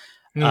Jesus.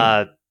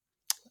 But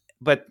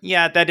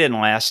yeah, that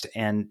didn't last.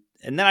 And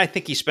then I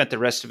think he spent the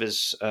rest of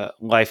his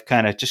life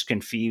kind of just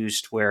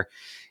confused, where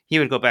he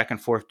would go back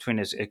and forth between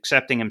his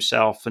accepting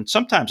himself. And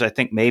sometimes I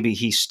think maybe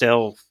he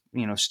still,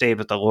 stayed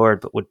with the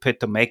Lord, but would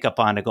put the makeup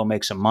on to go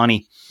make some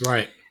money.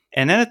 Right.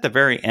 And then at the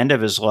very end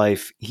of his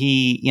life,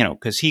 he,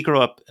 because he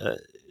grew up,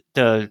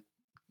 the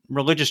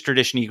religious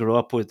tradition he grew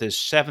up with is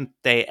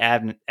Seventh-day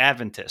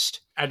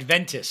Adventist.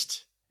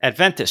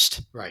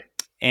 Right.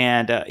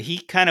 And he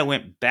kind of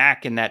went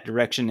back in that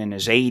direction in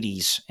his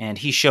 80s. And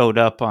he showed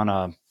up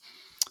on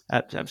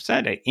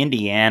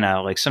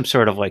Indiana, some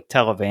sort of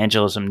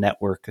televangelism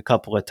network a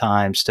couple of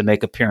times to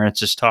make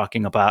appearances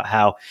talking about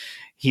how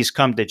he's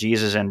come to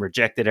Jesus and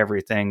rejected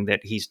everything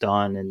that he's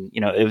done. And,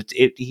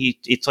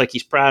 it's like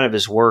he's proud of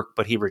his work,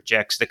 but he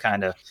rejects the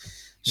kind of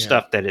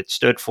stuff that it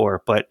stood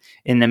for. But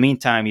in the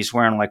meantime, he's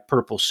wearing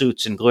purple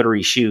suits and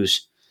glittery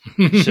shoes.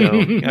 So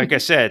like I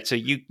said, so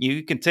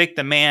you can take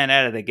the man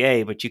out of the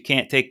gay, but you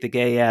can't take the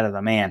gay out of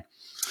the man.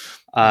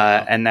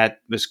 And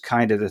that was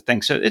kind of the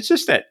thing. So it's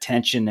just that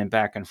tension and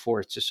back and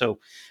forth. So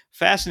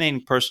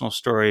fascinating personal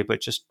story, but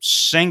just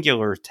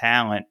singular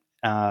talent,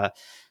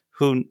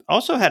 who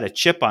also had a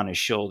chip on his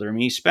shoulder. I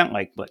mean, he spent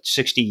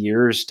 60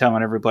 years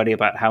telling everybody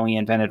about how he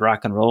invented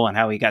rock and roll and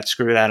how he got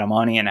screwed out of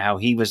money and how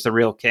he was the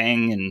real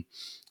king. And,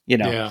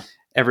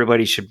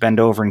 everybody should bend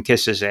over and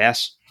kiss his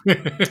ass.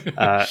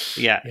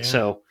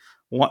 So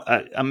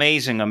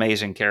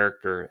amazing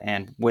character.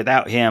 And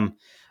without him,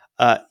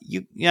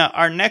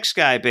 our next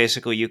guy,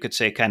 basically, you could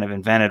say kind of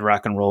invented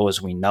rock and roll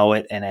as we know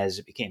it and as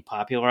it became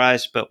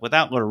popularized. But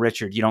without Little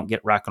Richard, you don't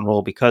get rock and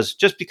roll because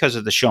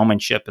of the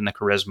showmanship and the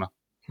charisma.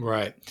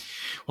 Right.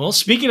 Well,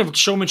 speaking of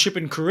showmanship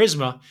and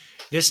charisma,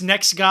 this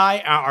next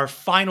guy, our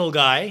final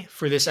guy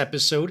for this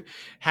episode,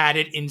 had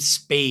it in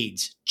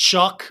spades.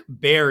 Chuck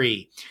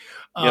Berry.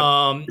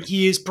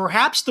 He is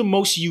perhaps the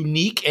most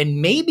unique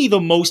and maybe the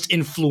most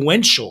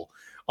influential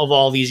of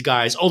all these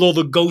guys, although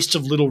the ghost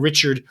of Little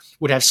Richard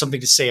would have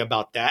something to say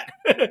about that.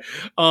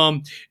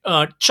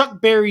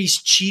 Chuck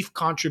Berry's chief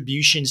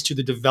contributions to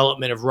the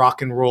development of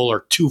rock and roll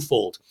are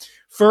twofold.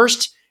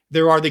 First,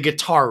 there are the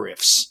guitar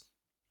riffs.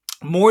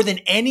 More than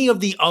any of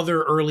the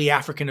other early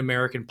African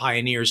American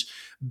pioneers,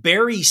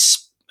 Berry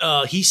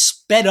he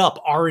sped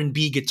up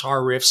R&B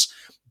guitar riffs,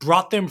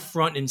 brought them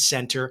front and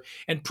center,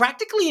 and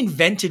practically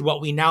invented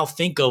what we now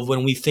think of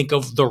when we think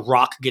of the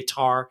rock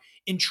guitar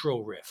intro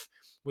riff.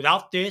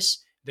 Without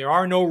this, there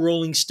are no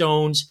Rolling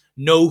Stones,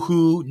 no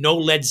Who, no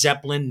Led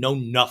Zeppelin, no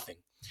nothing.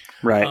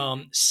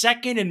 Right.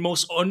 Second and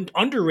most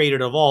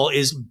underrated of all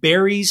is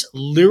Berry's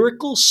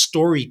lyrical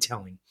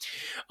storytelling.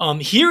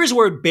 Here is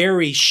where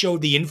Berry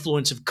showed the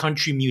influence of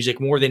country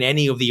music more than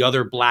any of the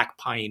other black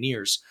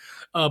pioneers.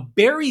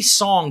 Berry's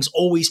songs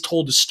always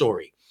told a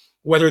story,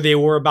 whether they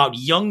were about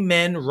young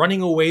men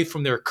running away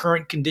from their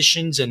current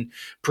conditions and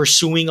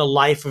pursuing a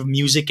life of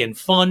music and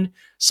fun,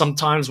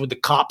 sometimes with the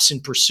cops in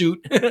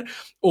pursuit,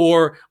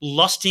 or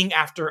lusting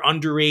after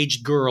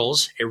underage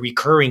girls, a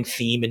recurring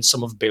theme in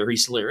some of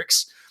Berry's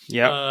lyrics.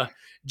 Yeah.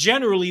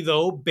 Generally,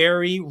 though,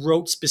 Berry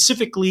wrote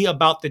specifically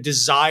about the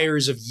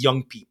desires of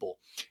young people,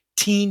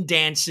 teen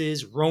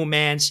dances,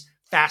 romance,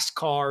 fast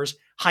cars,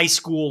 high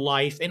school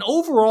life, and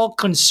overall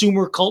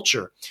consumer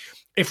culture.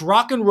 If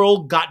rock and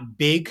roll got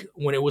big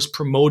when it was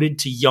promoted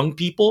to young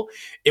people,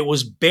 it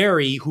was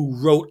Berry who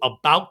wrote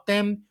about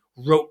them,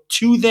 wrote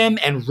to them,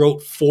 and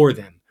wrote for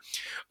them.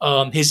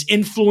 His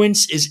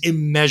influence is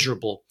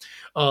immeasurable.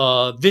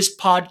 This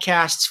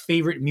podcast's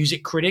favorite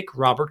music critic,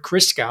 Robert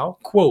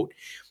Christgau, quote,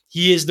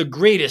 "He is the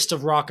greatest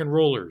of rock and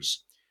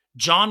rollers."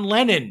 John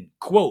Lennon,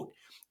 quote,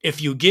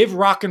 "If you give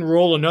rock and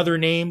roll another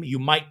name, you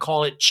might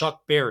call it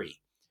Chuck Berry."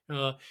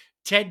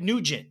 Ted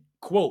Nugent,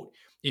 quote,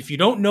 "If you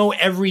don't know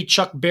every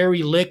Chuck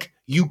Berry lick,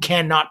 you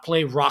cannot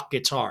play rock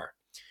guitar."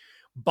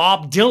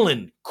 Bob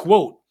Dylan,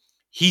 quote,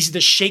 "He's the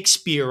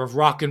Shakespeare of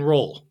rock and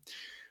roll."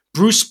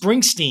 Bruce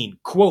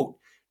Springsteen, quote,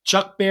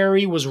 "Chuck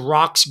Berry was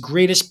rock's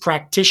greatest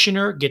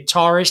practitioner,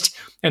 guitarist,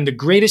 and the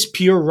greatest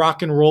pure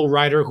rock and roll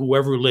writer who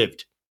ever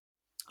lived."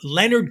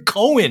 Leonard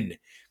Cohen,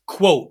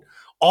 quote,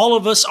 "All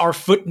of us are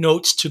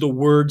footnotes to the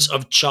words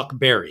of Chuck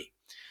Berry."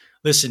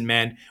 Listen,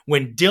 man,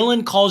 when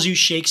Dylan calls you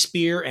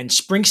Shakespeare and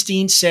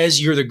Springsteen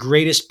says you're the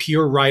greatest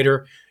pure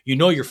writer, you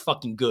know you're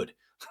fucking good.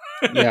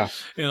 Yeah.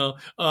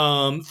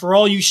 For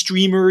all you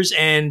streamers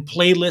and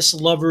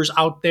playlist lovers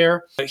out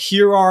there,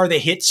 here are the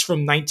hits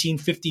from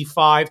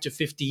 1955 to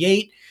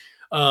 58.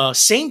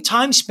 Same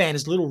time span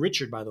as Little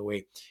Richard, by the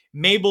way.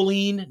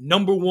 Maybelline,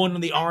 number 1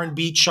 on the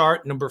R&B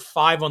chart, number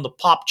 5 on the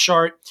pop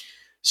chart.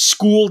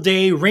 School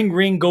Day, Ring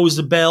Ring Goes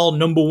the Bell,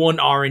 number 1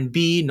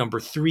 R&B, number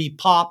 3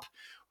 pop.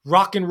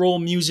 Rock and Roll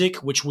Music,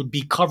 which would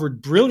be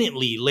covered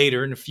brilliantly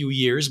later in a few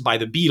years by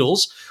the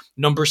Beatles,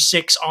 number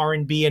 6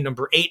 R&B and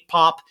number 8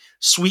 pop.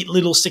 Sweet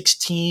Little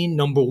 16,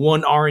 number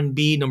 1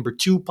 R&B, number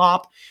 2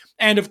 pop.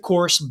 And of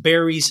course,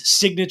 Berry's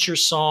signature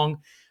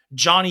song,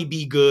 Johnny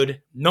B.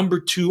 Good, number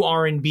 2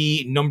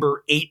 R&B,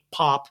 number 8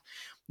 pop.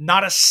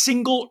 Not a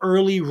single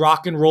early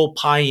rock and roll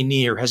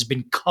pioneer has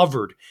been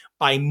covered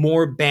by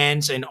more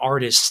bands and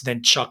artists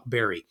than Chuck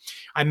Berry.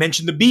 I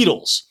mentioned the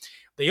Beatles.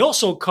 They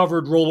also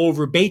covered Roll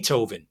Over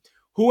Beethoven.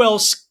 Who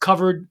else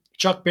covered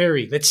Chuck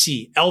Berry? Let's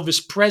see.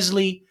 Elvis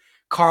Presley,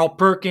 Carl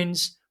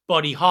Perkins,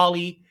 Buddy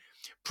Holly.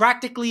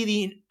 Practically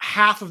the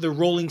half of the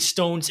Rolling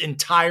Stones'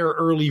 entire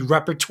early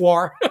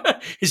repertoire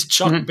is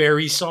Chuck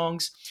Berry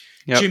songs.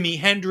 Yep. Jimi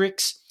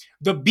Hendrix.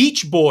 The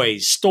Beach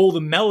Boys stole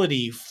the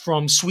melody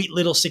from Sweet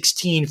Little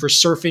 16 for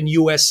Surfin'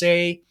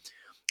 USA.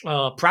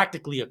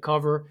 Practically a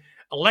cover.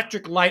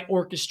 Electric Light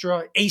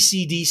Orchestra,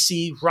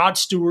 AC/DC, Rod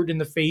Stewart and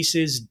the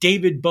Faces,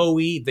 David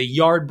Bowie, the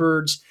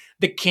Yardbirds,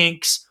 the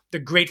Kinks, the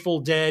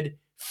Grateful Dead,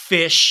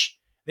 Fish.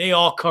 They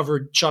all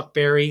covered Chuck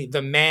Berry.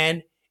 The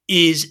man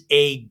is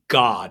a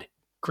god.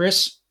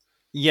 Chris?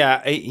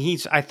 Yeah,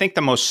 he's, I think,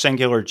 the most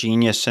singular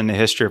genius in the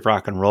history of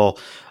rock and roll.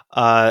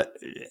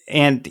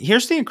 And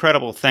here's the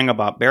incredible thing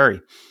about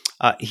Berry.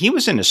 He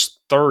was in his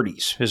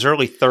 30s, his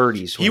early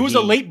 30s. He was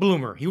a late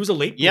bloomer.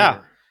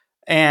 Yeah.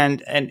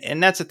 And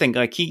that's the thing.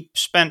 Like, he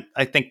spent,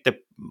 I think, the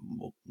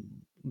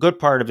good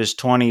part of his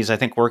 20s, I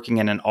think, working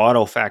in an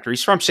auto factory.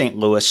 He's from St.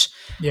 Louis.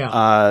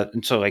 Yeah.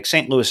 And so like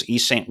St. Louis,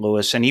 East St.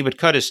 Louis, and he would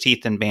cut his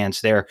teeth in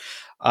bands there.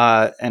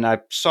 And I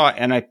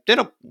did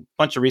a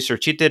bunch of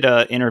research. He did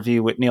an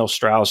interview with Neil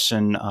Strauss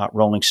and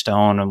Rolling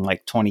Stone in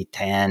like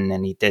 2010,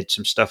 and he did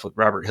some stuff with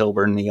Robert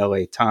Hilburn in the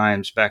LA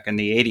Times back in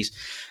the 80s.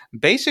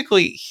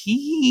 Basically,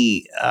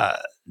 he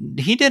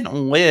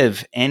didn't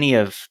live any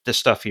of the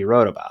stuff he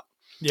wrote about.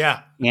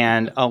 Yeah.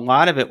 And a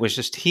lot of it was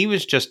just, he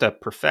was just a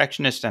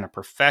perfectionist and a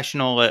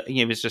professional.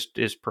 It was just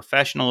his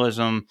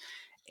professionalism,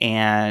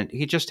 and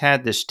he just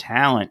had this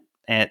talent.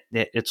 And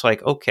it's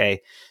like,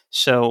 okay,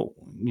 so,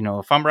 you know,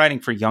 if I'm writing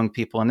for young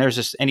people, and there's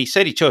this, and he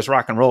said he chose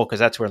rock and roll because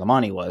that's where the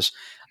money was.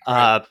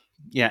 Right.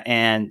 Yeah.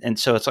 And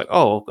so it's like,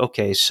 oh,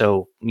 okay.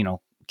 So, you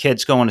know,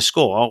 kids going to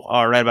school,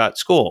 I'll write about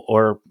school,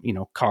 or, you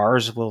know,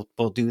 cars, we'll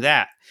do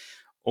that.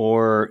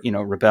 or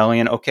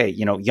Rebellion. Okay,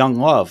 Young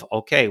Love.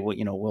 Okay,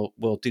 well,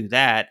 we'll do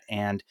that,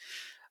 and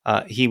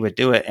he would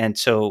do it. And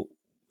so,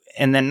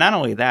 and then not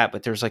only that,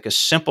 but there's like a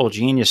simple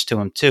genius to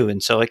him too.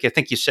 And so, like I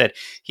think you said,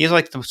 he's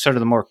like sort of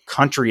the more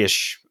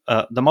countryish,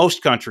 the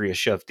most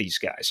countryish of these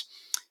guys.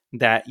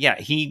 That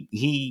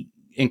he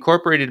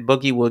incorporated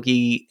boogie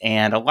woogie,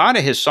 and a lot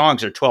of his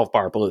songs are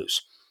 12-bar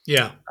blues.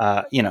 Yeah.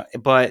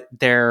 But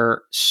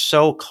they're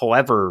so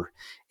clever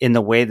in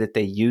the way that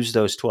they use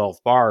those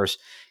 12 bars.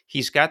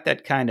 He's got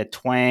that kind of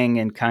twang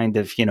and kind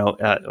of,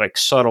 like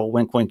subtle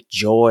wink, wink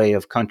joy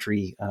of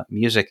country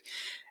music.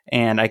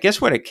 And I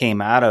guess what it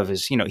came out of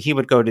is, he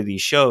would go to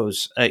these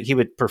shows, he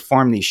would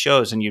perform these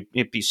shows, and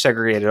it'd be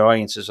segregated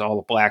audiences, all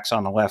the blacks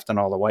on the left and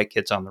all the white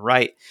kids on the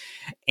right.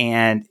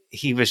 And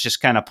he was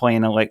just kind of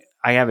playing it like,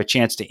 I have a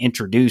chance to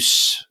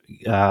introduce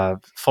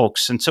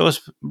folks. And so it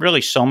was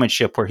really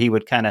showmanship, where he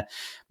would kind of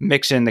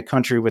mix in the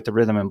country with the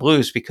rhythm and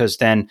blues, because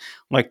then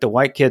like the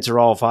white kids are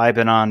all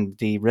vibing on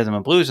the rhythm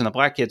and blues and the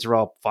black kids are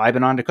all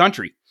vibing on the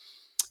country.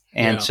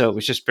 And so it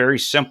was just very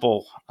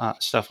simple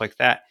stuff like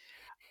that.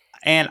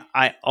 And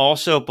I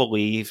also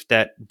believe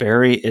that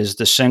Barry is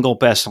the single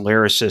best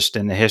lyricist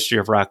in the history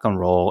of rock and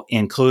roll,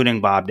 including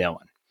Bob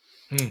Dylan.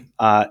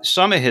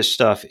 Some of his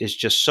stuff is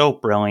just so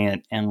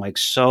brilliant and like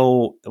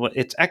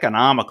it's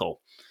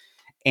economical,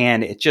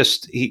 and it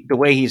just the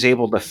way he's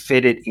able to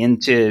fit it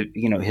into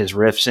his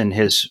riffs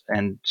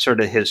and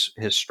sort of his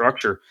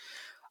structure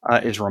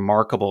is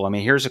remarkable. I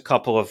mean, here's a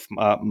couple of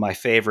my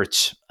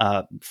favorites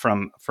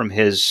from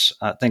his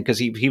thing, because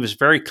he was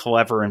very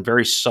clever and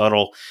very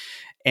subtle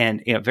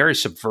and very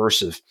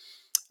subversive.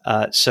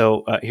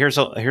 So here's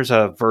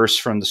a verse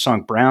from the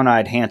song "Brown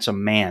Eyed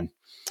Handsome Man."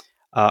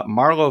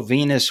 Marlo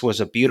Venus was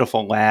a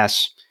beautiful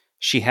lass.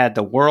 She had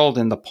the world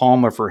in the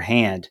palm of her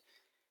hand.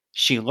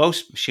 She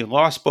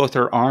lost both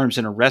her arms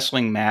in a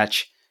wrestling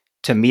match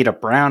to meet a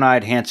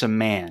brown-eyed handsome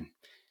man.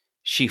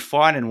 She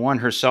fought and won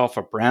herself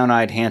a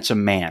brown-eyed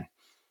handsome man,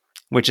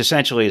 which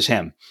essentially is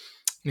him.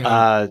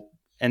 Yeah.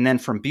 And then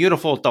from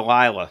Beautiful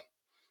Delilah,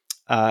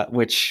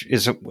 which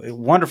is a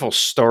wonderful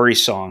story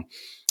song.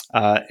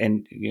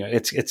 And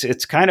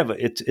it's kind of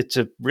it's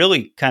a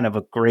really kind of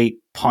a great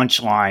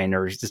punchline,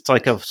 or it's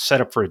like a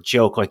setup for a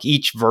joke. Like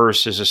each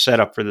verse is a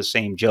setup for the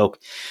same joke,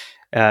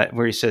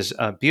 where he says,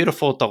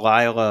 "Beautiful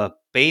Delilah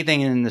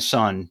bathing in the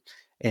sun,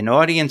 an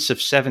audience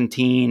of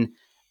 17,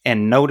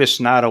 and notice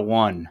not a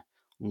one.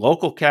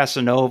 Local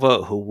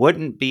Casanova who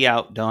wouldn't be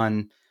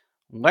outdone.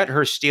 Let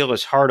her steal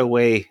his heart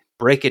away,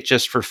 break it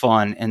just for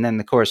fun." And then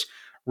the chorus,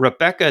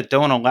 "Rebecca,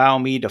 don't allow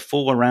me to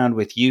fool around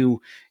with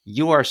you.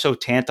 You are so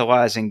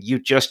tantalizing. You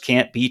just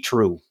can't be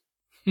true."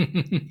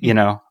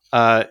 Yeah.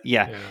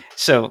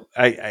 So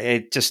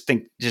I just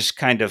think just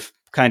kind of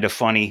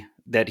funny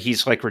that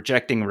he's like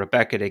rejecting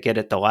Rebecca to get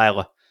at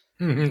Delilah.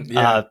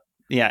 Yeah.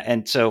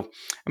 And so,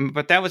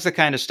 but that was the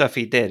kind of stuff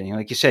he did. And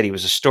like you said, he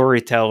was a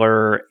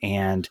storyteller,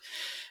 and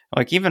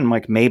like even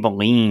like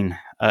Maybelline,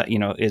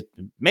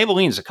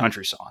 Maybelline is a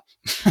country song.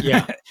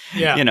 Yeah.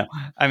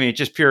 I mean,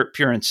 just pure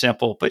and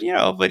simple. But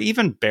but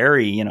even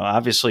Barry,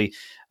 obviously,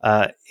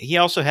 he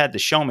also had the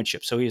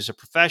showmanship. So he was a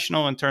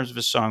professional in terms of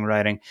his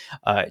songwriting,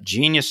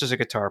 genius as a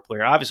guitar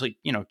player. Obviously,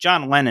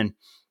 John Lennon,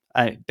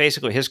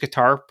 basically his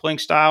guitar playing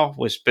style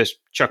was just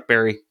Chuck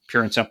Berry,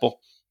 pure and simple.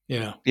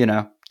 Yeah.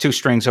 2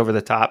 strings over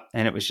the top,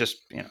 and it was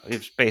just, it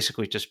was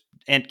basically just,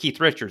 and Keith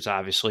Richards,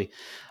 obviously,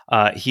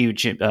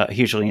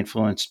 hugely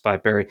influenced by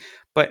Barry,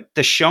 but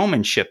the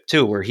showmanship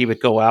too, where he would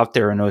go out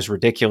there in those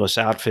ridiculous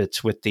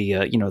outfits with the,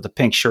 the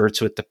pink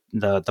shirts with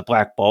the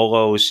black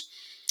bolos,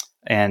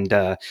 and,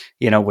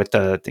 with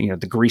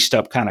the greased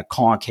up kind of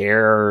conch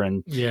hair,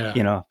 and,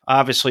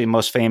 obviously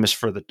most famous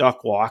for the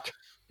duck walk.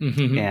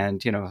 Mm-hmm.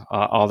 And,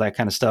 all that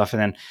kind of stuff. And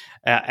then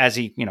as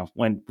he,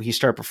 when he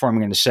started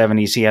performing in the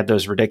 70s, he had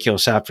those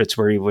ridiculous outfits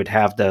where he would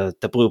have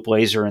the blue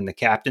blazer and the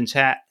captain's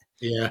hat.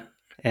 Yeah.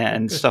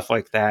 And stuff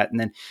like that. And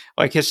then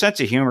like his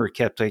sense of humor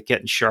kept like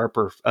getting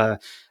sharper. I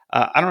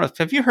don't know.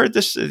 Have you heard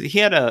this? He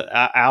had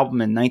a album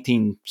in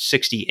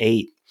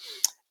 1968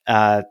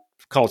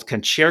 called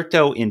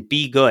Concerto in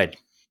B Good.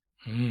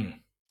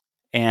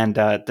 And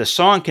the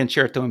song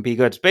Concerto in B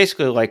Good is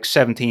basically like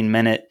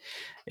 17-minute.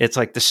 It's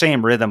like the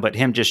same rhythm, but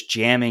him just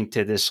jamming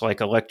to this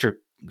like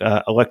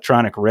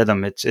electronic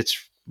rhythm.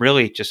 It's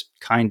really just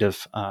kind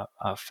of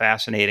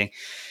fascinating.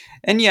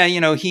 And yeah,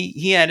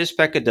 he had his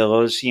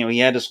peccadillos. He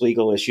had his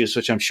legal issues,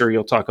 which I'm sure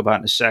you'll talk about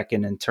in a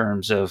second, in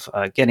terms of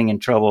getting in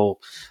trouble,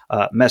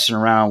 messing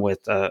around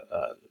with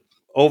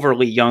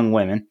overly young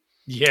women.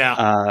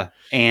 Yeah.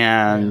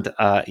 He's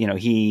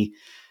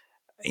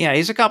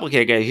a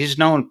complicated guy. He's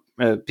known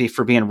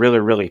for being really,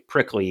 really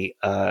prickly.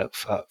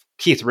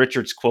 Keith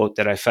Richards quote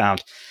that I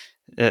found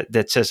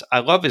that says,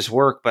 "I love his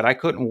work, but I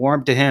couldn't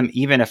warm to him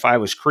even if I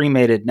was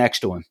cremated next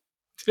to him."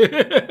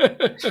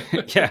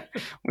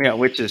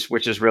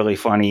 which is really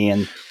funny.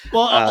 And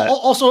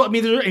also, I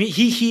mean,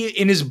 he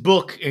in his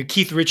book,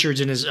 Keith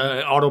Richards, in his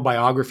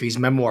autobiography, his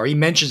memoir, he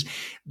mentions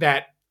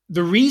that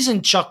the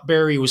reason Chuck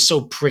Berry was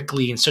so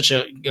prickly and such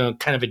a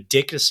kind of a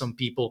dick to some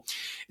people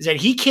is that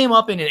he came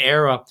up in an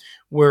era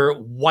where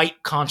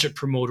white concert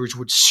promoters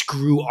would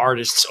screw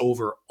artists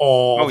over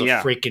all Oh the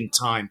yeah. freaking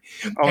time.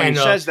 Oh, and he And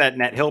says that in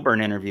that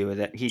Hilburn interview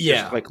that he just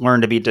yeah, like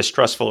learned to be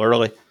distrustful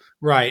early.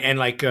 right. And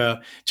like to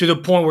the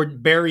point where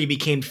Barry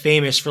became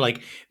famous for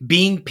like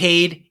being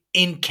paid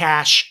in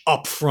cash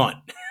up front.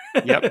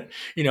 Yep.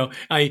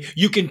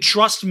 You can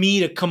trust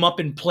me to come up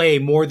and play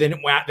more than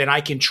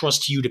I can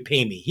trust you to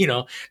pay me.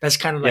 That's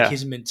kind of like Yeah.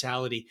 his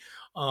mentality.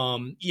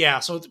 So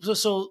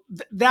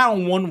that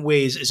in one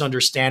way is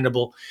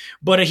understandable,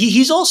 but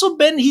he's also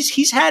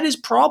he's had his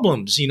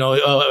problems,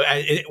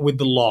 with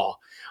the law.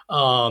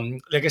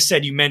 Like I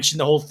said, you mentioned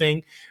the whole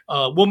thing.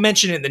 We'll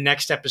mention it in the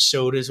next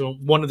episode. Is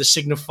one of the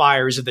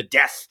signifiers of the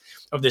death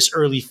of this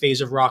early phase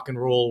of rock and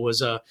roll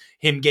was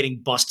him getting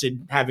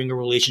busted having a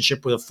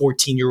relationship with a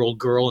 14-year-old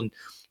girl and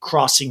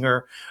crossing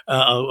her,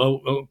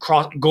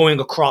 going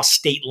across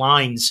state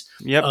lines.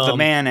 Yep. The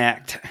Mann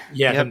Act.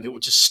 Yeah, Yep.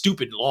 which is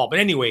stupid law. But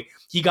anyway,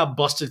 he got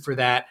busted for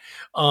that.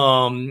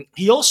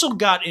 He also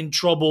got in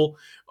trouble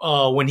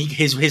when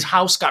his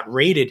house got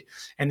raided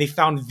and they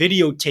found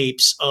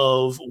videotapes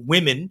of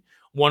women,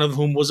 one of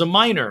whom was a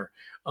minor.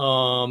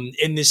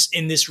 In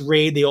this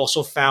raid, they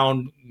also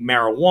found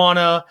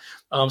marijuana.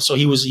 So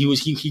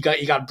he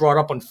got brought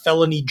up on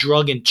felony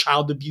drug and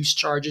child abuse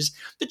charges.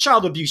 The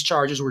child abuse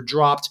charges were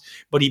dropped,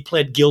 but he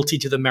pled guilty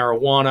to the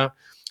marijuana.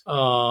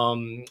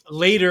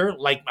 Later,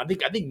 like I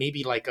think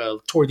maybe like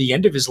toward the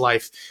end of his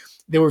life,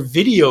 there were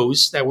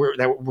videos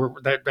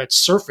that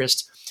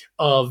surfaced,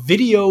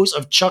 videos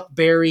of Chuck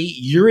Berry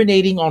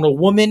urinating on a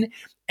woman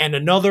and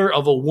another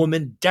of a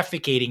woman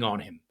defecating on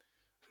him.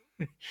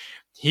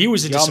 He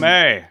was into some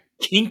Yummy.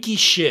 kinky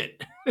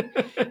shit.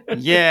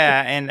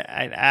 Yeah, and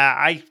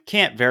I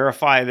can't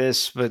verify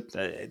this, but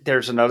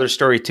there's another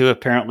story too.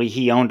 Apparently,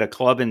 he owned a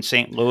club in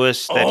St.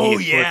 Louis.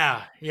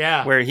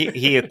 Yeah. Where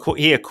he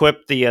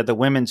equipped the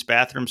women's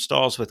bathroom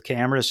stalls with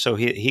cameras so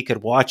he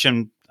could watch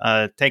them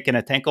taking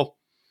a tinkle.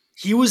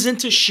 He was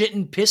into shit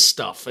and piss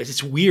stuff.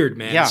 It's weird,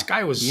 man. Yeah. This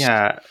guy was. He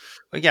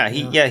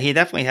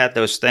definitely had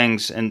those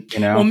things, and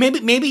Well,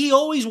 maybe he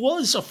always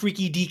was a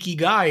freaky deaky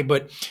guy,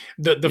 but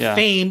the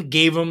fame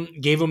gave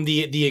him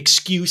the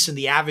excuse and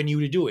the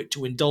avenue to do it,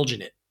 to indulge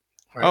in it.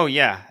 Right? Oh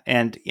yeah,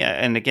 and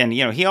again,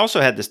 he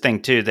also had this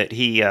thing too that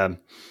he,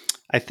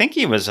 I think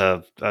he was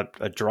a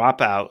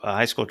dropout, a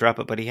high school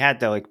dropout, but he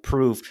had to like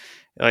prove,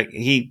 like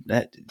he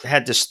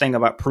had this thing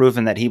about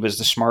proving that he was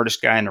the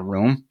smartest guy in the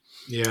room.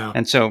 Yeah.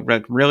 And so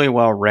really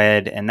well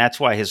read. And that's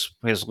why his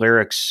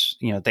lyrics,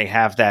 they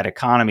have that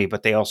economy,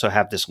 but they also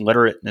have this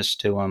literateness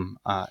to them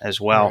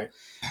as well. Right.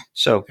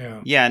 So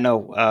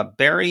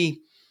Barry,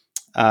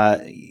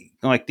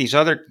 like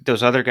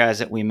those other guys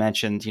that we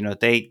mentioned,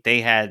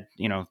 they had,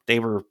 they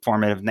were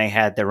formative and they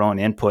had their own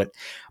input.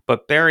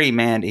 But Barry,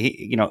 man,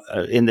 he,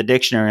 in the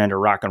dictionary under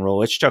rock and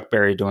roll, it's Chuck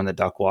Berry doing the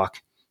duck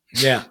walk.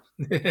 Yeah.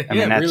 I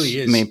mean, that's, really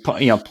is. I mean,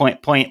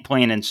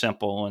 plain and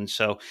simple. And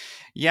so,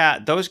 yeah,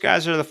 those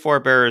guys are the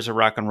forebearers of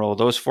rock and roll.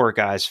 Those four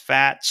guys: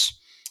 Fats,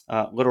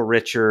 Little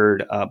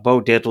Richard,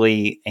 Bo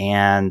Diddley,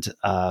 and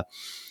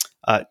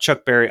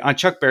Chuck Berry. On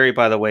Chuck Berry,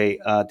 by the way,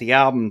 the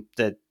album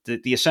that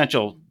the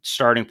essential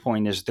starting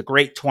point is The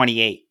Great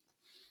 28,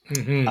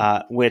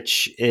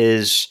 which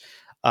is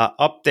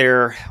up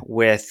there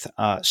with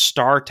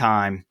Star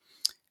Time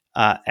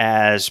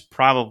as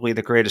probably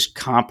the greatest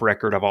comp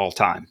record of all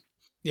time.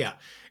 Yeah,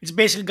 it's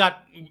basically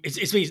got it's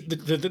basically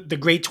the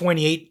Great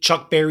 28,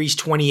 Chuck Berry's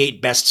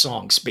 28 best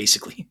songs,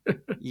 basically.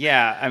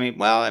 Yeah, I mean,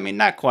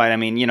 not quite. I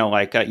mean,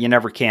 like You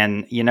Never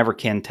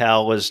Can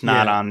Tell was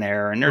not on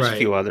there, and there's a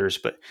few others,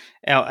 but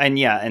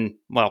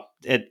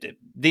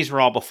these were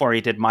all before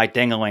he did My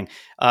Ding-a-Ling.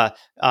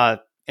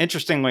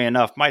 Interestingly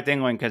enough, My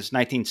Ding-a-Ling is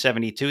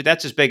 1972.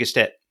 That's his biggest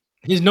hit.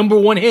 His number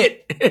one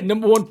hit,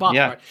 number one pop.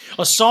 Yeah.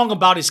 A song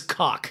about his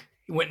cock.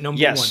 He went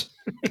number one.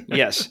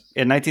 Yes,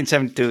 in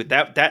 1972,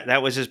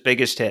 that was his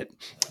biggest hit.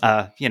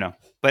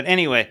 But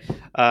anyway,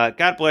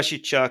 God bless you,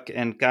 Chuck,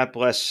 and God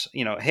bless,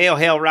 hail,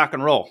 hail, rock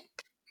and roll.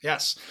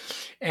 Yes,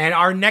 and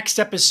our next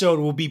episode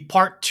will be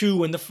part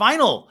 2 and the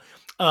final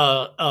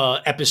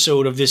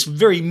episode of this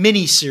very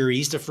mini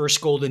series, the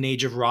first golden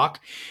age of rock.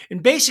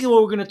 And basically,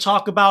 what we're going to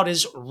talk about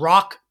is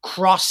rock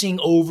crossing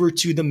over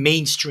to the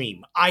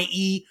mainstream,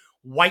 i.e.,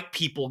 white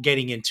people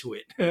getting into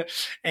it,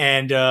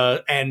 and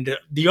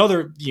the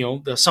other,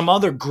 some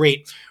other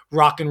great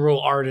rock and roll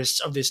artists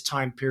of this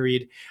time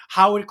period,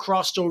 how it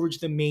crossed over to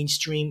the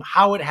mainstream,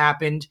 how it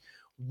happened,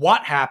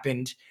 what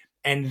happened,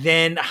 and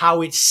then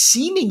how it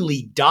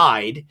seemingly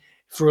died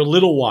for a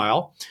little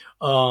while.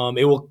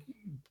 It will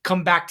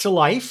come back to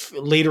life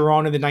later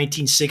on in the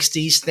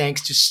 1960s,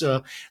 thanks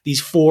to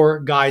these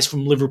 4 guys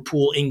from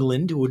Liverpool,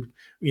 England, who would,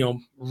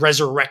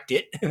 resurrect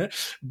it.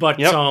 But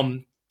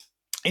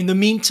in the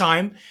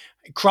meantime,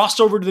 it crossed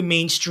over to the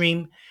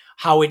mainstream,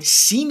 how it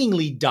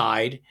seemingly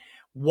died,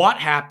 what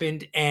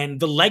happened, and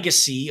the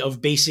legacy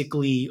of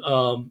basically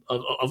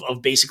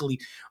basically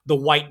the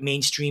white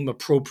mainstream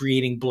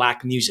appropriating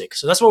black music.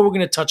 So that's what we're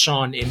going to touch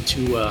on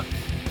into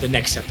the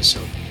next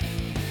episode.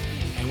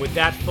 And with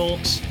that,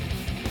 folks,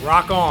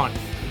 rock on.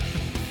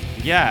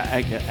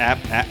 Yeah,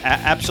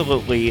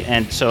 absolutely.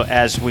 And so,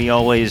 as we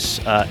always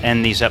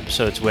end these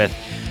episodes with,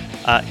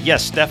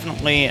 yes,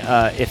 definitely.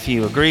 If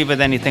you agree with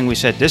anything we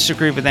said,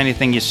 disagree with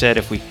anything you said,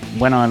 if we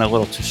went on a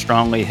little too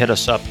strongly, hit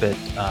us up at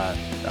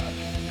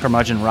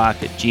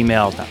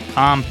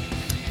curmudgeonrock@gmail.com.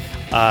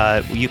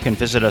 You can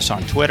visit us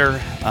on Twitter.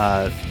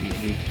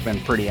 We've been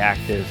pretty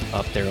active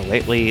up there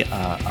lately.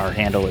 Our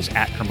handle is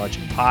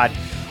 @curmudgeonpod.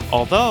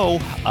 Although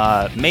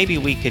maybe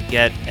we could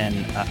get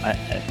an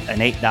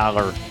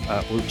 $8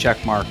 blue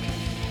check mark,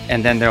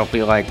 and then there'll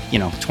be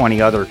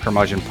 20 other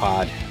Curmudgeon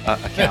Pod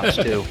accounts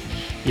too.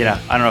 I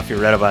don't know if you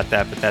read about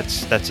that, but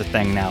that's a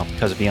thing now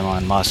because of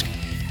Elon Musk.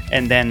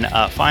 And then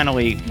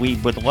finally, we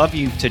would love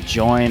you to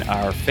join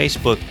our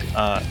Facebook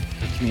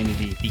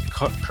community, the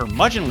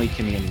Curmudgeonly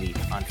community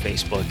on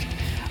Facebook.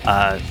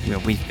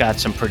 We've got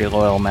some pretty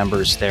loyal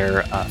members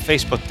there.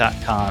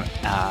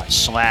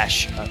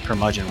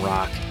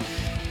 Facebook.com/curmudgeonrock.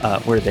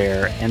 We're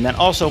there. And then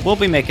also we'll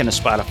be making a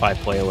Spotify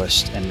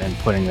playlist and then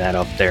putting that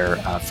up there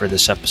for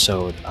this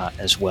episode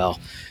as well.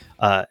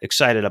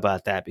 Excited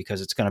about that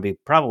because it's going to be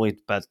probably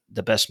about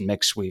the best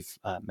mix we've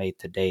made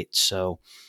to date. So